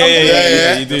 fair, you-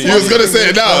 yeah, you do. He was gonna say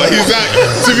it now. He's like,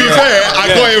 to be fair, I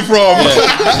got it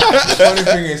from. The funny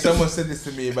thing is, someone said this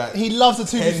to me about He loves it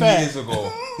to be 10 fair. years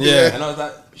ago. Yeah. And I was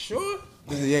like, sure?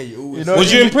 He said, yeah, you always.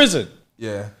 Was you in prison?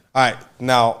 Yeah. All right.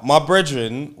 Now, my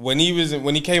brethren, when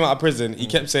he came out of prison, he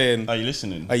kept saying, Are you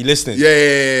listening? "Are you listening?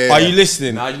 Yeah. Are you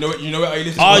listening? Now, you know what? Are you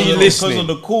listening? Are you Because listening? of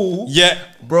the call, Yeah."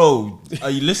 bro. Are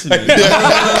you listening? No.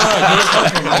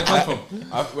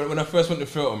 When I first went to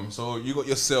film, so you got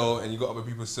your cell and you got other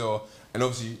people's cell, and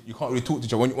obviously you can't really talk to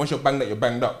each other. Once you're banged up, you're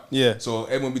banged up. Yeah. So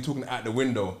everyone be talking out the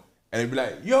window, and they'd be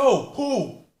like, "Yo,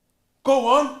 Paul, go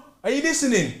on. Are you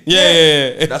listening?"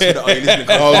 Yeah. That's where the "Are you listening?"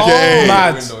 comes from. Okay.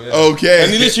 Mad. Window, yeah. Okay.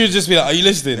 And he literally would just be like, "Are you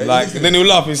listening?" you Like, listening? and then he'll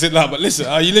laugh and sit like, "But listen,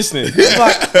 are you listening?" I'm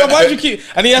like, why do you keep?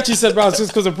 And he actually said, "Bro, it's just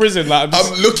because of prison." Like, I'm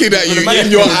just, I'm looking at you in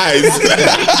your eyes.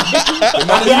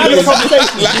 We're having a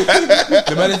conversation.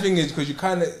 The main thing is because you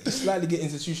kind of slightly get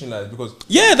institutionalized because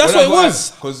Yeah, that's what it was.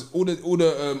 Because all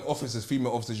the officers,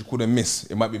 female officers, you call them Miss.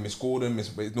 It might be Miss Gordon, Miss,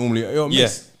 but it's normally Miss. Yeah.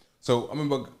 So I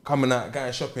remember coming out,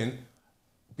 going shopping,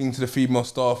 being to the female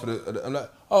staff. I'm like,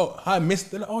 "Oh, hi, Miss."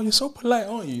 They're like, "Oh, you're so polite,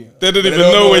 aren't you?" they don't even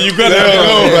know where you got They don't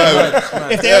know, it.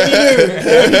 man. If they only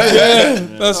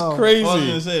knew. That's I was crazy.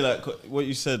 gonna say like what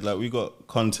you said. Like we got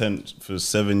content for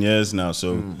 7 years now,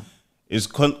 so it's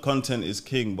content is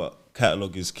king, but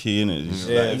catalog is key, innit?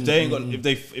 Like, if they ain't got,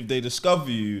 if they discover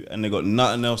you and they got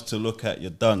nothing else to look at,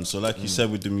 you're done. So like you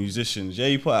said with the musicians, yeah,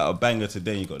 you put out a banger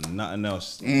today, and you got nothing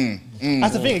else.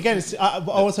 That's the thing. Again, I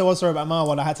also was sorry about my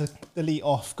one. I had to delete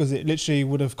off because it literally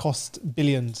would have cost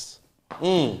billions.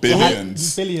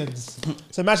 Billions. Billions.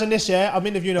 So imagine this, yeah. I'm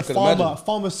interviewing a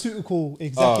pharmaceutical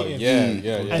executive.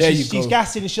 And she's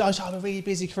gassing and she's like, "I'm really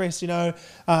busy, Chris. You know,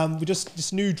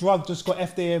 this new drug just got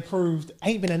FDA approved.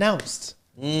 Ain't been announced."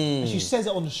 And she says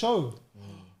it on the show.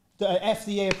 The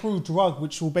FDA approved drug,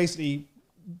 which will basically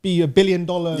be $1 billion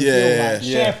deal, like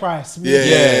share price,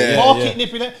 market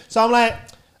nipping. So I'm like,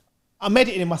 I'm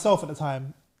editing myself at the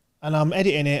time, and I'm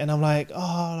editing it, and I'm like,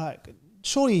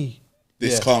 surely.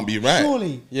 This can't be right.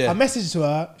 Surely. I messaged to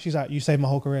her. She's like, "You saved my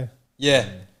whole career." Yeah.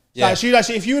 Like, she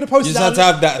if you would have posted You just that,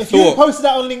 had to have that if you would have thought. posted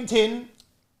that on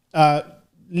LinkedIn,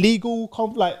 legal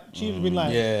like she would have been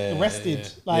like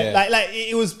arrested. Like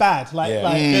it was bad.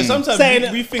 Like sometimes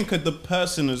saying we think of the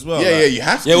person as well. Yeah, you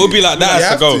have to. Yeah, it would be like that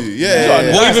has to go.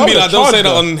 Yeah. Or even be like, don't say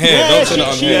that on here. Don't say that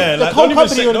on here. Yeah, like don't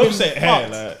say it here.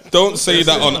 Like, don't say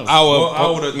that on our. What I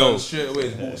would have done straight away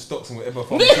is bought stocks and whatever.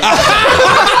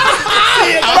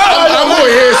 I'm over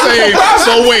here saying,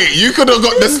 so wait, you could have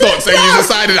got the stocks and you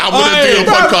decided I'm going to do a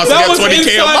podcast and get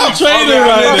 20k a month.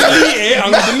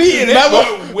 I'm deleting it.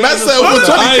 That's for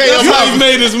 20k a month. He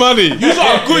made his money. You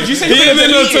are good. You say He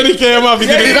didn't know 20k a month. He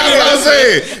didn't. That's what I'm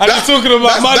saying. And he's talking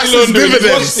about money That's his laundering.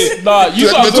 dividends. Nah, you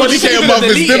The got 20k a month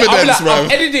is dividends, bro.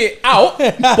 I'll edit it out,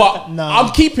 but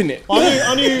I'm keeping it.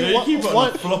 I knew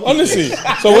Honestly.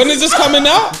 So when is this coming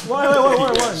out? Wait.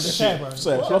 The chair, bro.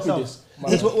 Floppy disk.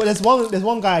 There's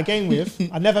one guy I game with.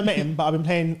 I never met him, but I've been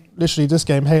playing literally this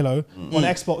game, Halo, on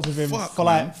Xbox with him for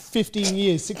like 15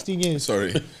 years, 16 years.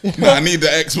 Sorry. I need the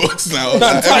Xbox now.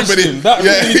 That touched him. That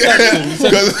really touched him. He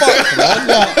said, fuck,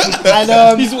 man.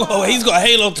 And He's got a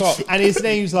Halo top. and his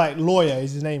name's like Lawyer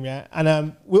is his name, yeah.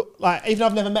 And like even though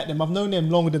I've never met them, I've known them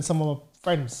longer than some of my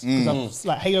friends because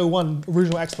like Halo 1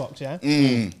 original Xbox, yeah.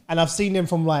 And I've seen them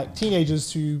from like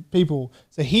teenagers to people.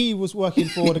 So he was working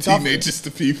for the government. Teenagers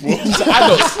to people. To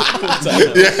adults.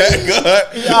 Yeah, go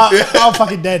ahead. I'm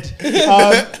fucking dead.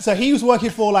 So he was working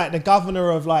for like the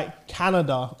governor of like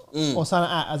Canada or something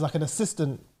like that as like an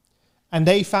assistant. And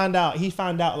he found out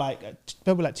like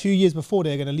maybe like 2 years before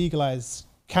they're going to legalize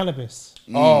cannabis.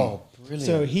 Oh, brilliant.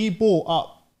 So he bought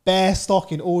up bare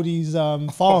stock in all these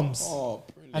farms.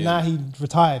 And now he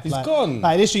retired. He's gone.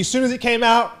 Like literally, as soon as it came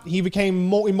out, he became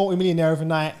multi-millionaire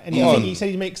overnight. And I think he said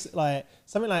he makes like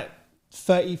something like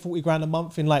 30, 40 grand a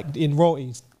month in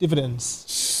royalties, dividends.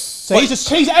 So he's just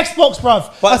changed Xbox,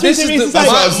 bruv. But this is That's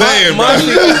what I'm saying, bro.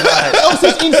 Obviously,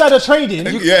 it's insider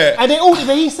trading. Yeah. And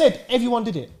he said everyone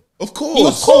did it. Of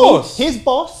course. Of course. His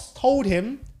boss told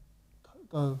him,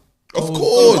 go. Of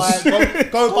course.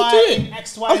 Go buy it.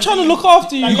 X, Y, I'm trying to look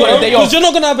after you. Like, you got a day Because you're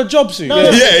not going to have a job soon.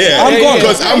 Yeah. I'm gone.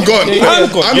 Because I'm gone.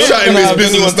 I'm shutting this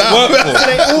business down.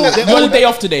 They're all day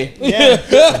off today.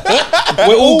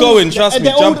 We're all going, trust me.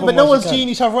 But no one's cheating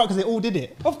each other up because they all did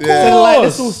it. Of course. So like,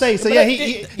 let's all stay. So yeah,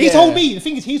 he told me. The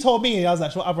thing is, he told me, and I was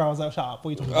like, shut up, bro. I was like, shut up. What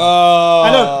are you talking about?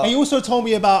 I know. And he also told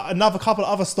me about another couple of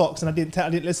other stocks, and I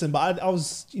didn't listen. But I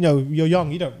was, you're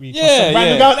young. You don't really trust some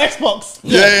random guy on Xbox.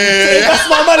 Yeah. That's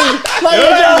my money.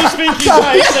 Like, think he's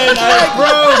like saying,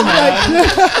 bro,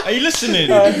 man. Are you listening?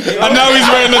 And now he's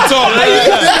wearing the top.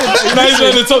 Now he's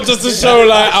wearing the top just to show,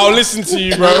 like, I'll listen to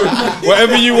you, bro.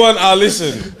 Whatever you want, I'll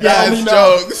listen. Yeah,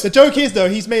 jokes. The joke is though,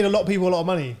 he's made a lot of people a lot of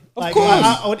money. Of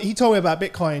course. He told me about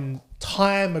Bitcoin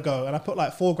time ago, and I put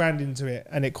like 4 grand into it,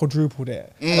 and it quadrupled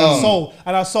it. And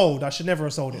I sold. I should never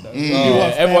have sold it though.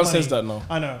 Everyone says that now.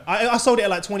 I know. I sold it at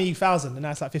like 20,000, and now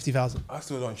it's like 50,000. I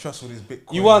still don't trust all these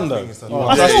Bitcoin. You won though. I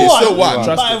still won.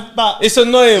 But It's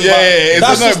annoying, Yeah, but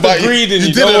that's just but the greed in you.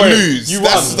 you Don't didn't worry. lose. You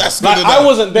That's- won. that's Like, good I enough.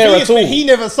 wasn't there at all. he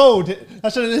never sold. I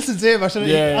should have listened to him. I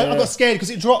got scared because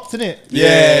it dropped, innit?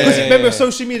 Yeah. Because remember,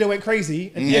 social media went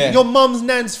crazy, and Yeah. your mum's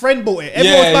nan's friend bought it.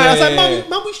 Everyone was buying. I was like, yeah.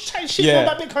 Mum, we chatting shit Yeah.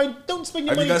 about Bitcoin. Don't spend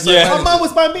your Have you money. guys started My Yeah. mum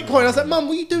was buying Bitcoin. I was like, Mum,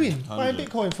 what are you doing? Buying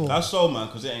Bitcoin for? I sold, man,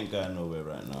 because it ain't going nowhere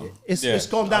right now. It's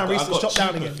gone down recently. It's dropped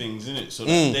down again. things in it, so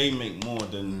that they make more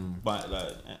than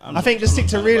I think just stick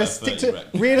to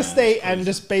real estate and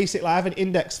just basic. Like I have an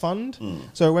index fund.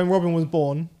 So when Robin was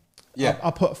born,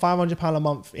 I put £500 a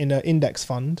month in an index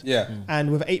fund.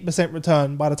 And with 8%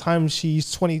 return, by the time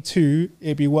she's 22,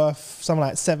 it'd be worth something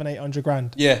like 700-800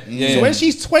 grand. So when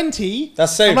she's 20,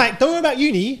 That's safe. I'm like, don't worry about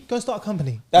uni. Go start a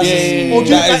company. That's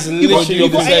You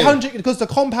got 800 because the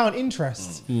compound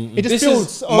interest. It just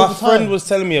builds over my time. friend was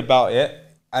telling me about it,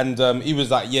 and he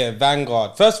was like, "Yeah,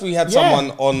 Vanguard." First, we had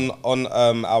someone on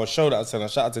our show that I was telling.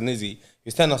 Shout out to Nizzy. He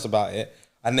was telling us about it.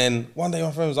 And then one day my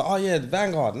friend was like, "Oh yeah,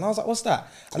 Vanguard," and I was like, "What's that?"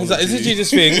 And he's like, "It's literally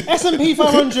this thing." S&P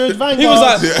 500, Vanguard. He was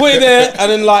like, "Put it there,"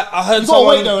 and then like I heard you got to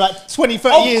someone. wait though, like 20,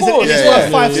 30 years, and it's Yeah,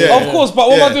 worth 5 yeah. Of course, but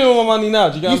what am I doing with my money now?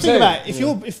 Do you get You what think I'm about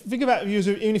saying? it, think about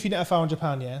even if you didn't have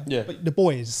 £500, Yeah. But the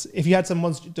boys, if you had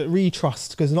someone that really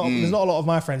trust, because there's not a lot of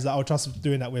my friends that I would trust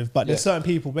doing that with, but there's certain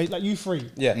people, like you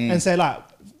three, and say like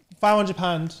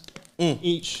 £500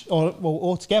 each,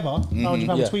 or together,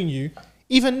 £500 between you.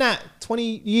 Even that,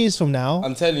 20 years from now,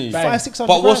 I'm telling you, 500-600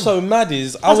 But what's grand. so mad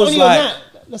is That's I was only on like, that.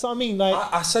 That's what I mean.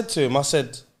 Like, I said to him, I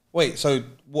said, "Wait, so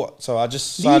what?" So I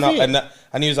just Do sign you up, see it?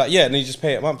 and he was like, "Yeah," and then you just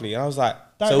pay it monthly, and I was like,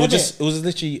 Direct "So debit. it was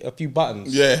literally a few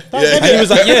buttons." Yeah. And he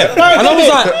was like, "Yeah," and I was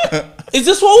like, "Is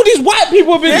this what all these white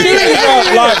people have been doing?"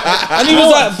 Bro? Like, and he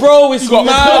was like, "Bro, it's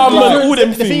mad."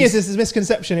 The thing is, there's this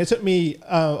misconception. It took me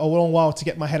a long while to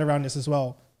get my head around this as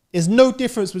well. there's no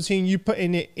difference between you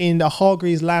putting it in the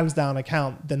Hargreaves Lansdowne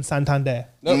account than Santander.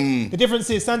 The difference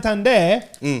is Santander,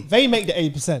 they make the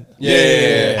 8%.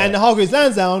 Yeah. And the Hargreaves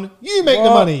Lansdowne, you make the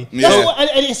money. That's what,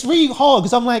 and it's really hard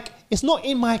because I'm like, it's not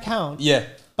in my account. Yeah.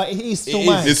 But it is still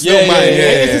mine. It's still mine.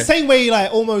 It's the same way,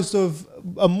 like almost of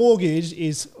a mortgage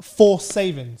is forced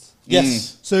savings.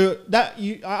 Yes. So that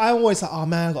I always like, oh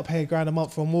man, I got to pay £1,000 a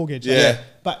month for a mortgage. Yeah.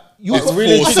 But you got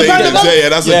really Forced that's £1,000 a month. savings. Yeah,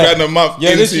 that's £1,000 a month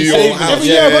into your savings. house. Every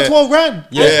year I got 12 grand.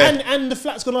 Yeah. And the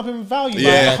flat's gone up in value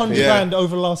Yeah. by 100 grand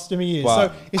over the last 3 years. Wow.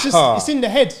 So it's just, it's in the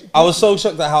head. I was so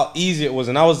shocked at how easy it was,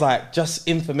 and I was like, just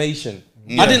information.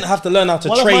 I didn't have to learn how to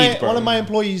trade, bro. One of my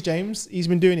employees, James, he's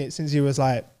been doing it since he was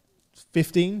like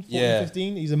 15,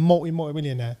 15. He's a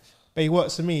multi-millionaire. But he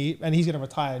works for me, and he's gonna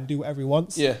retire and do whatever he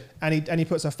wants. Yeah. And he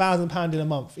puts £1,000 in a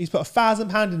month. He's put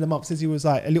 £1,000 in a month since he was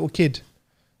like a little kid.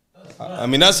 I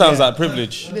mean, that sounds like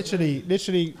privilege.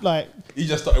 Literally, like. He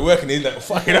just started working. He's like,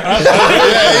 fucking out. He's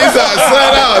like,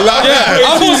 set out. Like,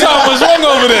 I thought something was wrong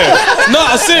over there. No,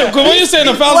 I see it. Because when you're saying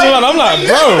 £1,000, I'm like,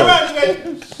 bro.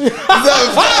 He's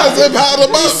like, £1,000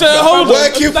 a month. said, hold on.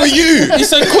 Working for you. He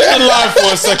said, quit the life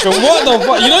for a second. What the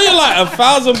fuck? You know, you're like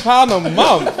 £1,000 a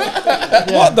month.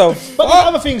 What the fuck? But the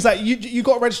other things, like you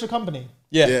got to register a company.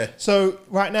 Yeah. So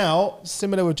right now,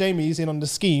 similar with Jamie's in on the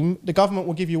scheme, the government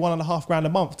will give you £1,500 a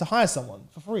month to hire someone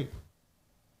for free.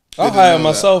 I'll hire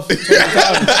myself. Did you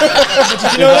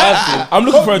know that? I'm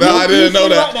looking for a No, I didn't know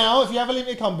that. Right now, if you have a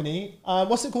limited company,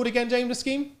 what's it called again, James? The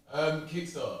scheme?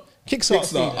 Kickstart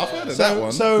scheme. I've heard of that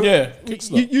one. So Yeah,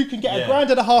 you can get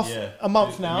 £1,500 a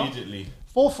month now Immediately.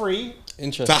 for free.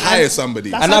 Interesting. To hire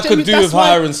somebody. That's And why I could do with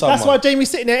hiring someone. That's why Jamie's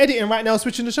sitting there editing right now,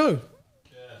 switching the show.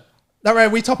 That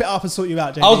right, we top it up and sort you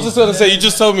out, Jamie. I was just going to say, you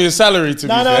just told me a salary to be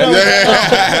no.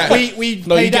 fair. We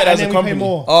No, pay you get that it as and a then we company. pay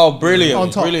more. Oh, brilliant. On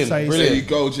top, Brilliant. so you There Brilliant. you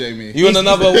go, Jamie. You want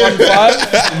another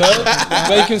 1.5?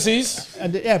 No? Vacancies?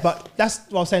 And yeah, but that's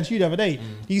what I was saying to you the other day.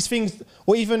 These things,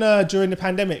 or even during the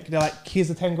pandemic, they're like, here's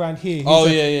a 10 grand here.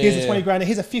 Here's a 20 grand.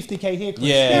 Here's a 50k here. Chris.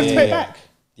 Yeah, you have to yeah, pay it yeah. back.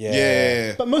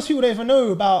 Yeah. But most people don't even know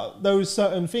about those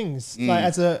certain things. Like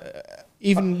as a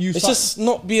even you. It's just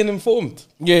not being informed.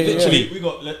 Yeah, Literally.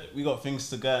 We got things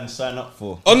to go and sign up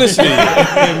for. Honestly.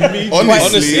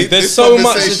 Honestly, There's this so much.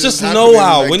 conversation's It's just happening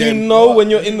know-how. When you again. know, when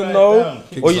you're in the know,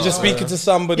 or you're just speaking to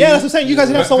somebody. Yeah, that's what I'm saying. You guys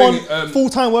can have That someone thing, full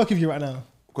time work with you right now.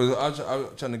 Because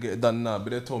I'm trying to get it done now,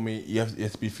 but they told me you have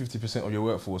to be 50% of your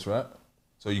workforce, right?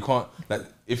 So you can't, like,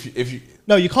 if you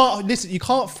No, you can't. Listen, you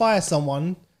can't fire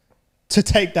someone to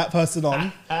take that person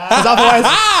on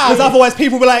because otherwise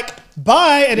people will be like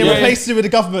bye and then replace you with the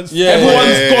government. Yeah.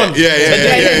 Everyone's gone.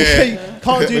 Yeah. You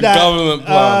can't do that. government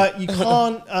plan. You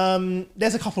can't.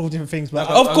 There's a couple of different things, but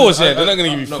Of course, yeah. They're not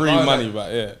going to give you No, free but money, like,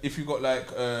 but yeah. if you got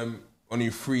like only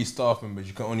 3 staff members,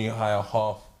 you can only hire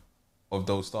half of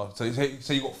those staff. So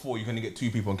say you got 4, you can only get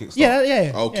 2 people on Kickstarter.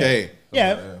 yeah. Okay.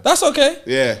 Yeah. That's okay.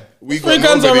 Yeah. We Three got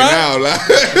guns nobody alright. now. Like.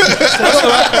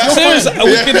 Seriously,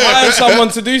 we can hire someone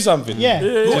to do something. Yeah.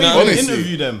 Honestly.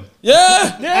 Interview them.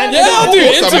 Yeah, I'll do Of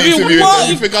course I'm interview. interviewing What?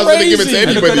 them. You think I was gonna give it to Crazy.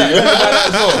 anybody? that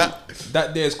as well.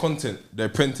 That there's content. The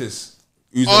Apprentice.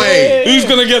 Who's Oi. Who's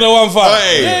gonna get the 1.5?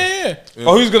 Hey.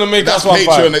 Or who's gonna make That's us 1.5?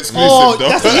 Patreon exclusive, Oh, though.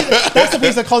 that's a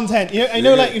piece of content. You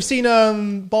know, like you've seen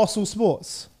Barstool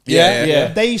Sports. Yeah.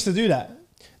 They used to do that.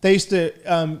 They used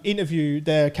to interview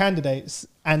their candidates,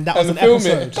 and that was an film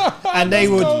it. episode. And they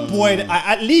would,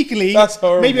 legally, That's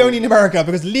horrible. maybe only in America,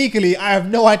 because legally, I have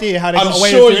no idea how they I'm got away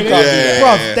sure with you it. can't do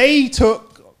that. Bruv, they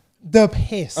took the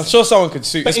piss. I'm sure someone could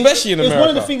sue, But especially in it was America.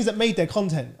 one of the things that made their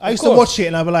content. I used to course. watch it,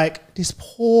 and I'd be like, this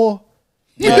poor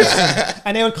person.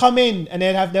 And they would come in, and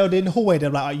they would in the hallway, they'd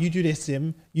be like, oh, you do this,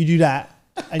 Tim, you do that,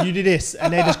 and you do this,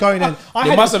 and they're just going in.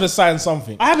 They must have assigned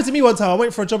something. I happened to me one time. I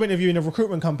went for a job interview in a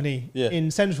recruitment company Yeah.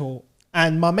 in Central,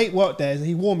 and my mate worked there.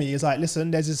 He warned me. He's like,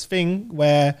 "Listen, there's this thing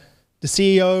where the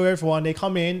CEO, everyone, they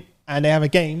come in and they have a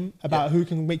game about who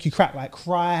can make you cry.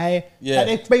 Yeah. Like,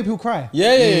 they make people cry.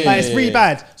 Yeah. Like, it's really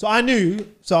bad. So I knew.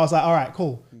 So I was like, all right,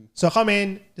 cool. So I come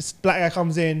in. This black guy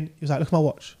comes in. He was like, look at my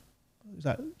watch. He's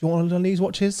like, do you want one of these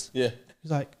watches? Yeah.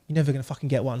 He's like, you're never gonna fucking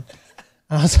get one.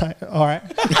 And I was like, all right. and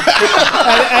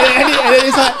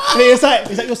he's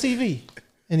like, your CV.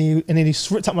 And then he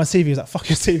ripped up my CV. He was like, fuck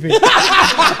your CV. And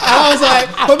I was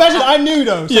like, but imagine I knew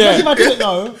though. So imagine if I didn't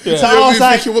know. So I was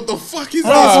like, thinking, what the fuck is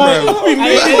and I was this, like, man?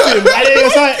 and then he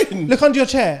was like, look under your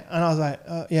chair. And I was like,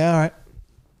 yeah, all right.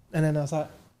 And then I was like,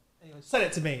 send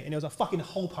it to me. And it was a fucking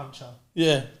hole puncher.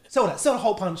 Yeah. sell the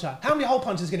hole puncher. How many hole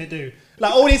punchers can it do?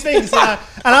 Like all these things. And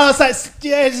I was like,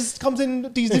 yeah, it just comes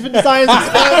in these different designs.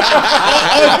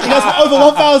 He does over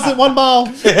 1,000, 1 mile.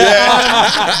 And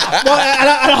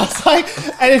I was like,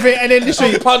 and then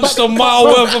literally punched a mile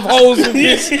worth of holes with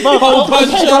this hole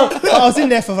puncher. I was in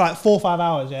there for like 4 or 5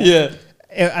 hours. Yeah.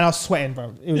 And I was sweating,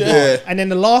 bro. It was hard. And then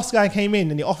the last guy came in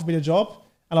and he offered me the job.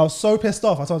 And I was so pissed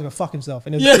off, I told him to go fuck himself.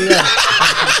 And it was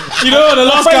you know, the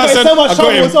last guy said, so much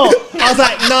trouble as well. I was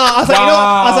like, nah. I was like, you know,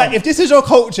 I was like, if this is your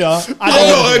culture, I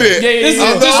don't want it. This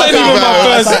ain't even my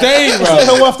first day, bro. It's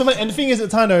not worth the money. And the thing is, at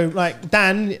the time though, like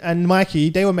Dan and Mikey,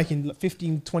 they were making like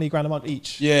 15, 20 grand a month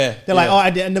each. Yeah. They're like, oh,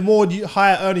 and the more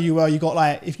higher earner you were, you got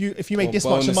like, if you made this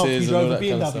much a month, you drove a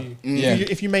BMW.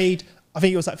 If you made, I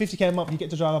think it was like 50k a month, you get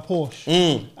to drive a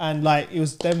Porsche. And like, it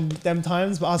was them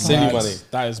times, but I was silly like, money.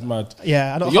 That is mad.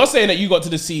 Yeah. You're saying that you got to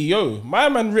the CEO. My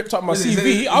man ripped up my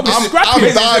CV. I'm scrapping.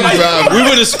 I'm done, man. We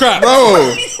would have scrapped.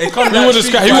 Bro. We would have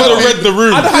scrapped. He would have read the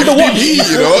room. I'd had to watch.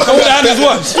 You know? Come down his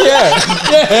watch. Yeah.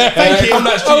 Thank you. I'm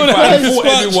that street fight. You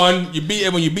fought everyone. You beat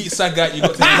everyone. You beat Sagat. You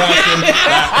got to the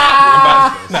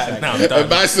Embarrassing.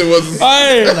 Embarrassing was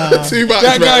too much.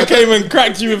 That guy came and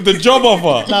cracked you with the job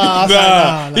offer.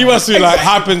 Nah. He must be like,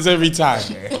 happens every time.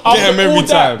 Get him every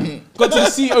time. Got to the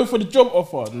CEO for the job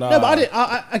offer. Nah. No, but I didn't.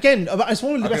 Again, it's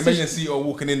one of the I can best. imagine CEO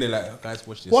walking in there like, guys,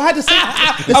 watch this. Well, I had to say,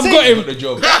 I've got him. Got the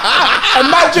job.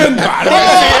 Imagine.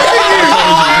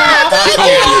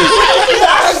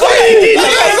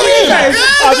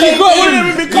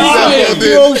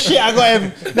 Oh shit, I got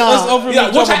him. No,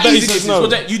 What's that easy?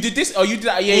 You did this or you did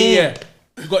that? Yeah.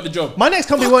 You got the job. My next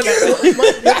company we're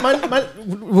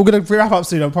gonna wrap up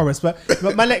soon, I promise. But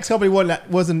my next company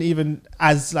wasn't even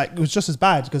as like, it was just as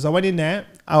bad because I went in there.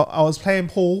 I was playing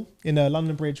pool in a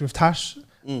London Bridge with Tash,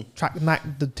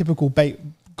 the typical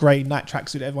grey night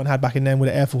tracksuit that everyone had back in then with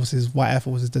the Air Forces, white Air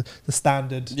Forces, the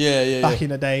standard back in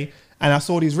the day. And I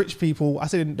saw these rich people. I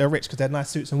said they're rich because they had nice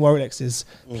suits and Rolexes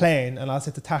playing. And I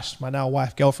said to Tash, my now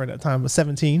wife, girlfriend at the time, was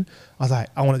 17. I was like,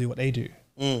 I want to do what they do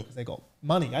because they got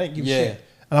money. I didn't give a shit.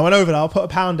 And I went over there. I'll put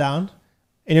 £1 down.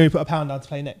 And you put £1 down to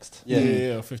play next.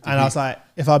 Yeah. 50 and I was like,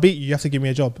 if I beat you, you have to give me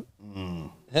a job. And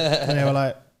they were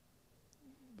like,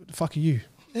 what the fuck are you?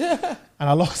 And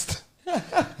I lost.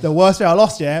 The worst way I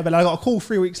lost, but I got a call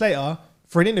 3 weeks later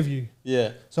for an interview.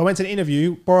 Yeah. So I went to the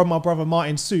interview, borrowed my brother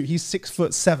Martin's suit. He's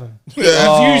 6'7".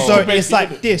 So it's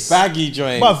like this. Baggy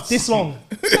joint. Bruv, this long.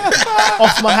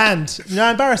 Off my hand. You know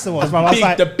how embarrassed I was, bruv? I was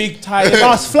like, the big tie. I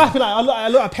was flapping like, I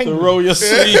look like a penguin. To roll your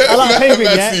sleeve. I like a penguin,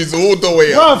 That sleeve's all the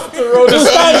way up. Bruv,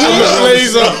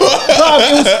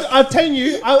 I'm telling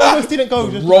you, I almost didn't go.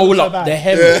 Just roll up the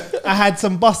hem. I had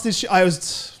some busted shit. I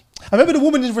remember the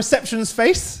woman in reception's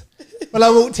face. When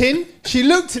I walked in, she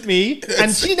looked at me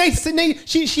and she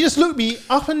just looked me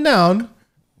up and down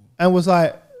and was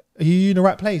like, "Are you in the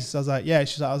right place?" I was like, "Yeah."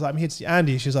 She's like, "I'm here to see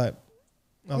Andy." She's like,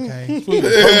 "Okay."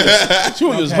 She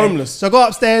was homeless. So I got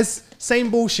upstairs,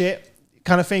 same bullshit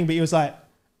kind of thing, but he was like,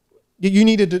 "You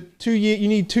needed 2 years. You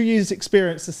need 2 years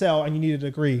experience to sell, and you need a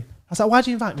degree." I was like, "Why'd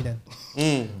you invite me then?"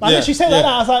 Like she said like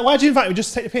that. I was like, "Why'd you invite me?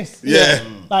 Just to take the piss."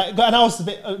 Like, and I was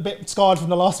a bit scarred from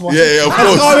the last one. Yeah, of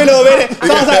course. Scarred a little bit.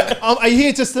 So I was like, "Are you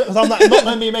here just?" Because I'm like, not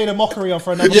going to be made a mockery of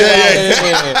for another.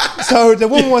 So the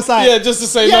woman was like, just to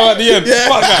say no at the end.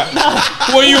 Fuck that.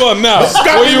 What are you on now? What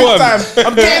are you on?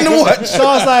 I'm getting the watch. So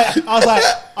I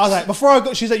was like, before I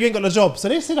go, she's like, "You ain't got the job." So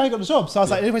they said I ain't got the job. So I was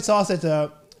like, anyway, so I said to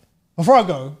her, before I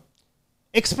go,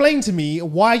 explain to me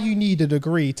why you need a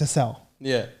degree to sell.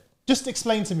 Yeah. Just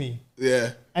explain to me.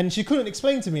 Yeah. And she couldn't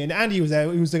explain to me. And Andy was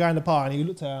there. He was the guy in the bar. And he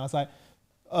looked at her. And I was like,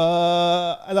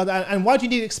 and why do you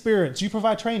need experience? You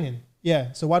provide training.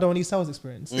 Yeah. So why don't I need sales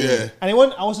experience? Yeah. And I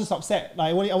was just upset. Like,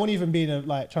 I wasn't even being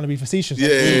trying to be facetious. Like,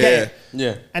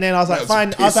 Yeah. And then I was like,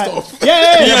 fine. I was like, off.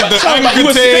 yeah. Just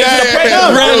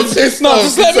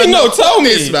let me know. Tell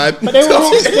me, man. But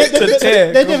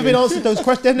they've never been answered those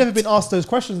questions. They've never been asked those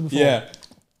questions before. Yeah.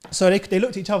 So they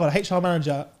looked at each other, the HR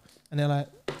manager, and they're like,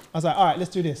 I was like, all right,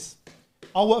 let's do this.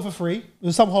 I'll work for free.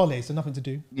 There's some holidays, so nothing to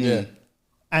do. Yeah.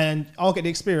 And I'll get the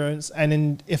experience. And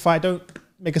then if I don't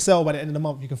make a sale by the end of the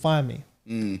month, you can fire me.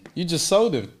 You just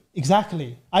sold him.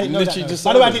 Exactly. I didn't know Literally that. just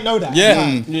By the way, I sold didn't know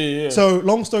that. Yeah. So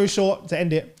long story short, to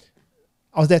end it,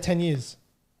 I was there 10 years.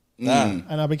 Damn.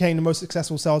 And I became the most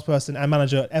successful salesperson and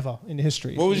manager ever in the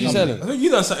history. What was you selling? I think you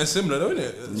done something similar, don't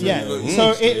it? Yeah.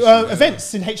 So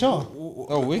events in HR.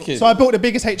 Oh, wicked. So I built the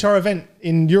biggest HR event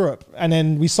in Europe, and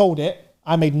then we sold it.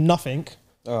 I made nothing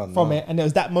from it, and it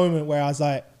was that moment where I was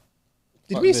like,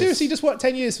 "Did we seriously just work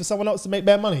 10 years for someone else to make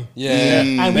bare money?" Yeah.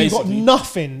 And we got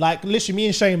nothing. Like literally, me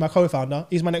and Shane, my co-founder,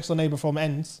 he's my next door neighbor from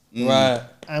Ends, Right.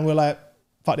 and we're like,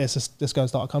 fuck this, let's go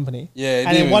start a company. Yeah, it and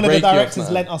didn't then one of the break you off directors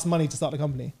nothing. lent us money to start the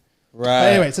company. Right.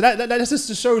 But anyway, so that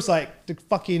just shows like the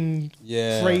fucking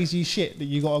Yeah. crazy shit that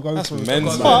you gotta go That's through.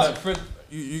 mental. But Like, friend,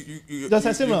 you Does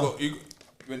that similar? You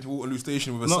went to Waterloo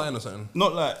Station with a sign or something.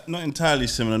 Not entirely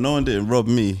similar. No one didn't rob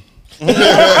me. No one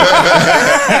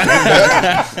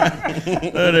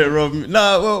didn't rob me.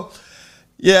 Nah, well,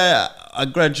 yeah, I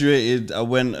graduated. I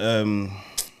went on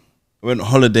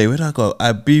holiday. Where did I go?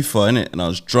 Ibiza, innit? And I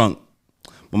was drunk.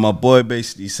 But my boy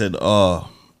basically said,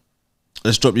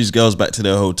 let's drop these girls back to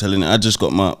their hotel. And I just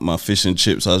got my fish and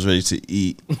chips. I was ready to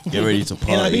eat, get ready to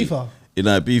party. In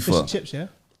Ibiza. fish and chips, yeah.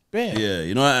 Yeah,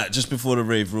 you know, just before the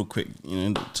rave, real quick, you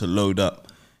know, to load up.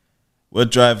 We're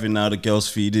driving now. The girl's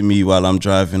feeding me while I'm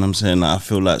driving. I'm saying that I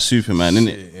feel like Superman,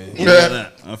 innit? Yeah. You know, like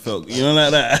that. I felt, you know,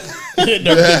 like that.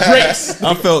 the grace.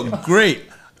 I felt great.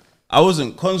 I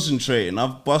wasn't concentrating.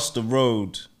 I've bust the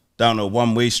road down a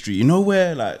one-way street. You know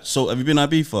where, like, so have you been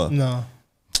Ibiza? No.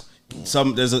 You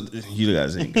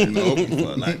guys ain't going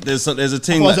to like, there's a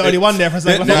thing. I was the only one there for a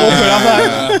second.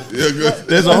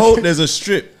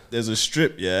 There's a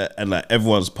strip, yeah, and like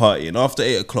everyone's partying. After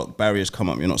 8 o'clock, barriers come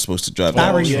up. You're not supposed to drive.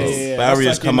 Barriers? Barriers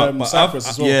That's like come in, up. But Cyprus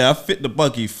as well. I fit the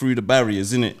buggy through the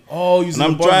barriers, innit? Oh, and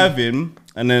I'm driving,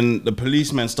 and then the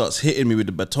policeman starts hitting me with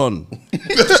the baton.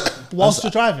 Whilst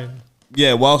you're driving.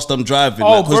 Yeah, whilst I'm driving,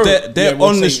 Oh, because bro. they're Yeah,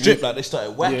 on the we'll strip, say- like they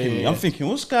started whacking me. yeah. I'm thinking,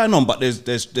 what's going on? But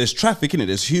there's traffic in it.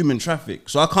 There's human traffic,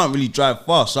 so I can't really drive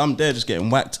fast. So I'm there just getting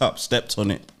whacked up, stepped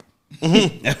on it.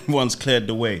 Everyone's cleared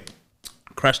the way.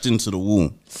 Crashed into the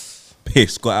wall.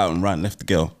 Pissed, got out and ran, left the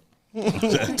girl.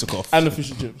 Took off. And the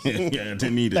fish and chips. Yeah, I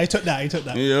didn't need He it. took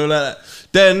that. You know, like that.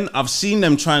 Then I've seen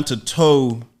them trying to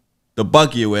tow the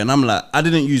buggy away, and I'm like, I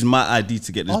didn't use my ID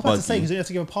to get I this was about buggy. to say, because you have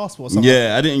to give a passport or something.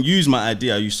 Yeah, I didn't use my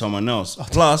ID. I used someone else.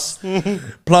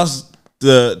 Plus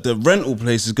the rental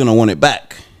place is gonna want it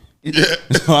back. Yeah.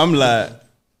 So I'm like,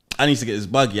 I need to get this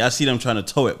buggy. I see them trying to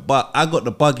tow it, but I got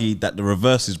the buggy that the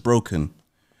reverse is broken.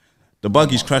 The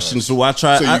buggy's crashing, so I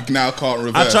tried. So you now can't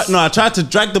reverse. I tried to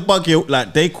drag the buggy.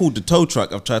 Like they called the tow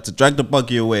truck. I've tried to drag the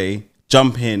buggy away,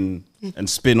 jump in, and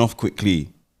spin off quickly.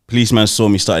 Policeman saw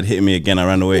me, started hitting me again. I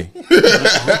ran away.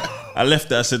 I left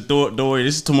it. I said, don't worry,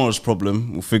 this is tomorrow's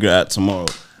problem. We'll figure it out tomorrow.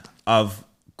 I've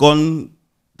gone.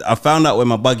 I found out where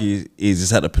my buggy is.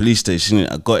 It's at the police station.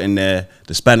 I got in there.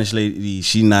 The Spanish lady,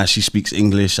 she speaks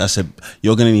English. I said,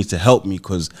 you're going to need to help me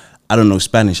because I don't know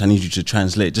Spanish. I need you to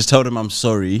translate. Just tell them I'm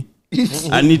sorry.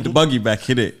 I need the buggy back,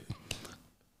 hit it.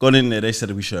 Got in there, they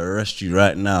said we should arrest you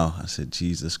right now. I said,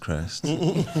 Jesus Christ.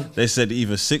 They said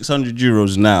either 600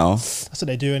 euros now. That's what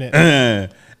they're doing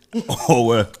it.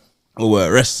 or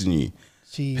we're arresting you.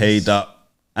 Jeez. Paid up.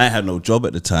 I ain't had no job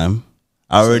at the time.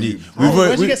 Where'd you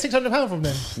get £600 from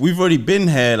then? We've already been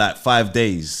here like 5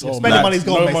 days. Spending money's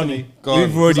gone, no basically. money.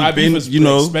 We've already Because been, Ibiza's you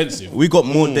know, expensive. we got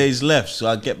more days left. So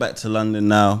I get back to London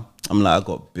now. I'm like, I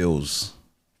got bills.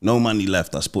 No money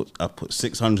left. I put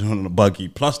 600 on the buggy,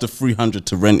 plus the 300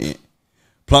 to rent it,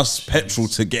 plus petrol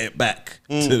to get it back.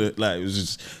 To the, like, it was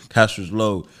just, cash was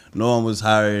low. No one was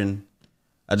hiring.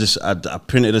 I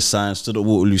printed a sign, stood at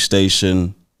Waterloo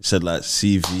Station. It said like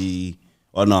CV,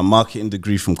 or no, marketing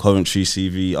degree from Coventry,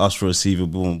 CV, asked for a CV,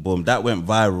 boom, boom. That went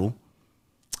viral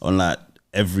on like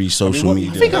every social media.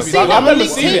 I think I've seen I that on remember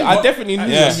seeing it. LinkedIn. I definitely knew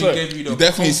Yeah. that. You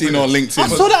definitely seen it on LinkedIn. I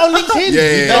saw that on LinkedIn.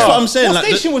 Yeah. That's what I'm saying. What like,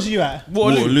 station was you at?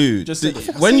 Waterloo. Just The-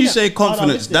 said it. when seen you that. say Oh, no, I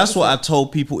confidence, missed it, that's what I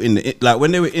told people in the like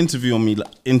when they were interviewing me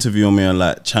on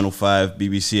like Channel 5,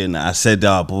 BBC, and I said,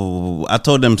 blah, blah, blah, blah. I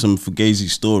told them some fugazi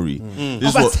story. This I is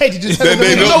was about what to say, did you just Then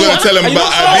they're not going to tell him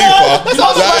about Ibiza.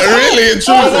 Like, really and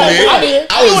truthfully,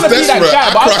 I was desperate. I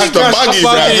crashed the buggy,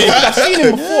 I've bro. seen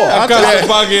him before. I got the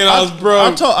buggy and I was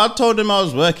broke. I told them I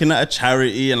was working at a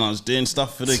charity and I was doing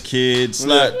stuff for the kids.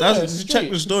 Like that's check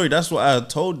the story. That's what I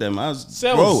told them. I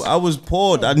was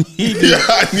poor. I needed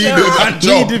I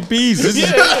needed bees.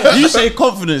 You say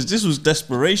confidence. This was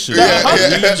desperation. Do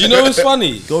you know what's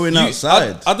funny? Going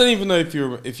outside. I don't even know if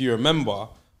you remember,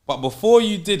 but before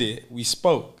you did it, we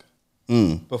spoke.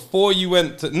 Before you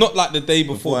went to, not like the day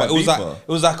before, but it was like a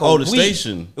the week.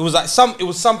 station. It was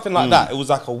something like that. It was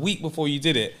like a week before you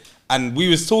did it. And we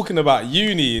was talking about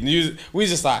uni, and we was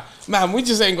just like, man, we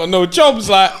just ain't got no jobs.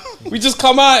 Like, we just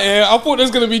come out here. I thought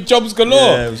there's gonna be jobs galore.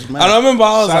 Yeah, it was mad. And I remember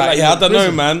I was Sound like, like yeah, you I were don't in know,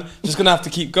 prison. man. Just gonna have to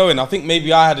keep going. I think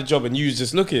maybe I had a job and you was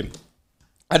just looking.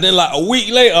 And then like a week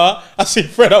later, I see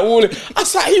Fred at Wally. I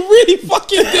was like, he really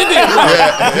fucking did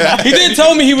it. He didn't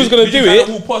tell me he was gonna do it.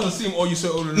 Walk past and see him, or you saw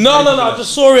it all in the No, paper, I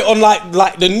just saw it on like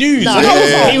the news. Nah, And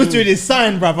I was he was doing his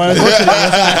sign, bruv. I was watching it. I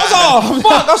was like, oh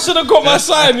fuck, I should have got my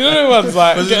sign. You know what I was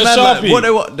like, Because get a it's mad, Sharpie. like, what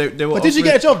they were But did you offering-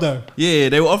 get a job though? Yeah,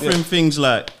 they were offering things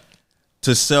like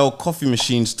to sell coffee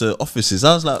machines to offices.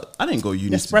 I was like, I didn't go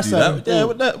uni to do that. Yeah,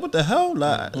 what the hell?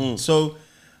 Like, so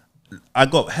I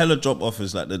got hella job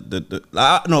offers. Like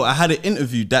I had an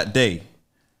interview that day.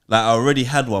 Like I already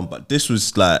had one, but this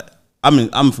was like,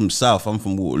 I'm from South. I'm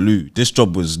from Waterloo. This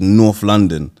job was North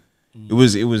London. It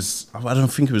was. I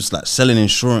don't think it was like selling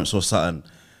insurance or something.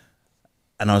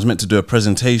 And I was meant to do a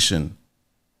presentation.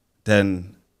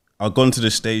 Then I'd gone to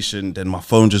the station. Then my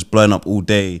phone just blowing up all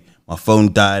day. My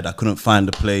phone died. I couldn't find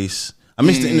the place. I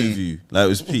missed the interview. Like it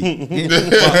was peak.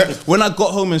 But when I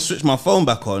got home and switched my phone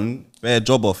back on, bare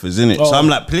job offers, innit? So I'm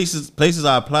like, places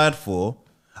I applied for.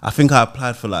 I think I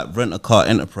applied for like rent a car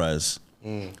enterprise.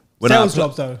 Sales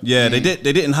jobs though. Yeah, they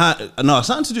didn't hire. No,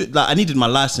 something to do. Like I needed my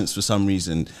license for some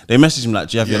reason. They messaged me like,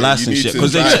 "Do you have your license yet?"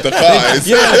 Because they checked the cars.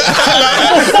 Yeah. For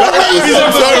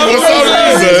some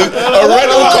reason, a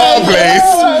rental car place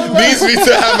needs me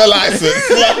to have a license.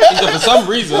 For some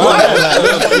reason, your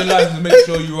license to make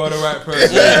sure you are the right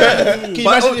person.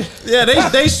 Yeah,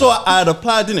 they saw I had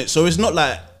applied, didn't it? So it's not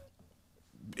like.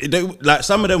 Like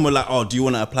some of them were like, "Oh, do you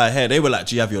want to apply here?" They were like,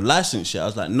 "Do you have your license yet?" I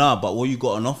was like, "Nah, but what you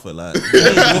got on offer?" Like,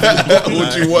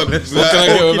 what do you want? what can I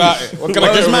get about it? What can I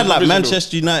get? It's mad. Like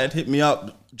Manchester United hit me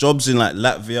up, jobs in like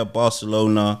Latvia,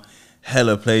 Barcelona,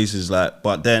 hella places. Like,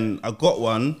 but then I got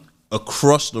one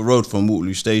across the road from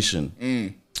Waterloo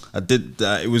Station. I did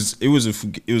that. It was a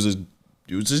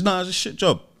shit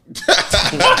job. You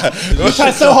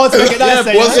tried so hard to make it nice.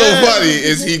 What's so funny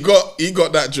is he got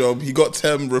that job. He got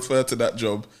Tem referred to that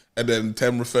job, and then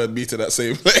Tem referred me to that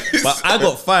same place. But I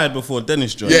got fired before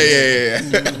Dennis joined. Yeah.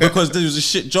 Because there was a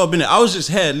shit job in it. I was just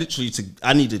here literally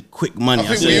I needed quick money. I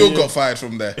think we all got fired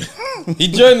from there. He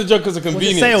joined the job because of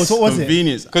convenience. Sales, what was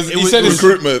Convenience. Because it he said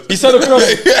recruitment. He said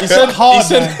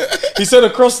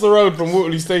across the road from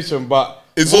Waterloo Station, but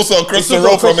it's also across the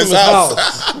road from his house.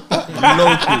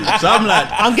 Local. So I'm like,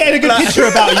 I'm getting a good picture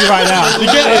about you right now. You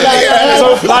get it?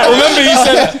 So, like, remember he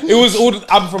said it was all.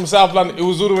 I'm from South London. It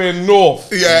was all the way in North.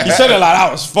 Yeah. He said it like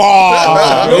that was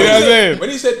far. You know what I'm saying? When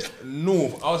he said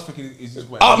North, I was thinking is just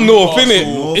Up north,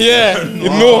 innit? Yeah, in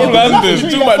North London.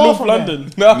 Talking about North London.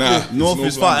 Nah, North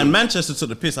is far. And Manchester took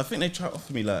the piss. I think they tried to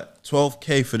offer me like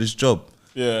 12k for this job.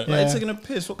 Yeah. Like, they're taking a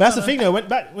piss. But that's the thing though.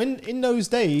 When in those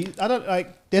days, I don't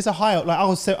like. There's a high up. Like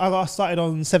I got started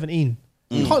on 17.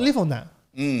 You can't live on that.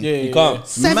 Yeah, you can't.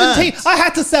 17. Mad. I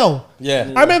had to sell.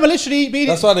 Yeah. I remember literally being.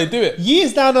 That's why they do it.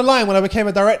 Years down the line when I became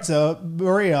a director,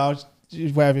 Maria,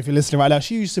 wherever if you're listening right now,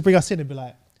 she used to bring us in and be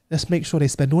like, "Let's make sure they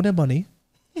spend all their money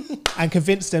and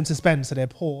convince them to spend so they're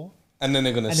poor." And then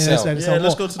they're gonna And sell. then Yeah,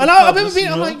 let's go to the and pub, I remember being,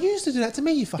 you I'm know? like, you used to do that to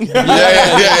me, you fucking. Yeah. Oh,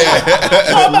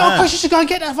 man, of course you should go and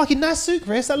get that fucking nice suit,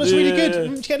 Chris. That looks really good.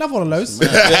 You should get another one of those.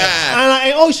 And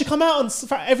like, oh, you should come out on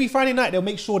every Friday night. They'll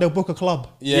make sure they'll book a club.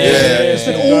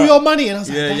 Spend all your money, and I was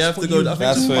like, Yeah, you have to go. I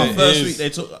That's think what my it first is. week they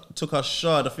took us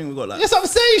shard. I think we got like. That's what I'm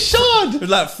saying, Sean. It was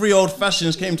like 3 old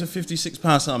fashions came to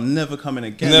 £56. And I'm never coming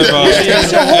again. Never.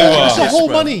 That's your whole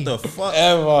Bruv, money. The fuck?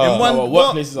 Ever. In one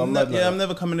Workplaces are mad. Yeah, I'm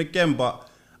never coming again. But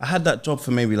I had that job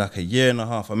for maybe like a year and a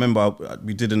half. I remember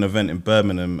we did an event in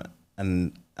Birmingham,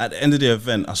 and at the end of the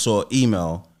event, I saw an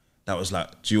email that was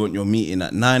like, "Do you want your meeting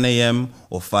at 9 a.m.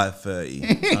 or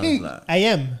 5:30?" I was like,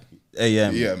 AM.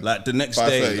 "A.m." Yeah. Like the next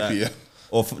day. 5:30 Like, PM.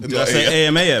 or did I say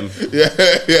AM? Yeah.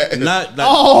 No,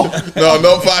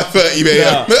 not 5:30,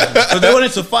 man. So they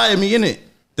wanted to fire me, innit?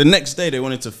 The next day they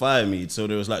wanted to fire me, so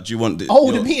they was like, "Do you want this?"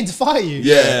 Oh, the meeting to fire you.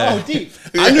 Yeah. Oh, deep.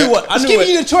 I knew what. I It's knew giving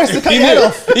what. you the choice to cut He your head knew.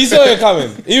 off. He saw it coming.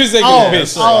 He was taking Oh, a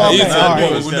piss. oh, He okay. was All taking a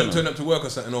right. piss. Would not turn up to work or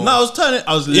something. Or No, I was turning.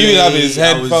 I was. He would have his late, I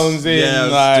headphones in, Yeah,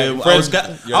 like, I was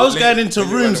Fred- going into when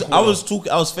you were in rooms. the I corner. was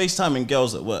talking. I was FaceTiming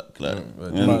girls at work. Like,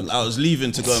 and I was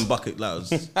leaving to go and bucket. Like, I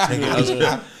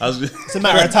was It's a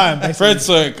matter of time, basically. Fred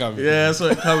saw it coming. yeah, that's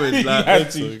what it coming. Like, had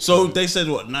to. so they said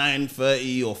what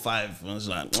 9:30 or 5. I was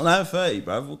like 9:30,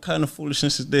 bro. What kind of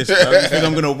foolishness is this? Bro? You think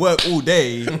I'm gonna work all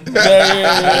day? And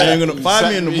you're gonna fire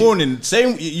me in the morning.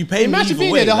 Same, you pay me Imagine either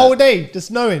being way. there the like. whole day,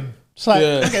 just knowing. It's like,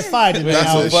 Yeah. I get fired in That's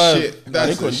hours. a shit. They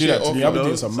That's a couldn't do shit that to off. me. I've been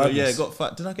doing some So yeah, madness. got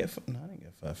fired. Did I get fired? No, I didn't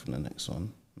get fired from the next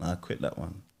one. No, I quit that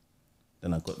one.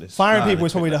 Then I got this. Firing Nah, people I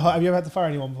is probably quit the that. Have you ever had to fire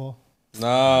anyone before?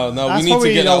 No, That's we need to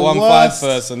probably get that the 1-5 worst.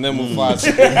 first, and then we'll fight.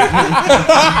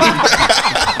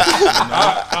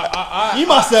 You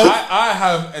must have. I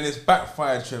have, and it's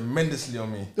backfired tremendously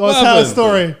on me. Go on, tell a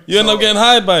story. You end up getting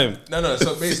hired by him. No.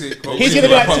 So basically, He's gonna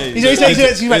be like, he's gonna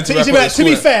be like, to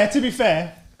be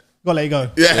fair. Gotta let you go.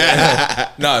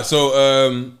 Nah,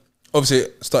 so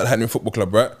obviously started Hackney Football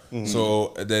Club, right?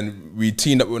 So then we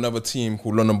teamed up with another team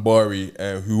called London Bari,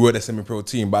 who were the semi-pro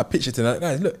team. But I pitched it to them,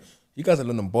 guys, look, you guys are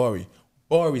London Bari.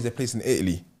 Bari is a place in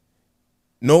Italy.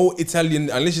 no Italian,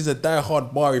 unless it's a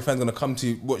die-hard Bari fan gonna come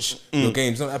to watch your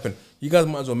games. It's not happen. You guys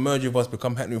might as well merge with us,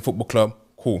 become Hackney Football Club.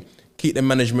 Cool. Keep the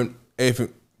management,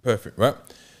 everything perfect, right?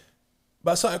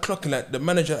 But I started clocking like the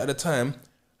manager at the time,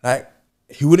 like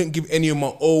he wouldn't give any of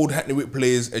my old Hackney Wick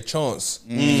players a chance.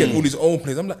 He kept all his own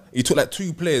players. I'm like, he took like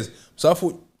 2 players. So I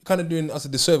thought, kind of doing us a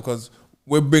disservice because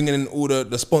we're bringing in all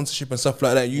the sponsorship and stuff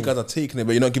like that. You guys are taking it,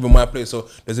 but you're not giving my players. So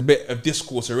there's a bit of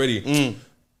discourse already.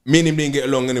 Me and him didn't get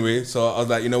along anyway. So I was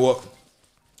like, you know what?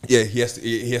 Yeah, he has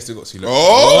to go see. Look.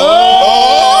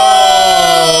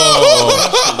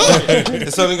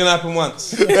 It's only gonna happen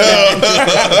once. It's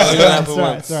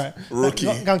all right.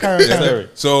 Rookie. Go carry on.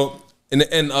 So in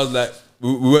the end, I was like,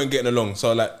 we weren't getting along.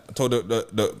 So I told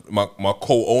my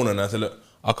co-owner, and I said, look,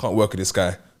 I can't work with this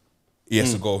guy. He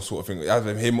has to go, sort of thing.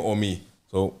 Either him or me.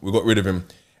 So we got rid of him,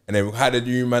 and then we had a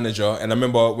new manager. And I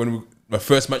remember my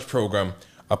first match program,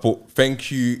 I put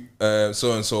thank you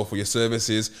so and so for your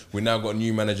services. We now got a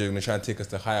new manager gonna try and take us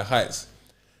to higher heights.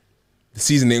 The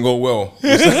season didn't go well.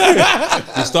 We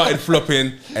started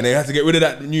flopping, and they had to get rid of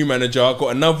that new manager.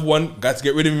 Got another one, got to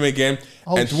get rid of him again.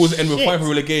 And towards the end, we were fighting for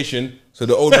relegation. So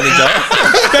the old manager,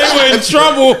 They were in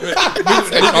trouble.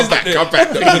 Come back.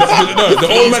 the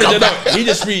old manager, he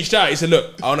just reached out. He said,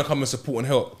 "Look, I want to come and support and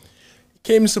help."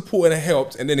 Came and supported and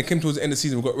helped, and then it came towards the end of the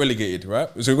season. We got relegated, right?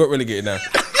 So we got relegated now.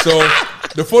 So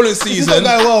the following season, It's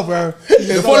not going well, bro.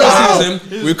 the following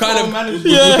season, we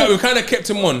kind of kept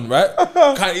him on, right?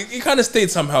 He kind of stayed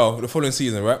somehow the following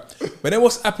season, right? But then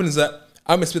what's happened is that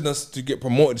I'm expecting us to get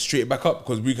promoted straight back up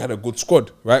because we had a good squad,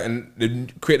 right? And they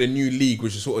created a new league,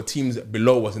 which is sort of teams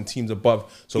below us and teams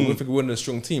above. So we figured we we're a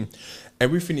strong team,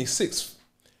 and we finished 6th.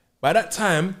 By that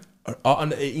time, our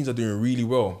under 18s are doing really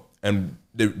well, and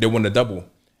they won the double.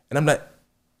 And I'm like,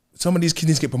 some of these kids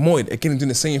need to get promoted. Again, doing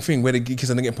the same thing where the kids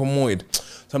are not getting promoted.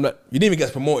 So I'm like, you didn't even get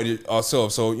us promoted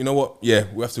ourselves. So you know what? Yeah,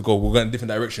 we have to go. We're going a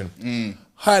different direction.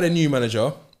 Hired a new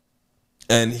manager,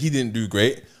 and he didn't do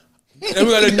great. Then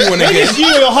we got a new one again. It's you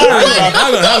you're hiring.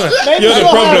 Hang on. You're the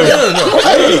problem.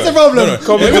 No. He's the problem.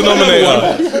 Common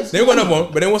denominator. Then we got another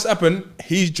one. But then what's happened?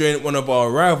 He's joined one of our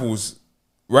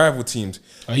rival teams.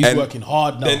 He's And working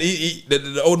hard now. Then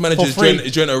the old manager For free.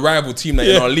 is joined a rival team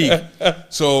in our league.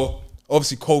 So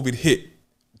obviously COVID hit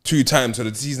 2 times, so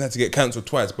the season had to get cancelled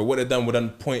twice. But what they done, we done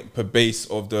point per base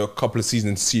of the couple of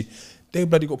seasons to see they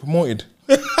bloody got promoted.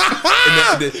 So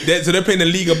they're playing the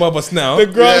league above us now. The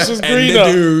grass was and greener.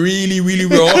 they're doing really, really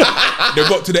well. They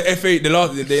got to the FA.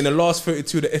 They're in the last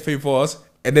 32 of the FA Vars.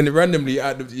 And then randomly,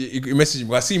 you message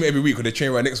me. I see him every week because they train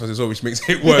right next to us as well, which makes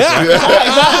it worse.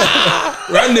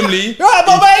 Randomly, Right,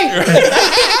 Bobby.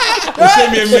 he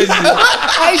sent me a message.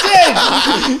 How you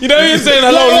doing? You know you're saying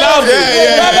hello loudly.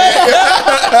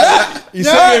 He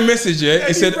sent me a message. Yeah,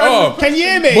 he said, "Oh, Can you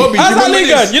hear me? Bobby, do How's you that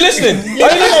remember nigga? this?" You listening?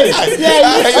 Are you listening?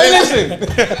 Are you listening?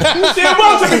 You doing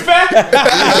well, to be fair.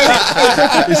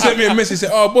 He sent me a message. He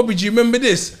said, "Oh, Bobby, do you remember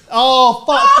this? Oh,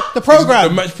 fuck. The The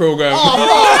program. match program."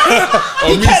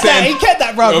 He kept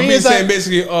that, bro. Of me saying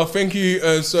basically, "Oh, thank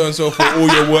you, so and so for all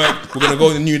your work. We're gonna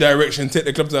go in a new direction, take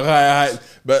the club to higher heights."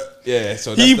 But yeah,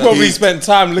 so He that's probably spent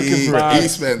time looking for it. He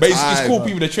spent But it's time. cool.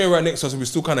 People they train right next to us, and we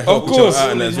still kind of help Of each other course.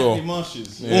 out in there as well.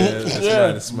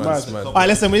 Yeah. It's mad. All right,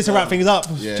 listen, we need to wrap things up.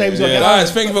 James, got to get Guys,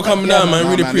 on. thank you for coming down, man.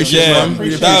 Really appreciate it, Yeah, man.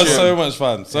 Really that was appreciate so it. much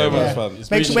fun. So much fun.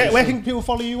 Make sure, where can people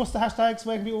follow you? What's the hashtags?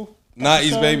 Where can people...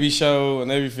 90s Baby Show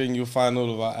and everything. You'll find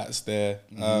all of our ads there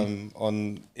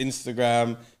on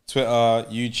Instagram, Twitter,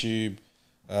 YouTube,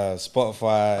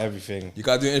 Spotify, everything. You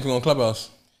gotta do anything on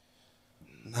Clubhouse?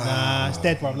 Nah, it's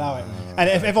dead, bro. Allow it. And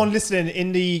if everyone listening,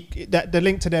 in the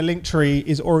link to their link tree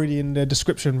is already in the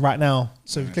description right now.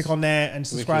 So click on there and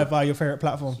subscribe via your favorite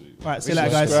platform. All right, see you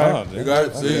later, guys. Subscribe. You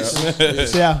got it.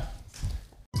 See ya.